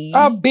P.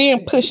 I'm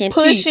being pushing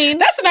P.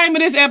 That's the name of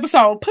this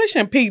episode.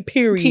 Pushing P,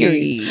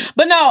 period.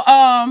 But no,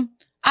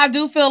 I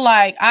do feel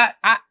like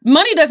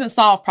money doesn't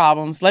solve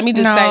problems. Let me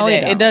just say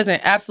that. It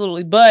doesn't,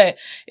 absolutely. But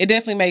it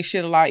definitely makes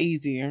shit a lot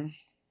easier.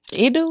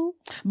 It do.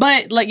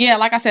 But like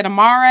I said,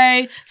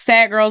 Amare,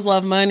 Sad Girls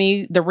Love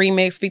Money, the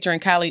remix featuring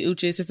Kali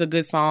Uchis. It's a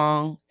good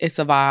song. It's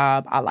a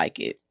vibe. I like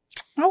it.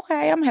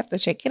 Okay, I'm gonna have to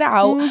check it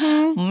out.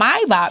 Mm-hmm.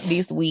 My bop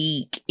this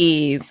week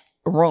is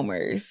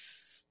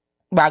Rumors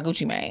by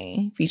Gucci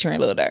Mane featuring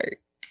Lil Durk.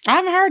 I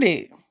haven't heard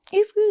it.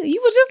 It's good. You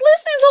were just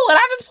listening to it.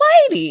 I just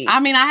played it. I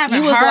mean, I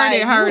haven't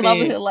heard it.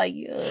 Over here like,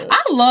 yeah.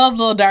 I love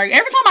Lil Durk. Every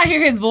time I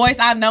hear his voice,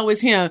 I know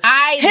it's him.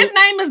 His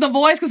name is The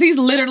Voice because he's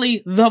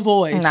literally the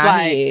voice.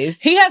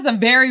 He has a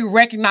very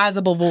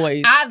recognizable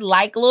voice. I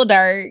like Lil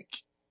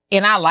Durk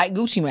and I like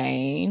Gucci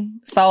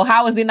Mane. So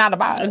how is it not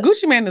about it?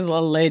 Gucci Mane is a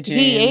legend.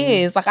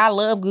 He is. Like, I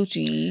love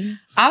Gucci.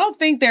 I don't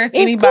think there's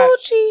anybody.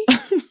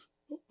 Gucci.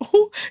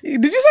 Did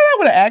you say that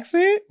with an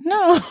accent?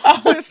 No.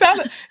 Oh, it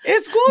sounded.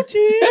 It's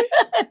Gucci.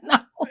 No.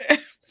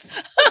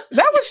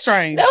 That was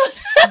strange.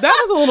 That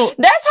was a little.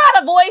 That's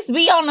how the voice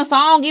be on the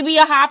song. It be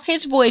a high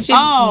pitched voice.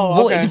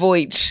 Okay.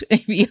 Voice.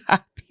 It be a high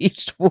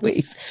pitched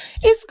voice.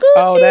 It's Gucci.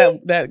 Oh,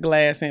 that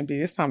glass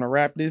empty. It's time to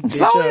wrap this bitch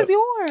So up. is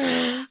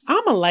yours.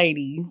 I'm a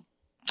lady.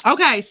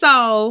 Okay,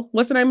 so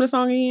what's the name of the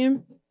song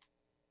again?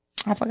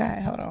 I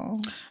forgot. Hold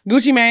on.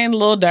 Gucci Mane,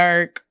 Lil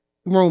Durk,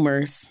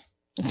 Rumors.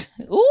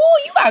 Ooh,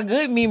 you got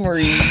good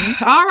memory.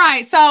 All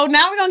right, so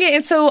now we're going to get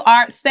into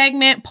our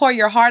segment, Pour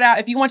Your Heart Out.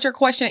 If you want your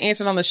question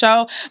answered on the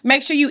show,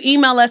 make sure you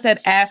email us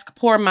at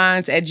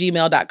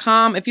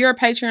askpourminds@gmail.com. If you're a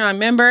Patreon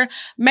member,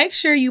 make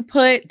sure you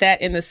put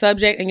that in the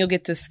subject and you'll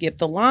get to skip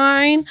the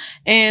line.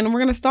 And we're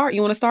going to start.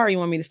 You want to start or you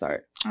want me to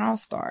start? I'll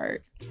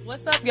start.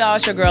 What's up, y'all?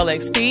 It's your girl,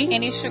 XP.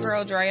 And it's your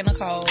girl, Dre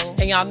Nicole.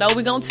 And y'all know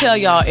we're going to tell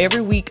y'all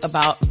every week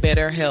about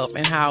BetterHelp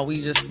and how we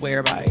just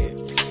swear by it.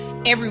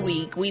 Every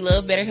week, we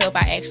love BetterHelp.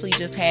 I actually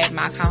just had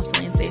my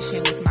counseling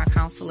session with my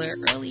counselor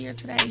earlier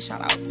today.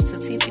 Shout out to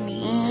Tiffany.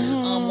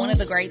 One of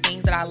the great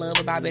things that I love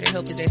about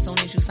BetterHelp is as soon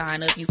as you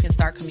sign up, you can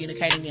start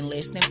communicating in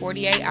less than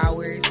 48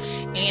 hours.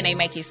 And they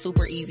make it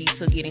super easy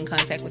to get in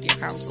contact with your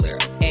counselor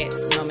at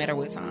no matter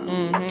what time.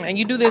 And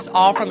you do this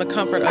all from the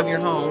comfort of your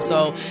home.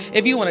 So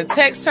if you want to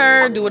text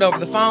her, do it over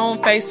the phone,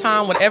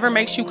 FaceTime, whatever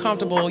makes you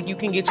comfortable, you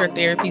can get your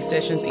therapy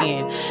sessions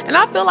in. And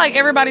I feel like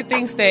everybody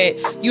thinks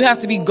that you have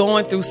to be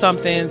going through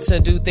something to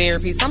do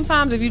therapy.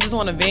 Sometimes if you just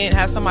want to vent,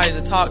 have somebody to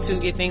talk to,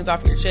 get things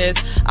off your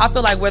chest, I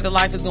feel like whether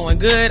life is going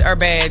good or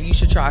bad, you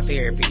should try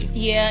therapy.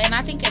 Yeah, and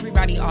I think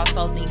everybody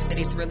also thinks that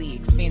it's really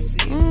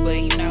expensive. But,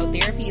 you know,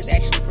 therapy is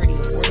actually pretty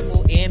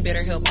affordable, and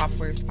BetterHelp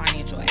offers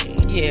financial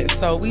aid. Yeah,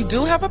 so we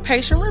do have a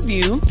patient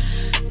review.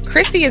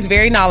 Christy is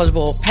very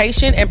knowledgeable,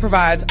 patient, and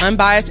provides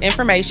unbiased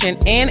information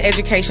and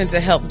education to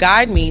help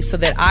guide me so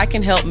that I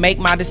can help make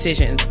my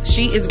decisions.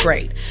 She is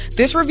great.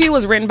 This review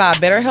was written by a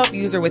BetterHelp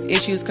user with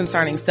issues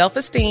concerning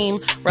self-esteem,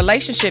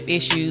 relationship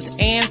issues,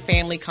 and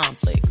family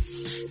conflicts.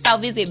 So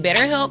visit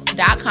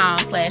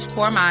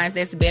betterhelp.com/pourminds.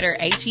 That's better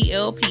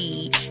HELP,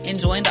 and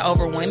join the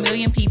over 1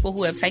 million people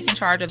who have taken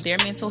charge of their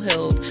mental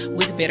health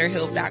with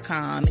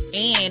betterhelp.com.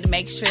 And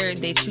make sure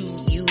that you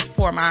use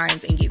Pour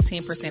Minds and get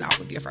 10% off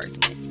of your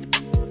first month.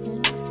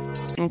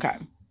 Okay.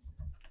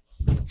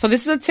 So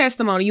this is a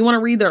testimony. You want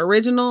to read the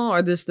original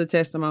or this the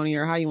testimony,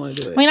 or how you want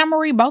to do it? I mean, I'm going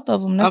to read both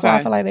of them. That's why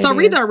I feel like So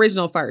read the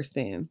original first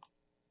then.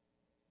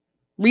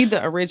 Read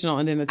the original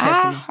and then the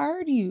testimony. I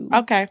heard you.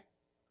 Okay.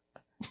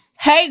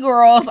 Hey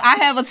girls, I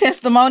have a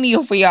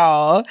testimonial for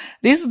y'all.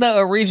 This is the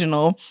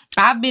original.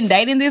 I've been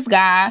dating this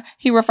guy.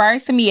 He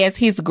refers to me as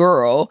his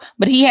girl,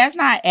 but he has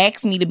not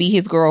asked me to be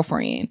his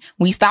girlfriend.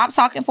 We stopped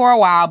talking for a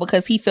while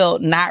because he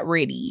felt not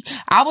ready.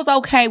 I was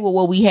okay with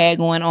what we had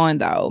going on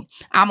though.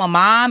 I'm a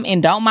mom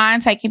and don't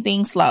mind taking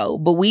things slow,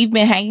 but we've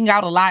been hanging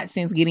out a lot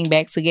since getting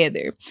back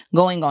together.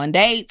 Going on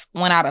dates,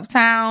 went out of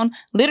town,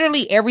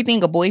 literally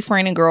everything a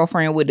boyfriend and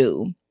girlfriend would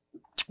do.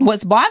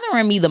 What's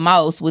bothering me the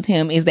most with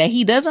him is that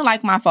he doesn't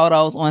like my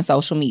photos on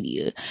social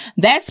media.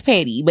 That's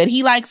petty, but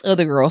he likes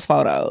other girls'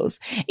 photos.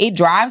 It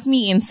drives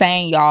me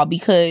insane, y'all,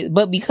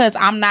 because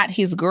I'm not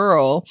his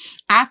girl,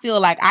 I feel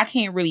like I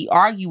can't really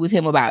argue with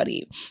him about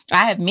it.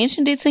 I have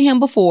mentioned it to him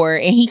before,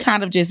 and he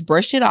kind of just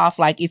brushed it off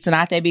like it's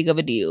not that big of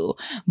a deal.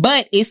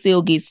 But it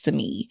still gets to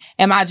me.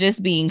 Am I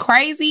just being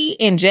crazy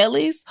and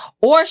jealous,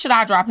 or should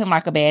I drop him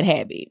like a bad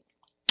habit?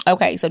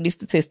 Okay, so this is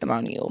the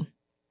testimonial.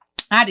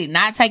 I did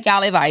not take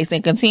y'all advice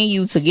and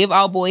continue to give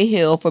old boy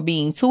hell for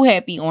being too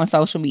happy on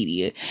social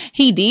media.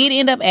 He did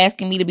end up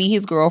asking me to be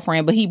his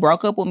girlfriend, but he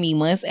broke up with me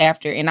months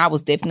after, and I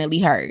was definitely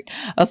hurt.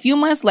 A few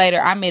months later,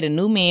 I met a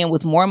new man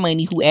with more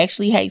money who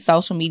actually hates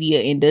social media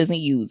and doesn't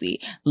use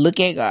it. Look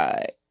at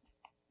God.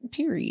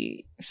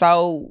 Period.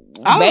 So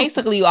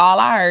basically, all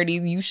I heard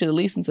is you should have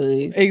listened to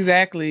us.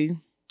 Exactly.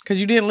 Because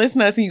you didn't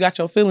listen to us and you got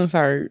your feelings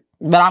hurt.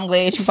 But I'm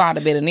glad you found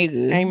a better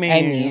nigga.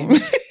 Amen.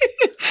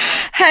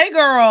 Hey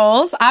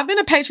girls, I've been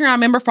a Patreon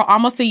member for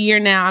almost a year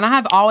now, and I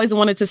have always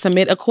wanted to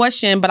submit a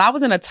question, but I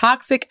was in a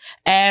toxic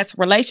ass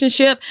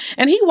relationship,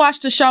 and he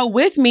watched the show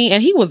with me,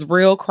 and he was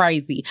real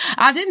crazy.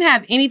 I didn't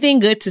have anything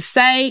good to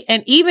say,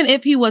 and even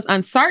if he was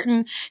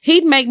uncertain,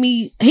 he'd make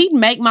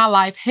my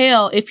life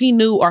hell if he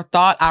knew or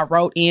thought I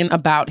wrote in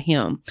about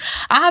him.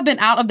 I have been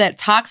out of that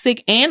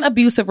toxic and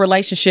abusive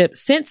relationship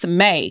since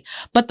May,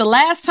 but the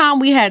last time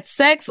we had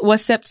sex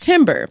was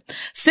September.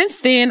 Since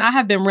then, I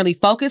have been really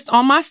focused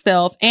on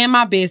myself and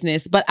my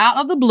business, but out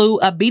of the blue,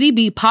 a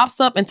BDB pops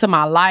up into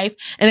my life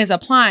and is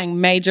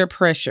applying major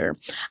pressure.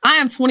 I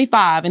am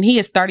 25 and he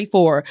is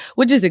 34,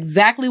 which is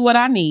exactly what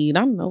I need.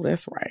 I know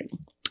that's right.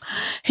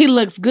 He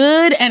looks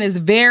good and is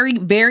very,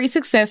 very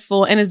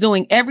successful and is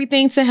doing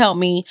everything to help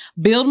me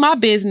build my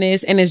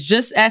business and is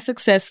just as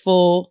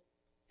successful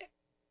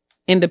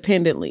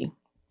independently.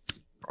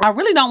 I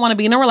really don't want to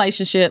be in a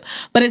relationship,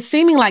 but it's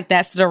seeming like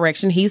that's the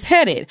direction he's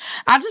headed.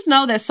 I just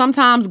know that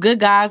sometimes good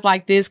guys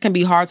like this can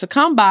be hard to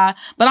come by,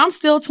 but I'm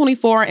still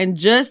 24 and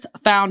just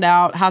found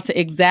out how to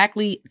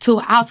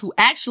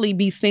actually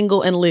be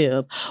single and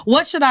live.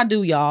 What should I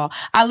do, y'all?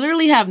 I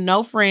literally have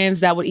no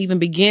friends that would even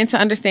begin to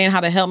understand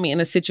how to help me in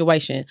a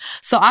situation.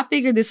 So I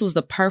figured this was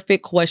the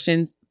perfect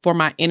question for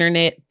my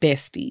internet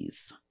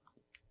besties.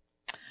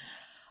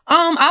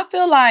 I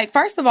feel like,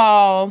 first of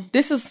all,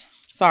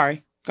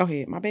 sorry, go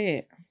ahead, my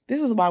bad.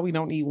 This is why we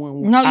don't need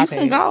one. No, you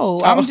can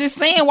go. Oh. I'm just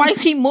saying, why you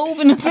keep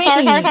moving the thing?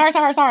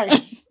 Sorry.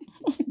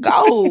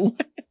 Go. Okay,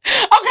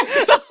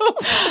 so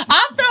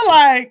I feel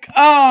like,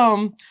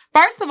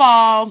 first of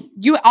all,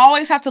 you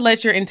always have to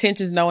let your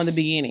intentions know in the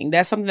beginning.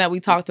 That's something that we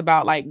talked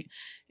about. Like,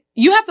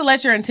 you have to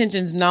let your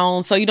intentions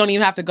known so you don't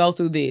even have to go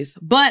through this.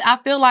 But I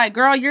feel like,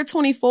 girl, you're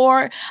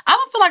 24. I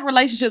don't feel like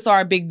relationships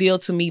are a big deal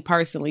to me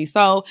personally.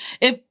 So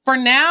if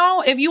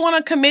you want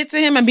to commit to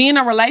him and be in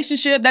a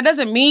relationship, that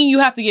doesn't mean you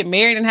have to get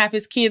married and have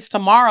his kids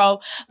tomorrow.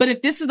 But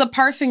if this is the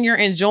person you're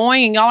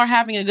enjoying and y'all are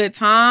having a good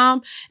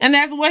time and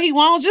that's what he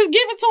wants, just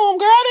give it to him,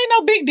 girl. It ain't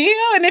no big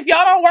deal. And if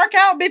y'all don't work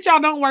out, bitch, y'all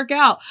don't work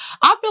out.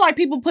 I feel like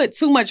people put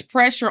too much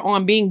pressure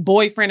on being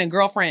boyfriend and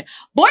girlfriend.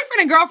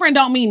 Boyfriend and girlfriend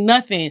don't mean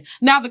nothing.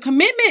 Now, the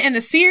commitment and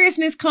the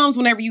seriousness comes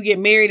whenever you get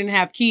married and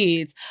have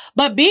kids.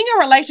 But being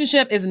in a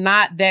relationship is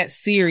not that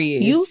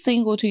serious. You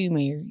single till you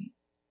married.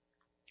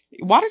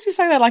 Why did you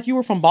say that like you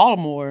were from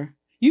Baltimore?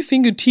 You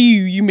single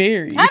till you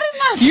married. I did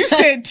not You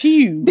said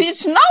till.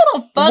 Bitch, no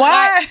the fuck.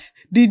 Why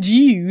did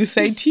you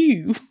say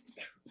till?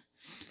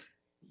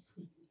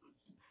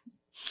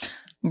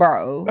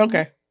 Bro.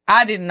 Okay.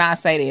 I did not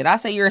say that. I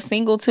said you're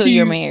single till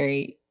you're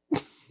married.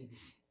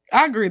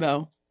 I agree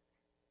though.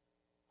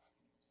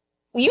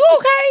 You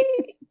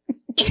okay?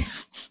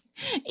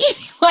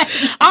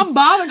 Anyway, I'm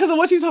bothered because of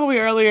what you told me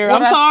earlier.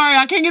 I'm sorry.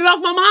 I can't get it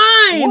off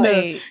my mind.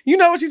 What? You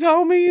know what you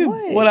told me?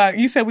 What?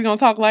 You said we're going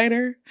to talk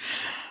later?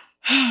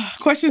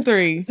 Question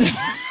 3.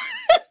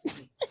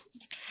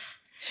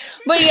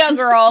 But yeah,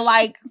 girl,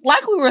 like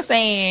we were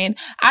saying,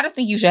 I just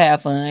think you should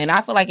have fun.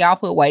 I feel like y'all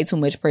put way too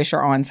much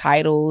pressure on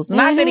titles. Mm-hmm.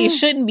 Not that it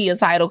shouldn't be a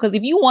title, because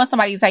if you want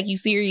somebody to take you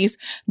serious,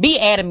 be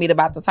adamant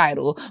about the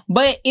title.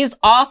 But it's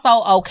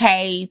also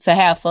okay to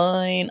have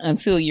fun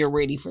until you're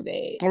ready for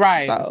that.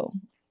 Right. So,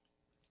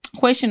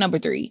 question number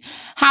 3.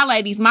 Hi,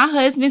 ladies. My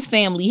husband's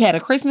family had a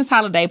Christmas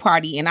holiday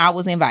party and I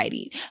was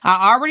invited.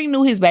 I already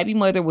knew his baby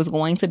mother was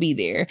going to be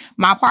there.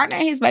 My partner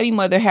and his baby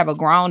mother have a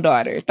grown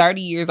daughter,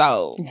 30 years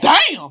old.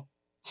 Damn!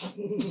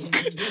 I'm sorry.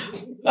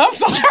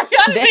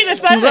 I didn't mean to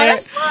say that.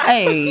 That's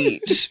my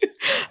age.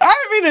 I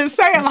didn't mean to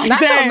say it like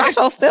that. Not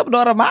your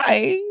stepdaughter my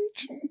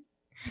age.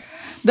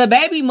 The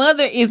baby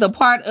mother is a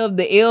part of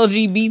the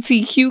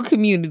LGBTQ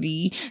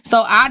community,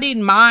 so I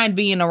didn't mind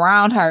being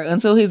around her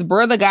until his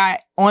brother got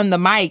on the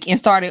mic and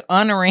started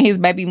honoring his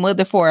baby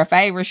mother for a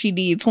favor she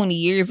did 20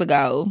 years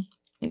ago.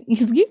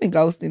 He's giving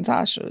ghosting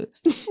Tasha.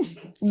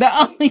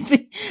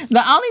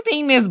 The only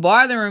thing that's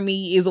bothering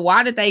me is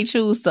why did they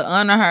choose to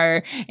honor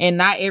her and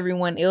not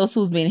everyone else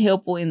who's been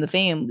helpful in the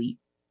family?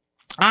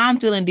 I'm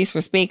feeling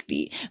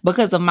disrespected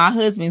because of my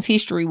husband's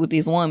history with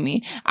this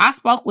woman. I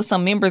spoke with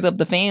some members of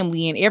the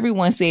family and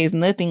everyone says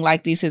nothing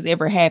like this has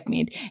ever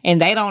happened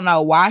and they don't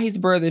know why his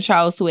brother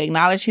chose to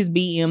acknowledge his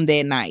BM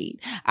that night.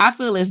 I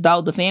feel as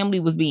though the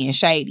family was being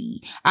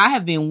shady. I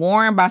have been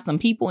warned by some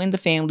people in the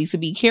family to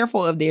be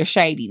careful of their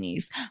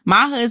shadiness.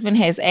 My husband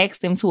has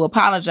asked them to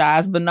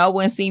apologize, but no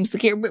one seems to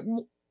care.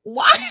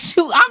 Why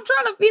I'm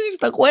trying to finish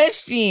the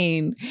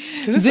question.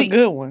 Because it's a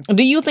good one.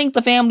 Do you think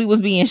the family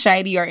was being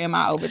shady or am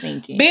I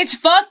overthinking? Bitch,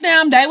 fuck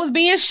them. They was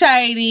being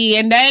shady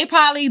and they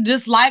probably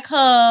just like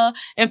her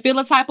and feel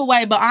a type of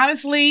way. But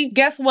honestly,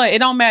 guess what? It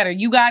don't matter.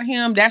 You got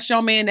him. That's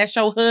your man. That's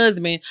your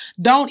husband.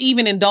 Don't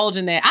even indulge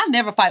in that. I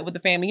never fight with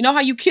the family. You know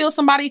how you kill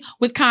somebody?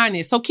 With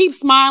kindness. So keep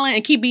smiling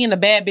and keep being the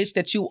bad bitch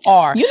that you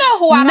are. You know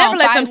who I never don't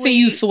let fight them with? see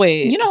you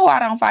sweat. You know who I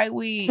don't fight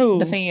with? Who?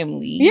 The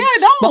family. Yeah,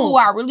 don't. But who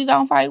I really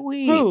don't fight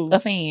with? Who? A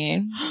fan.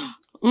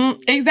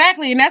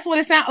 Exactly, and that's what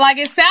it sounds like.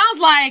 It sounds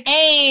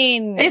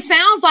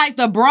like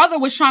the brother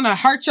was trying to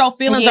hurt your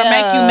feelings or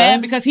make you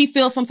mad because he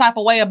feels some type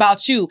of way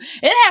about you.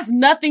 It has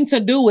nothing to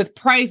do with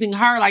praising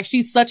her like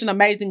she's such an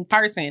amazing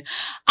person.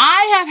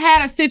 I have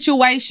had a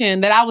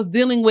situation that I was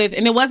dealing with,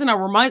 and it wasn't a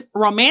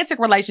romantic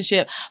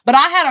relationship, but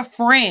I had a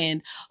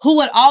friend who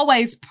would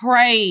always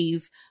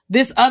praise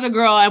this other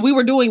girl, and we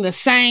were doing the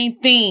same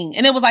thing.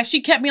 And it was like,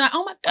 she kept me like,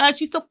 oh my God,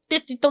 she's so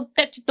fit, she's so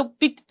that, she's so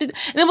fit. And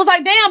it was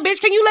like, damn,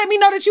 bitch, can you let me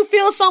know that you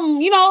feel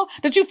something,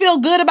 that you feel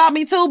good about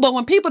me too? But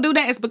when people do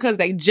that, it's because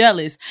they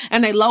jealous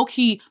and they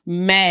low-key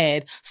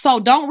mad. So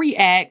don't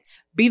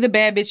react. Be the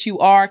bad bitch you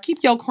are.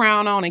 Keep your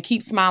crown on and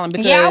keep smiling.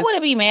 Because I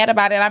wouldn't be mad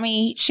about it. I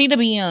mean, she the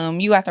BM.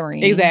 You got the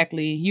ring.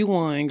 Exactly. You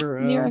won,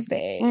 girl. There's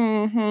that.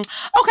 Mm-hmm.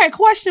 Okay,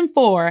 question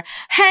 4.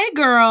 Hey,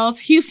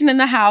 girls. Houston in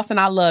the house, and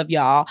I love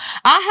y'all.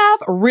 I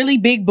have really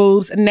big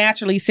boobs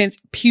naturally since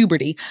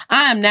puberty.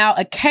 I am now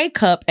a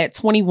K-cup at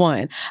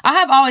 21. I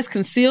have always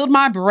concealed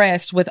my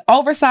breast with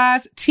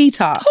oversized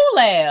T-tops. Who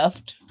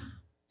laughed?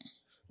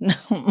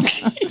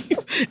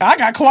 I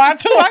got quiet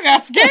too. I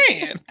got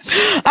scared.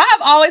 I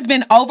have always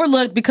been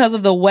overlooked because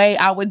of the way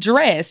I would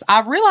dress.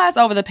 I've realized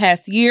over the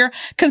past year,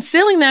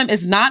 concealing them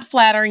is not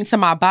flattering to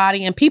my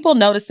body, and people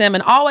notice them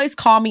and always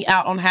call me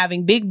out on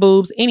having big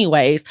boobs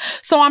anyways.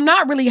 So I'm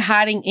not really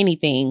hiding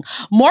anything.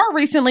 More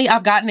recently,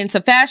 I've gotten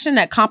into fashion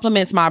that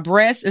complements my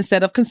breasts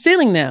instead of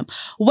concealing them.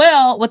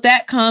 Well, with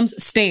that comes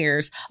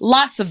stares.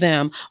 Lots of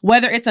them,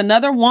 whether it's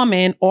another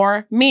woman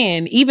or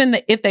men, even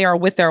if they are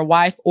with their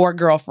wife or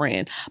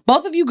girlfriend.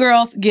 Both of you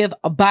girls give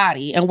a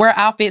body and wear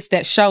outfits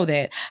that show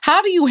that.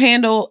 How do you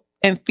handle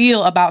and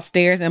feel about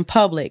stares in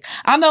public?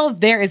 I know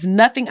there is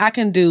nothing I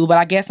can do, but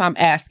I guess I'm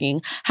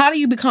asking, how do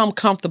you become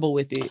comfortable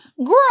with it?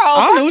 Girl,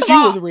 I knew she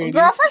was ready.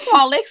 Girl, first of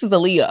all, Lex is a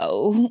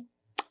Leo.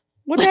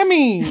 What that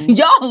mean?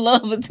 Y'all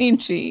love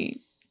attention.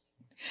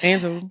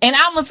 Answer. And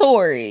I'm a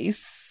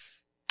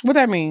Taurus. What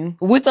that mean?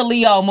 With a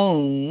Leo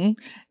moon.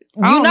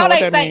 You know they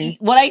say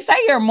they say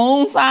your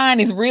moon sign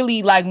is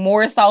really like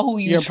more so who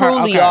you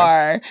truly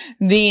are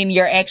than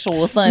your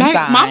actual sun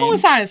sign. My moon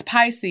sign is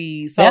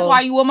Pisces. So. That's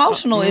why you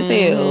emotional as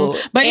hell.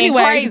 But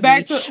anyway,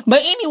 back to but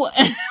anyways.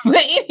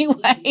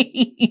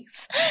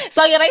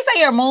 So yeah, they say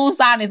your moon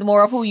sign is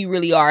more of who you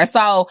really are.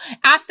 So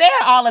I said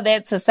all of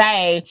that to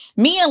say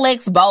me and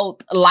Lex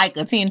both like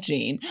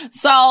attention.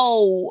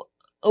 So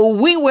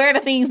we wear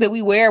the things that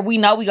we wear. We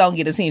know we gonna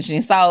get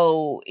attention.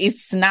 So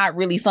it's not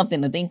really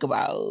something to think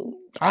about.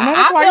 I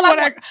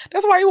know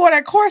that's why you wore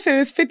that corset.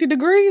 It's 50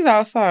 degrees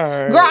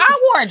outside. Girl,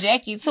 I wore a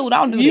jacket too.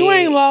 Don't do that. You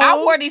ain't low. I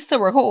wore these to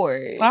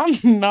record. I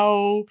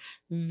know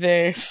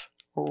this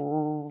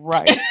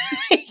right.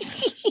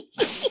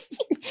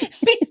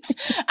 Bitch,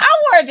 I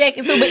wore a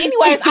jacket too. But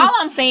anyways, all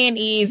I'm saying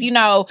is, you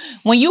know,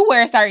 when you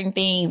wear certain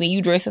things and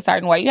you dress a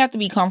certain way, you have to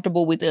be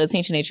comfortable with the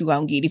attention that you're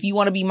going to get. If you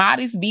want to be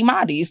modest, be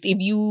modest. If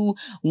you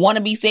want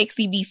to be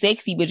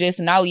sexy, but just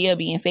know,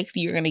 being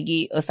sexy, you're going to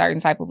get a certain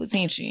type of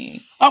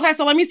attention. Okay,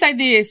 so let me say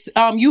this.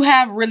 You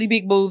have really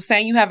big boobs.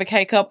 Saying you have a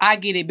K-cup, I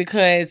get it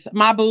because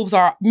my boobs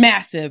are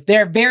massive.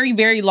 They're very,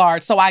 very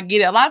large. So I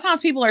get it. A lot of times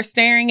people are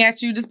staring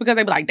at you just because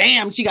they be like,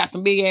 damn, she got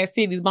some big ass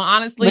titties. But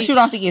honestly. But you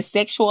don't think it's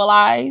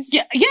sexualized?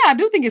 Yeah, I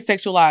do think it's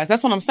sexualized.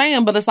 That's what I'm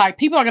saying. But it's like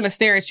people are going to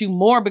stare at you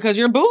more because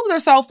your boobs are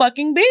so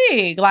fucking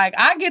big. Like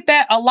I get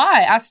that a lot.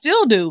 I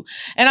still do.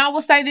 And I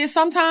will say this,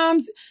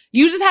 sometimes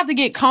you just have to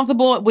get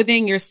comfortable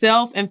within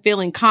yourself and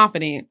feeling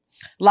confident.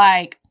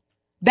 Like,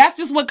 that's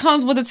just what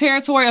comes with the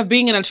territory of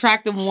being an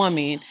attractive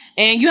woman.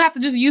 And you have to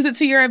just use it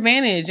to your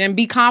advantage and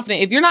be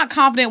confident. If you're not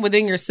confident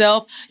within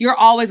yourself, you're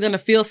always going to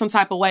feel some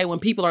type of way when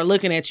people are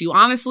looking at you.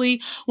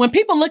 Honestly, when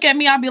people look at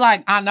me, I'll be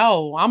like, I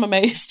know, I'm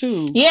amazed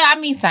too. Yeah, I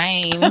mean,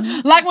 same.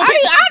 Like when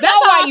people, I know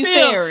why you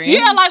staring.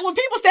 Yeah, like when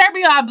people stare at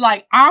me, I'll be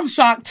like, I'm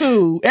shocked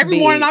too. Every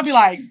morning I'll be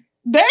like,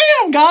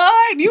 damn,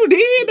 God, you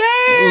did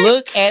that.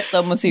 Look at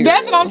the material.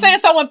 That's what I'm saying.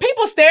 So when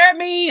people stare at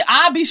me,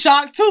 I'll be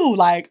shocked too.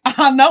 Like,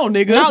 I know,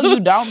 nigga. No, you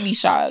don't be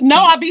shocked. No,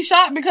 I'll be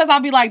shocked because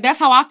I'll be like, that's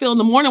how I feel in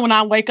the morning when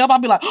I wake up. I'll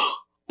be like,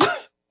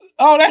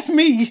 oh, that's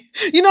me.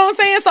 You know what I'm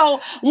saying?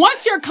 So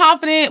once you're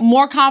confident,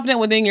 more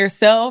confident within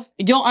yourself,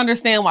 you'll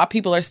understand why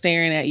people are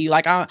staring at you.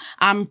 Like,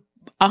 I'm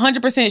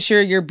 100%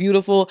 sure you're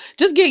beautiful.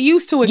 Just get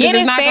used to it.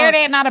 Getting stared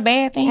at, not a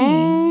bad thing.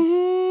 Mm-hmm.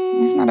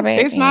 It's not a bad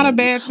thing. It's not a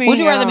bad thing. Would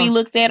you rather be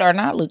looked at or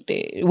not looked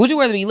at? Would you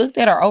rather be looked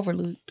at or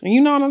overlooked? You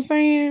know what I'm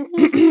saying?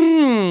 So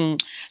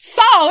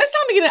it's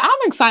time to get it. I'm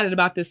excited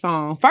about this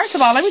song. First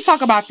of all, let me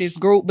talk about this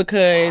group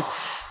because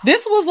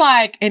this was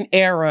like an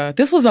era.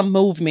 This was a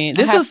movement.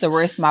 This was to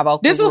rest my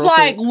vocals. This was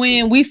like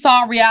when we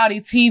saw reality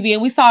TV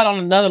and we saw it on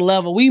another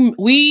level.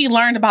 We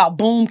learned about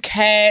Boom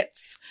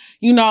Cats.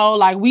 You know,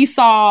 like we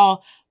saw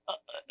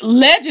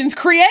legends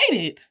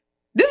created.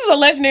 This is a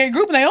legendary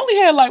group and they only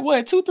had like,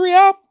 2-3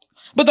 albums?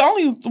 But the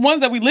only ones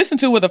that we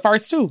listened to were the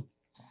first two.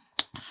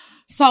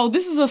 So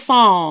this is a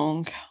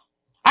song.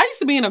 I used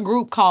to be in a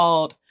group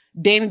called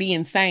Danity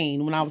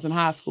Insane when I was in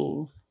high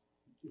school.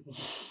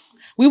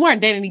 We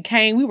weren't Danity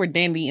Kane. We were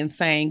Danity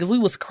Insane because we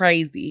was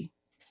crazy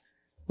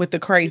with the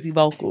crazy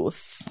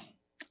vocals.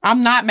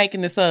 I'm not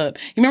making this up.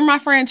 You remember my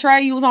friend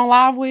Trey you was on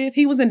live with?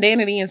 He was in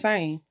Danity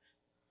Insane.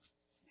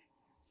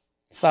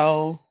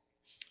 So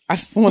I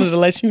just wanted to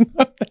let you know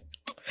that.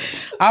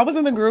 I was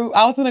in a group.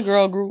 I was in a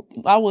girl group.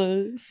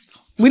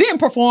 We didn't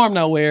perform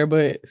nowhere,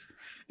 but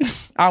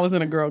I was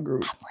in a girl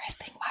group. I'm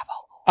resting my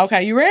vocals.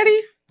 Okay, you ready?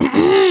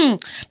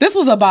 This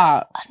was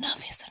about enough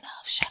is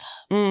enough. Shut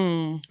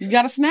up. You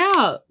gotta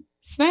snap.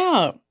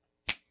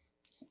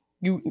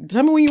 You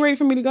tell me when you're ready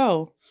for me to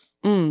go.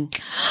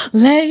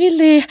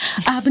 Lately,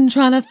 I've been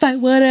trying to fight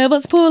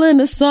whatever's pulling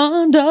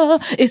asunder.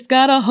 It's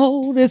got a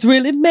hold. It's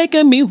really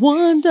making me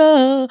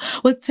wonder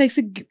what takes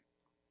it.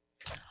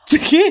 To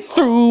get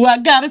through, I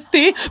gotta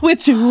stay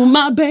with you,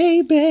 my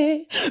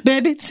baby.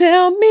 Baby,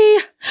 tell me,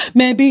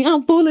 maybe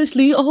I'm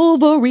foolishly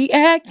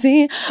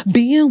overreacting.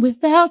 Being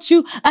without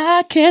you,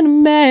 I can't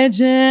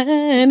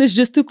imagine. It's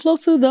just too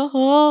close to the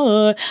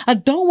heart. I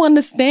don't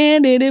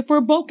understand it if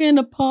we're broken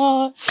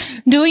apart.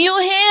 Do you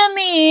hear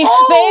me?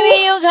 Oh. Baby,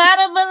 you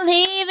gotta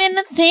believe in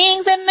the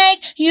things that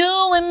make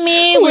you and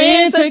me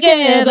win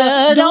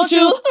together. Don't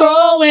you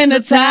throw in the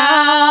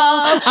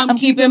towel. I'm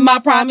keeping my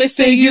promise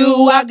to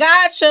you. I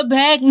got your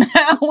back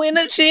now when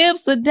the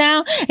chips are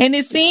down. And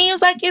it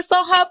seems like it's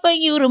so hard for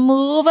you to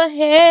move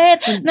ahead.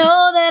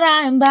 Know that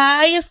I am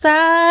by your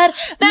side.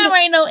 There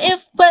ain't no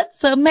if,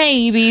 buts, or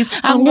maybes.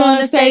 I'm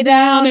gonna stay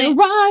down and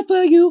ride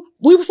for you.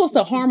 We were supposed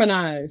to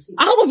harmonize.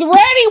 I was ready.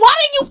 Why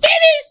didn't you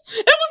finish?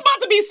 It was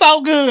about to be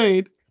so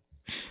good.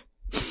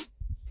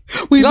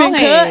 We've been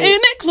cutting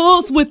it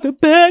close with the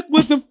back,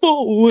 with the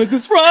forwards.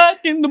 It's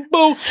rocking the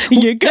boat.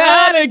 You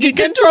gotta get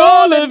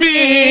control of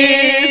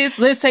this.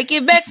 Let's take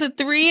it back to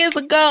 3 years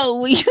ago.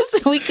 We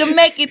said we could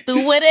make it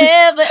through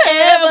whatever,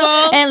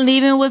 ever. And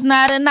leaving was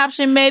not an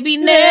option. Maybe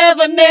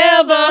never,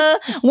 never.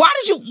 Why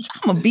did you?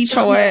 I'm gonna beat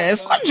your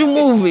ass. Why did you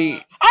move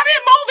it? I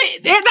didn't move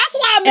it. That's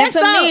why I messed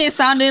up. And to me, it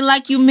sounded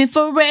like you meant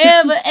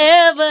forever,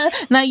 ever.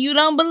 Now you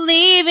don't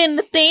believe in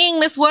the thing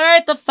that's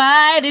worth the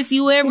fight. It's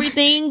you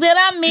everything that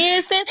I'm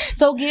missing.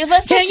 So give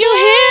us a chance. Can you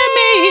hear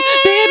me?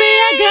 Baby,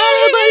 I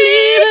gotta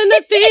believe in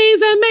the things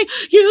that make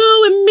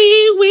you and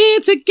me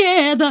win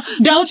together.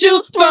 Don't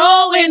you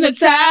throw in the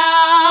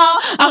towel.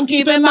 I'm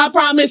keeping my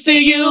promise to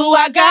you.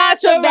 I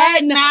got your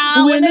back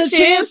now when the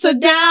chips are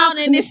down.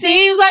 And it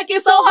seems like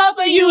it's so hard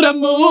for you to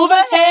move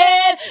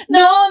ahead.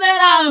 Know that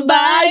I'm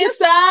by your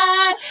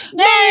side.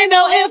 There ain't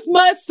no if,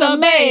 buts, or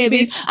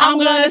maybes. I'm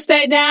gonna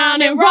stay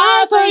down and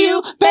ride for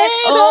you,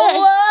 baby.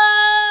 Oh.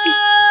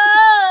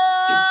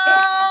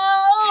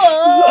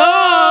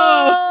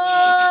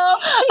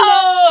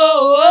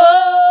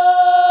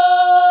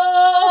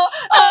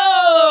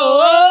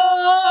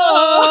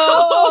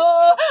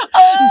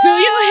 Do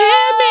you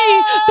hear me?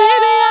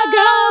 Baby, I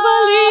gotta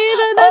believe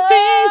in the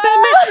things that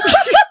make...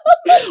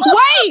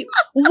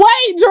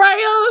 Wait,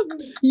 Drea.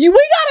 We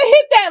gotta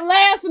hit that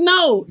last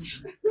note.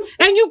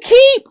 And you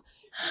keep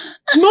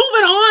moving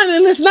on,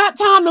 and it's not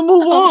time to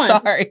move on.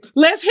 I'm sorry.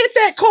 Let's hit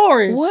that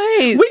chorus.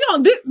 Wait.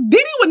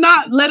 Diddy would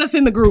not let us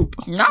in the group.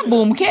 Not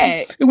Boom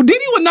Cat.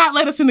 Diddy would not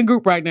let us in the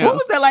group right now. What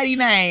was that lady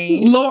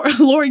name?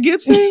 Lori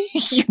Gibson?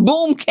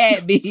 Boom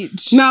Cat,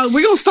 bitch. No,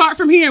 we're going to start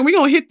from here and we're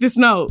going to hit this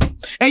note.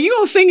 And you're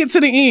going to sing it to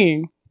the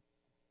end.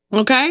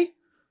 Okay?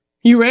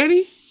 You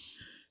ready?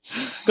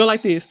 Go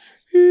like this.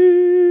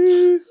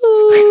 I'm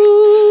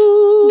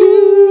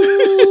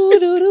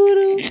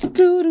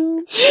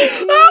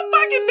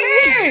fucking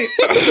dead.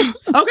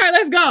 Okay,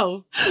 let's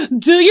go.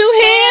 Do you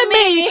hear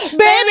me? Baby,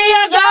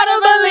 I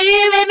gotta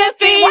believe in the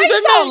things. Why you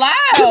so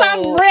loud? Because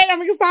I'm ready.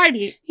 I'm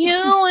excited.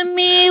 You and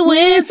me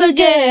win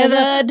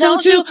together.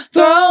 Don't you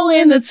throw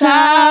in the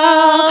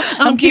towel.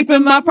 I'm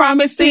keeping my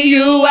promise to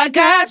you. I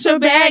got your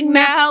back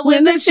now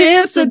when the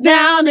chips are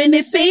down. And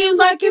it seems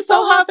like it's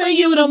so hard for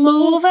you to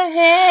move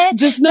ahead.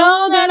 Just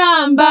know that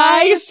I'm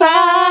by your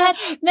side.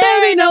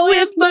 There ain't no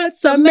if,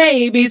 buts, or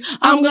maybes.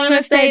 I'm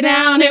gonna stay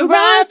down and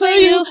ride for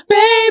you,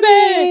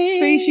 baby.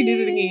 See, she did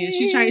it again.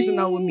 She changed the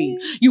note with me.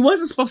 You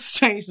wasn't supposed to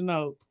change the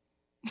note.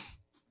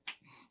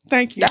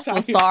 Thank you. That's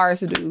what stars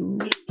do.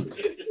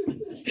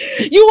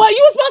 You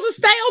were supposed to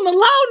stay on the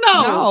low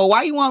note. No,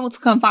 why you want to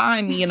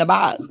confine me in a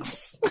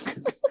box?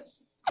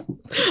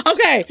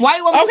 Okay. Why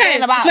you want me to stay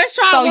in the box? Let's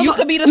try. So you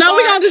could be the No, star.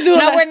 we're gonna just do it.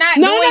 No, we're not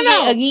doing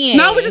it again.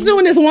 No, we're just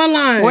doing this one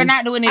line. We're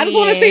not doing it I just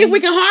want to see if we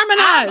can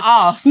harmonize.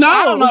 I'm off. No.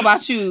 I don't know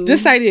about you.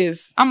 Just say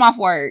this. I'm off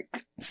work.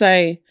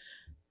 Say,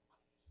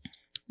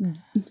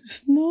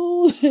 just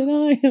know that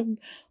I am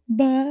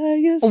by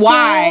your side.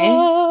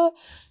 Why?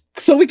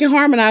 So we can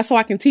harmonize so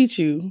I can teach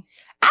you.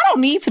 I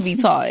don't need to be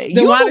taught. Then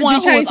You're why the did one you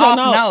who change was your off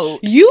note? note.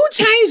 You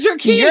changed your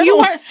key. You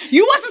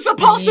wasn't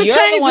supposed to You're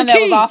change the one the that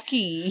key. was off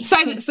key.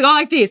 Say this. Go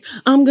like this.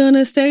 I'm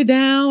gonna stay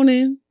down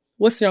and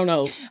what's your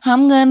note?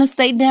 I'm gonna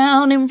stay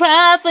down and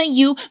ride for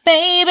you,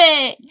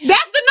 baby.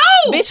 That's the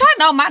note. Bitch, I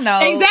know my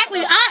note.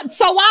 Exactly.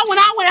 So why when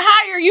I went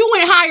higher, you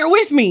went higher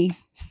with me?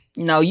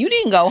 No, you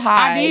didn't go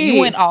high. I did. You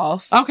went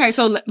off. Okay,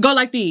 so go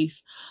like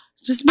these.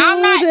 Just know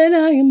I'm not- that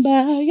I am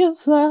by your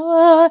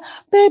side,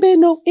 baby.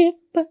 No if,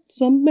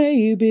 buts, or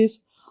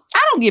maybes. I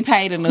don't get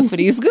paid enough for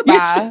this.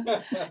 Goodbye.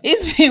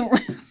 It's been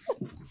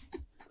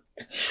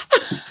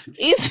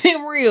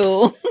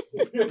real.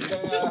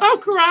 I'm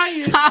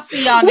crying. I'll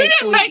see y'all We next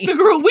didn't week. make the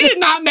group. We did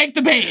not make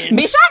the band.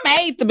 Bitch, I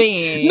made the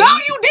band. No,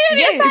 you didn't.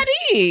 Yes, I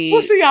did.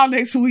 We'll see y'all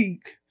next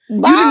week.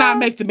 Bye. You did not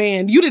make the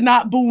band. You did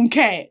not boom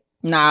cat.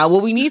 Nah,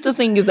 what we need to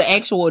sing is an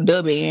actual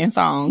dub band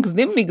song because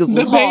them niggas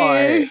was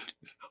hard.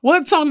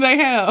 What song did they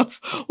have?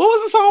 What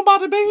was the song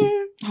about the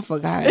band? I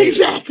forgot.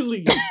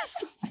 Exactly.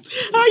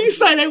 How you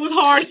say they was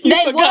hard? You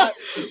They forgot.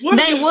 What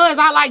They was.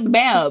 I like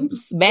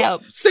Babs.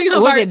 Babs. Sing her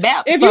Was verse. it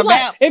Babs If or you like,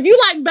 Babs? if you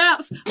like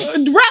Babs,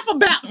 rap a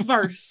Babs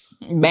verse.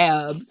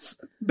 Babs.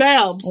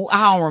 Babs.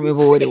 I don't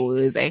remember what it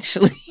was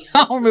actually.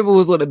 I don't remember if it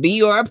was with a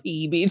B or a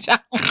P, bitch. I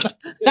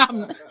don't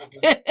know.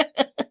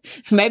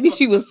 Maybe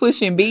she was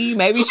pushing B.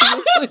 Maybe she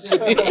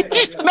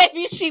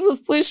was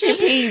pushing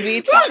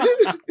P, bitch.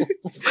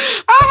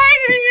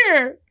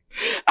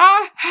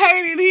 I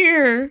hate it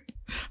here.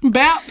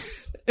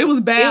 Baps. It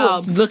was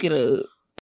Babs. Look it up.